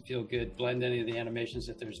it look and feel good, blend any of the animations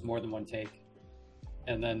if there's more than one take.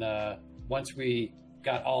 And then once we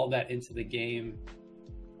got all that into the game,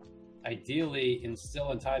 ideally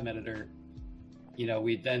still in time editor,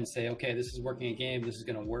 we'd then say, okay, this is working in game, this is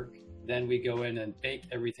going to work. Then we go in and bake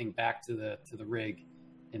everything back to the rig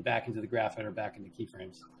and back into the graph editor, back into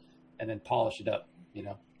keyframes, and then polish it up,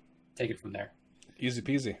 take it from there. Easy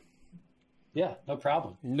peasy. Yeah, no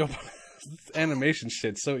problem. No, animation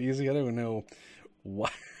shit's so easy. I don't even know why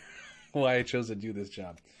I chose to do this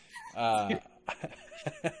job.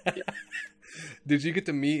 Did you get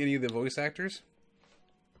to meet any of the voice actors?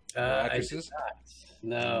 Actresses? I did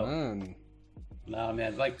not. No,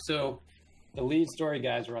 man. Like, so the lead story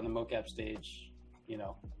guys were on the mocap stage,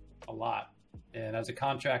 a lot. And as a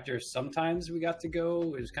contractor, sometimes we got to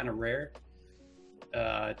go. It was kind of rare.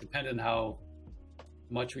 It depended on how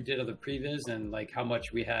much we did of the previs and like how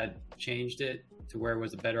much we had changed it to where it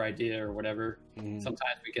was a better idea or whatever.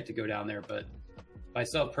 Sometimes we get to go down there, but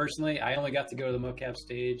myself personally, I only got to go to the mocap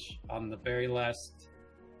stage on the very last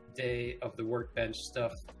day of the workbench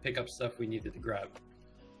stuff, pick up stuff we needed to grab.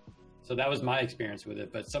 So that was my experience with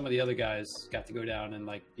it. But some of the other guys got to go down and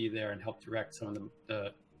like be there and help direct some of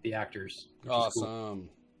the the actors. Which is cool. Awesome.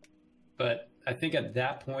 But I think at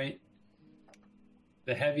that point,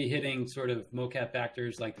 the heavy hitting sort of mocap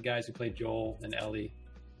actors, like the guys who played Joel and Ellie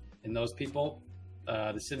and those people,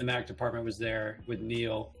 the cinematic department was there with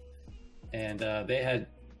Neil, and they had,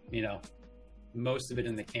 you know, most of it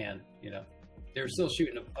in the can. You know, they were still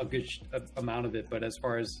shooting a good amount of it, but as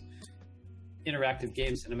far as interactive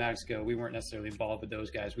game cinematics go, we weren't necessarily involved with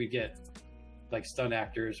those guys. We get like stunt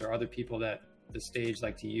actors or other people that the stage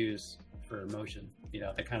like to use for motion, you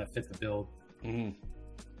know, that kind of fit the build. Mm-hmm.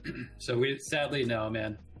 So we sadly no,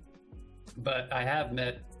 man. But I have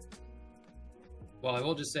met, well, I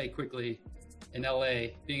will just say quickly, in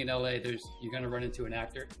LA, being in LA, you're going to run into an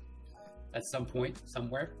actor at some point,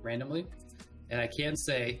 somewhere, randomly. And I can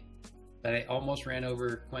say that I almost ran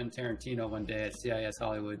over Quentin Tarantino one day at CIS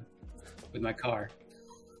Hollywood with my car.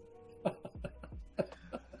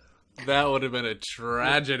 That would have been a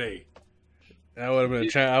tragedy. That would have been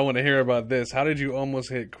I want to hear about this. How did you almost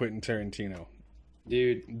hit Quentin Tarantino?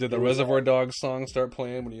 Dude. Did the Reservoir Dogs song start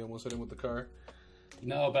playing when you almost hit him with the car?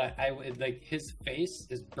 No, but I like his face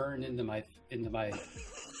is burned into my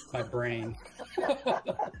brain.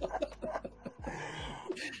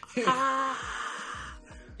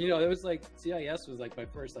 You know, it was like CIS was like my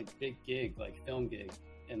first like big gig, like film gig,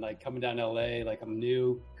 and like coming down to LA, like I'm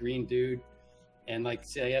new green dude, and like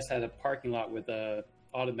CIS had a parking lot with a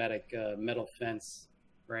automatic metal fence,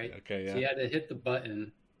 right? Okay, yeah. So you had to hit the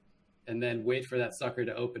button and then wait for that sucker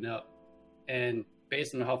to open up, and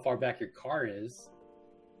based on how far back your car is,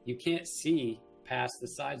 you can't see past the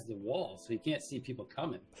sides of the wall, so you can't see people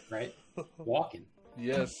coming, right? Walking.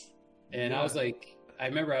 Yes. And I was like, I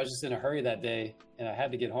remember I was just in a hurry that day, and I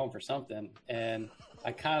had to get home for something, and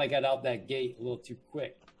I kind of got out that gate a little too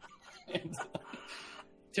quick. And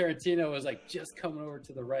Tarantino was like just coming over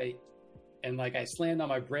to the right, and like I slammed on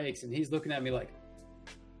my brakes, and he's looking at me like,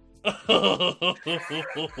 I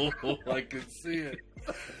could see it.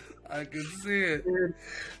 I could see it.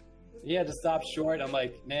 He had to stop short. I'm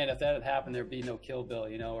like, man, if that had happened, there'd be no Kill Bill,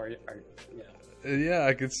 you know, or you know. Yeah,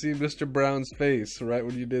 I could see Mr. Brown's face right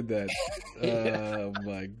when you did that. Oh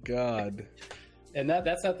my God. And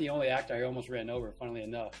that's not the only actor I almost ran over, funnily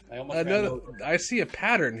enough. I see a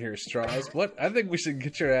pattern here, Strauss. What? I think we should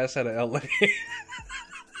get your ass out of LA.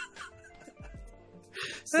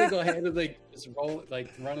 Single-handedly just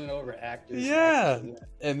running over actors. Yeah.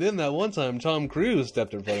 And then that one time Tom Cruise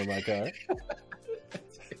stepped in front of my car.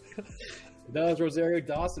 That was Rosario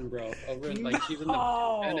Dawson, bro. Over in, like, she's in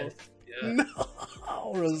the Venice. Yeah.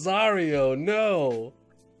 No, Rosario, no.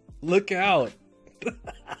 Look out.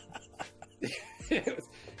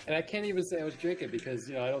 And I can't even say I was drinking because,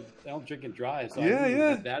 you know, I don't drink and drive. So yeah, I yeah.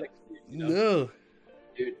 Had that experience, you know? No.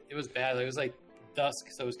 Dude, it was bad. It was like dusk,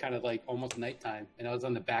 so it was kind of like almost nighttime. And I was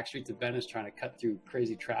on the back streets of Venice trying to cut through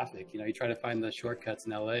crazy traffic. You know, you try to find the shortcuts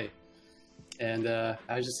in LA. And I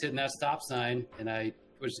was just hitting that stop sign, and I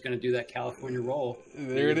was just going to do that California roll.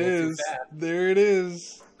 There it is. There it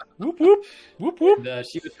is. Whoop, whoop. Whoop, whoop. And,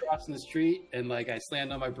 she was crossing the street, and like I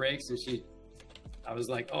slammed on my brakes, and I was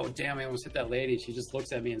like, oh, damn, I almost hit that lady. She just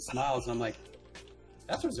looks at me and smiles, and I'm like,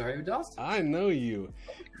 that's Rosario Dawson. I know you.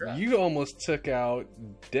 You almost took out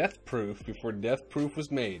Death Proof before Death Proof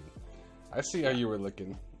was made. I see how you were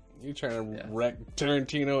looking. You're trying to wreck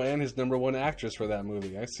Tarantino and his #1 actress for that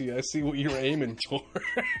movie. I see what you were aiming towards.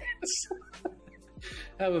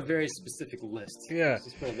 I have a very specific list. Yeah.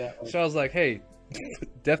 So I was like, hey,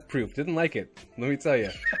 Death Proof, didn't like it. Let me tell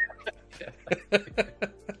you.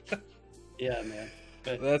 Yeah, man.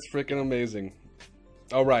 But that's freaking amazing.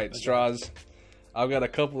 All right, Strauss. I've got a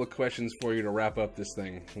couple of questions for you to wrap up this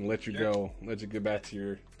thing and let you go. Let you get back to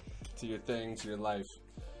your thing, to your life.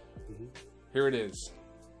 Mm-hmm. Here it is.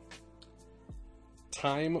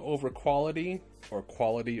 Time over quality or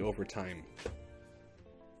quality over time?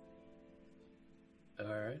 All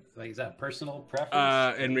right. Like, is that personal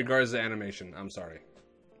preference? In regards to animation, I'm sorry.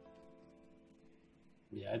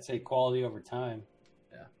 Yeah, I'd say quality over time.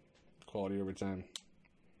 Yeah. Quality over time.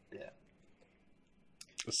 Yeah.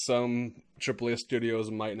 Some AAA studios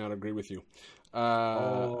might not agree with you.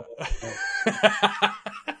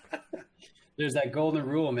 There's that golden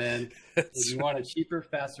rule, man. If you want it cheaper,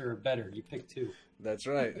 faster, or better, you pick two. That's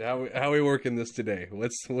right. How are we working this today?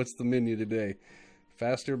 What's the menu today?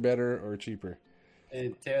 Faster, better, or cheaper?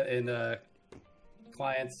 And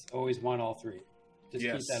clients always want all three. Just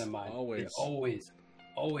keep that in mind. Always. They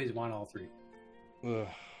always want all three. Ugh.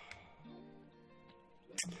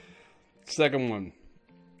 Second one.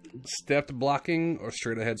 Stepped blocking or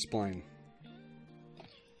straight ahead spline?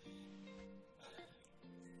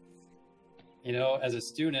 You know, as a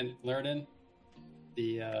student learning,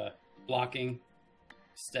 the blocking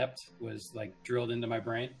stepped was like drilled into my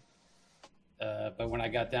brain. But when I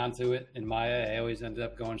got down to it in Maya, I always ended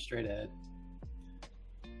up going straight ahead.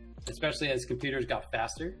 Especially as computers got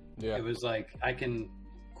faster. Yeah. It was like I can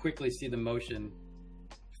quickly see the motion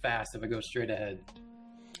fast if I go straight ahead.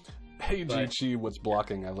 Hey, GG, what's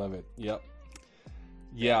blocking? I love it. Yep.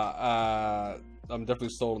 Yeah, I'm definitely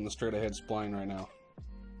sold on the straight ahead spline right now.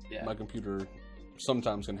 Yeah. My computer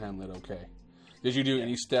sometimes can handle it okay. Did you do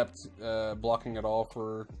any stepped blocking at all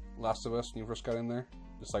for Last of Us when you first got in there?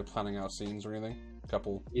 Just like planning out scenes or anything? A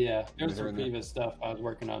couple. Yeah, there's some previous stuff I was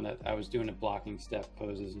working on that I was doing it blocking step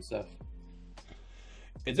poses and stuff.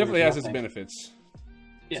 It definitely has its benefits.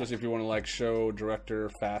 Yeah. Especially if you want to like show director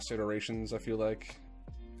fast iterations, I feel like,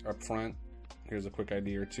 up front. Here's a quick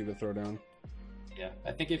idea or two to throw down. Yeah,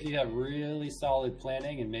 I think if you have really solid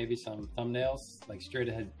planning and maybe some thumbnails, like straight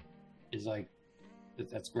ahead is like,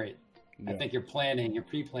 that's great. Yeah. I think your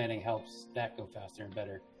pre-planning helps that go faster and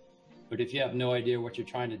better. But if you have no idea what you're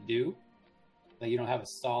trying to do, like you don't have a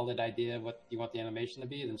solid idea of what you want the animation to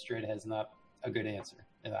be, then straight ahead is not a good answer,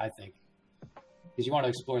 I think. Because you want to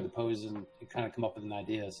explore the poses and kind of come up with an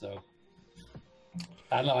idea. So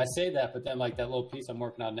I don't know, I say that, but then like that little piece I'm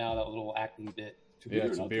working on now, that little acting bit. Yeah,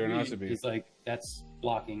 it's a be or not to be. He's like, that's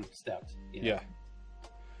blocking steps. You know?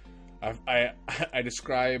 Yeah. I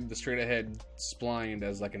describe the straight ahead spline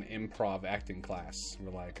as like an improv acting class.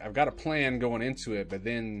 Where like I've got a plan going into it, but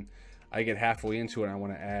then I get halfway into it and I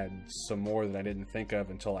want to add some more that I didn't think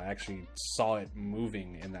of until I actually saw it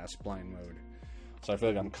moving in that spline mode. So I feel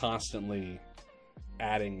like I'm constantly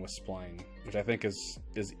adding with spline, which I think is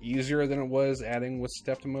easier than it was adding with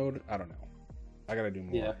stepped mode. I don't know. I gotta do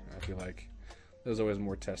more. Yeah. I feel like there's always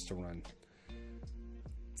more tests to run.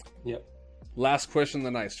 Yep. Last question of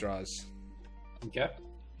the night, Straws. Okay.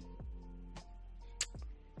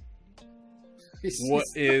 What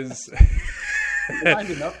is...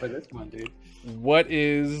 Winding up for this one, dude. What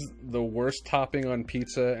is the worst topping on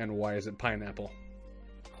pizza and why is it pineapple?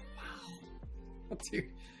 Wow.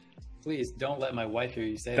 Dude, please don't let my wife hear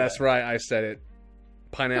you say that. That's right, I said it.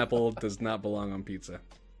 Pineapple does not belong on pizza.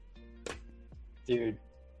 Dude,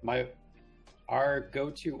 our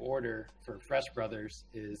go-to order for Fresh Brothers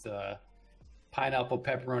is pineapple,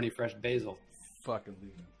 pepperoni, fresh basil. Fucking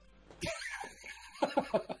leave it.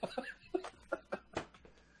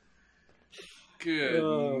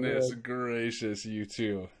 Goodness gracious, you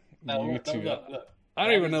two. Look. I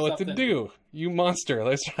don't even know what to do. You monster.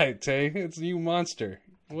 That's right, Tay. It's you monster.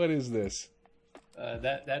 What is this?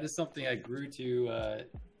 That is something I grew to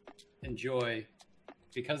enjoy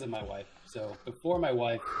because of my wife. So before my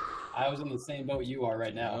wife, I was in the same boat you are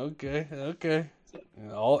right now. Okay.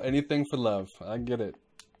 Anything for love. I get it.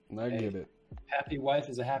 I get it. Happy wife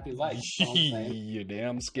is a happy life. You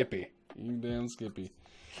damn Skippy.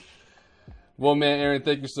 Well, man, Aaron,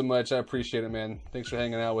 thank you so much. I appreciate it, man. Thanks for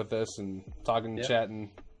hanging out with us and talking,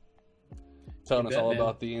 chatting, telling us all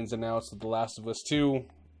about the ins and outs of The Last of Us 2,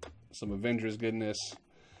 some Avengers goodness,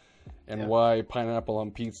 and why pineapple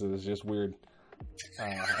on pizza is just weird.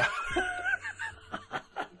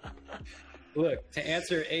 Look, to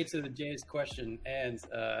answer A to the J's question and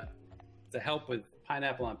to help with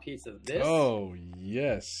pineapple on pizza, this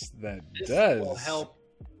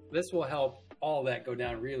This will help all that go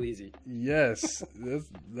down real easy. Yes,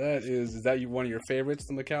 is that one of your favorites,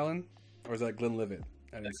 the Macallan, or is that Glenlivet?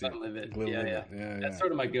 I didn't see Glenlivet. Glenlivet. Yeah. That's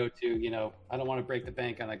sort of my go-to. You know, I don't want to break the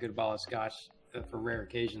bank on a good bottle of scotch for rare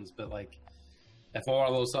occasions, but like if I want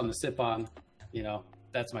a little something to sip on, you know,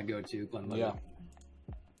 that's my go-to, Glenlivet.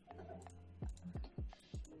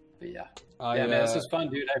 Yeah. But man, this is fun,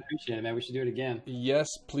 dude. I appreciate it, man. We should do it again. Yes,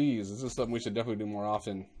 please. This is something we should definitely do more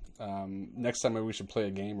often. Next time maybe we should play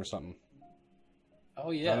a game or something.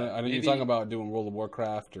 Oh yeah. I know you're talking about doing World of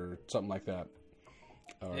Warcraft or something like that.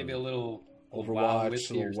 Maybe a little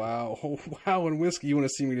Overwatch, WoW and whiskey. You want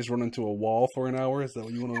to see me just run into a wall for an hour? Is that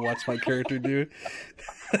what you want to watch my character do?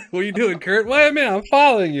 What are you doing, Kurt? Wait a minute, I'm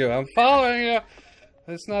following you.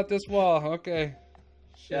 It's not this wall. Okay.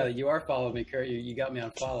 Yeah, you are following me, Kurt. You got me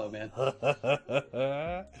on follow, man.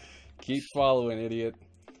 Keep following, idiot.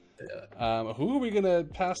 Yeah. Who are we going to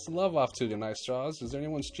pass the love off to tonight, Straws? Is there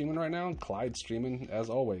anyone streaming right now? Clyde's streaming, as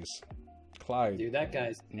always. Clyde. Dude, that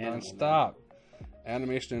guy's non-stop.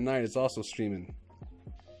 Animation Tonight is also streaming.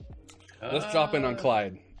 Let's drop in on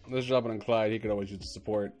Clyde. He could always use the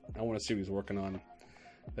support. I want to see what he's working on.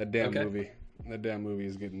 That damn movie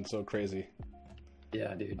is getting so crazy.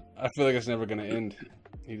 Yeah, dude. I feel like it's never going to end.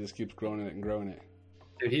 He just keeps growing it and growing it.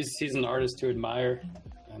 Dude, he's an artist to admire.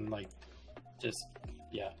 And like, just,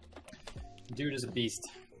 dude is a beast.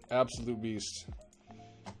 Absolute beast.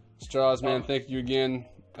 Straws, man, thank you again.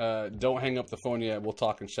 don't hang up the phone yet. We'll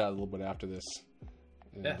talk and chat a little bit after this.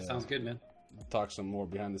 And, Yeah, sounds good, man. Talk some more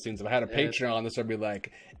behind the scenes. If I had a Patreon, this would be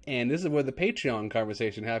like, and this is where the Patreon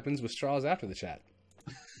conversation happens with Straws after the chat.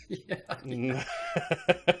 Yeah.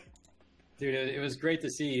 Dude, it was great to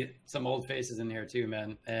see some old faces in here too,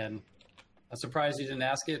 man. And I'm surprised you didn't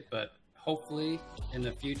ask it, but hopefully in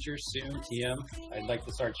the future, soon, TM, I'd like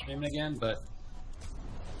to start streaming again. But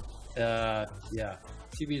yeah,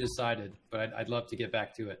 to be decided. But I'd love to get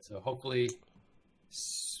back to it. So hopefully,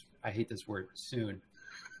 I hate this word, soon.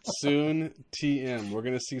 Soon, TM. We're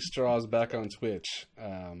going to see Straws back on Twitch.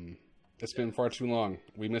 It's been far too long.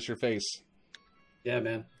 We miss your face. Yeah,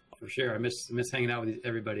 man, for sure. I miss hanging out with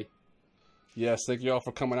everybody. Yes, thank you all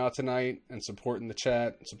for coming out tonight and supporting the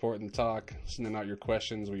chat, supporting the talk, sending out your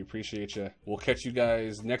questions. We appreciate you. We'll catch you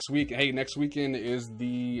guys next week. Hey, next weekend is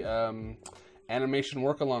the animation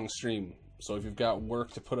work-along stream. So if you've got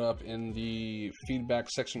work to put up in the feedback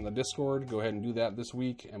section of the Discord, go ahead and do that this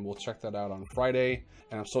week, and we'll check that out on Friday.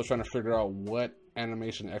 And I'm still trying to figure out what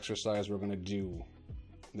animation exercise we're going to do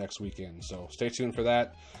next weekend. So stay tuned for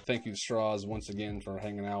that. Thank you, Straws, once again for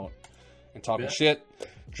hanging out and talking shit,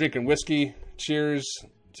 drinking whiskey. Cheers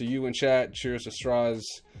to you in chat. Cheers to Straws.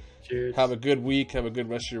 Cheers. Have a good week. Have a good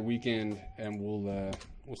rest of your weekend, and we'll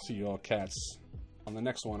see you all cats on the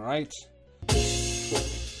next one. All right.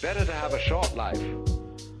 Better to have a short life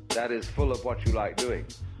that is full of what you like doing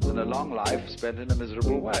than a long life spent in a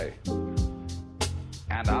miserable way.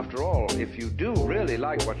 And after all, if you do really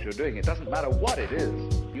like what you're doing, it doesn't matter what it is,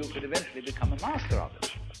 you could eventually become a master of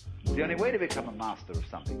it. The only way to become a master of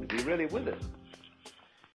something is to be really with it.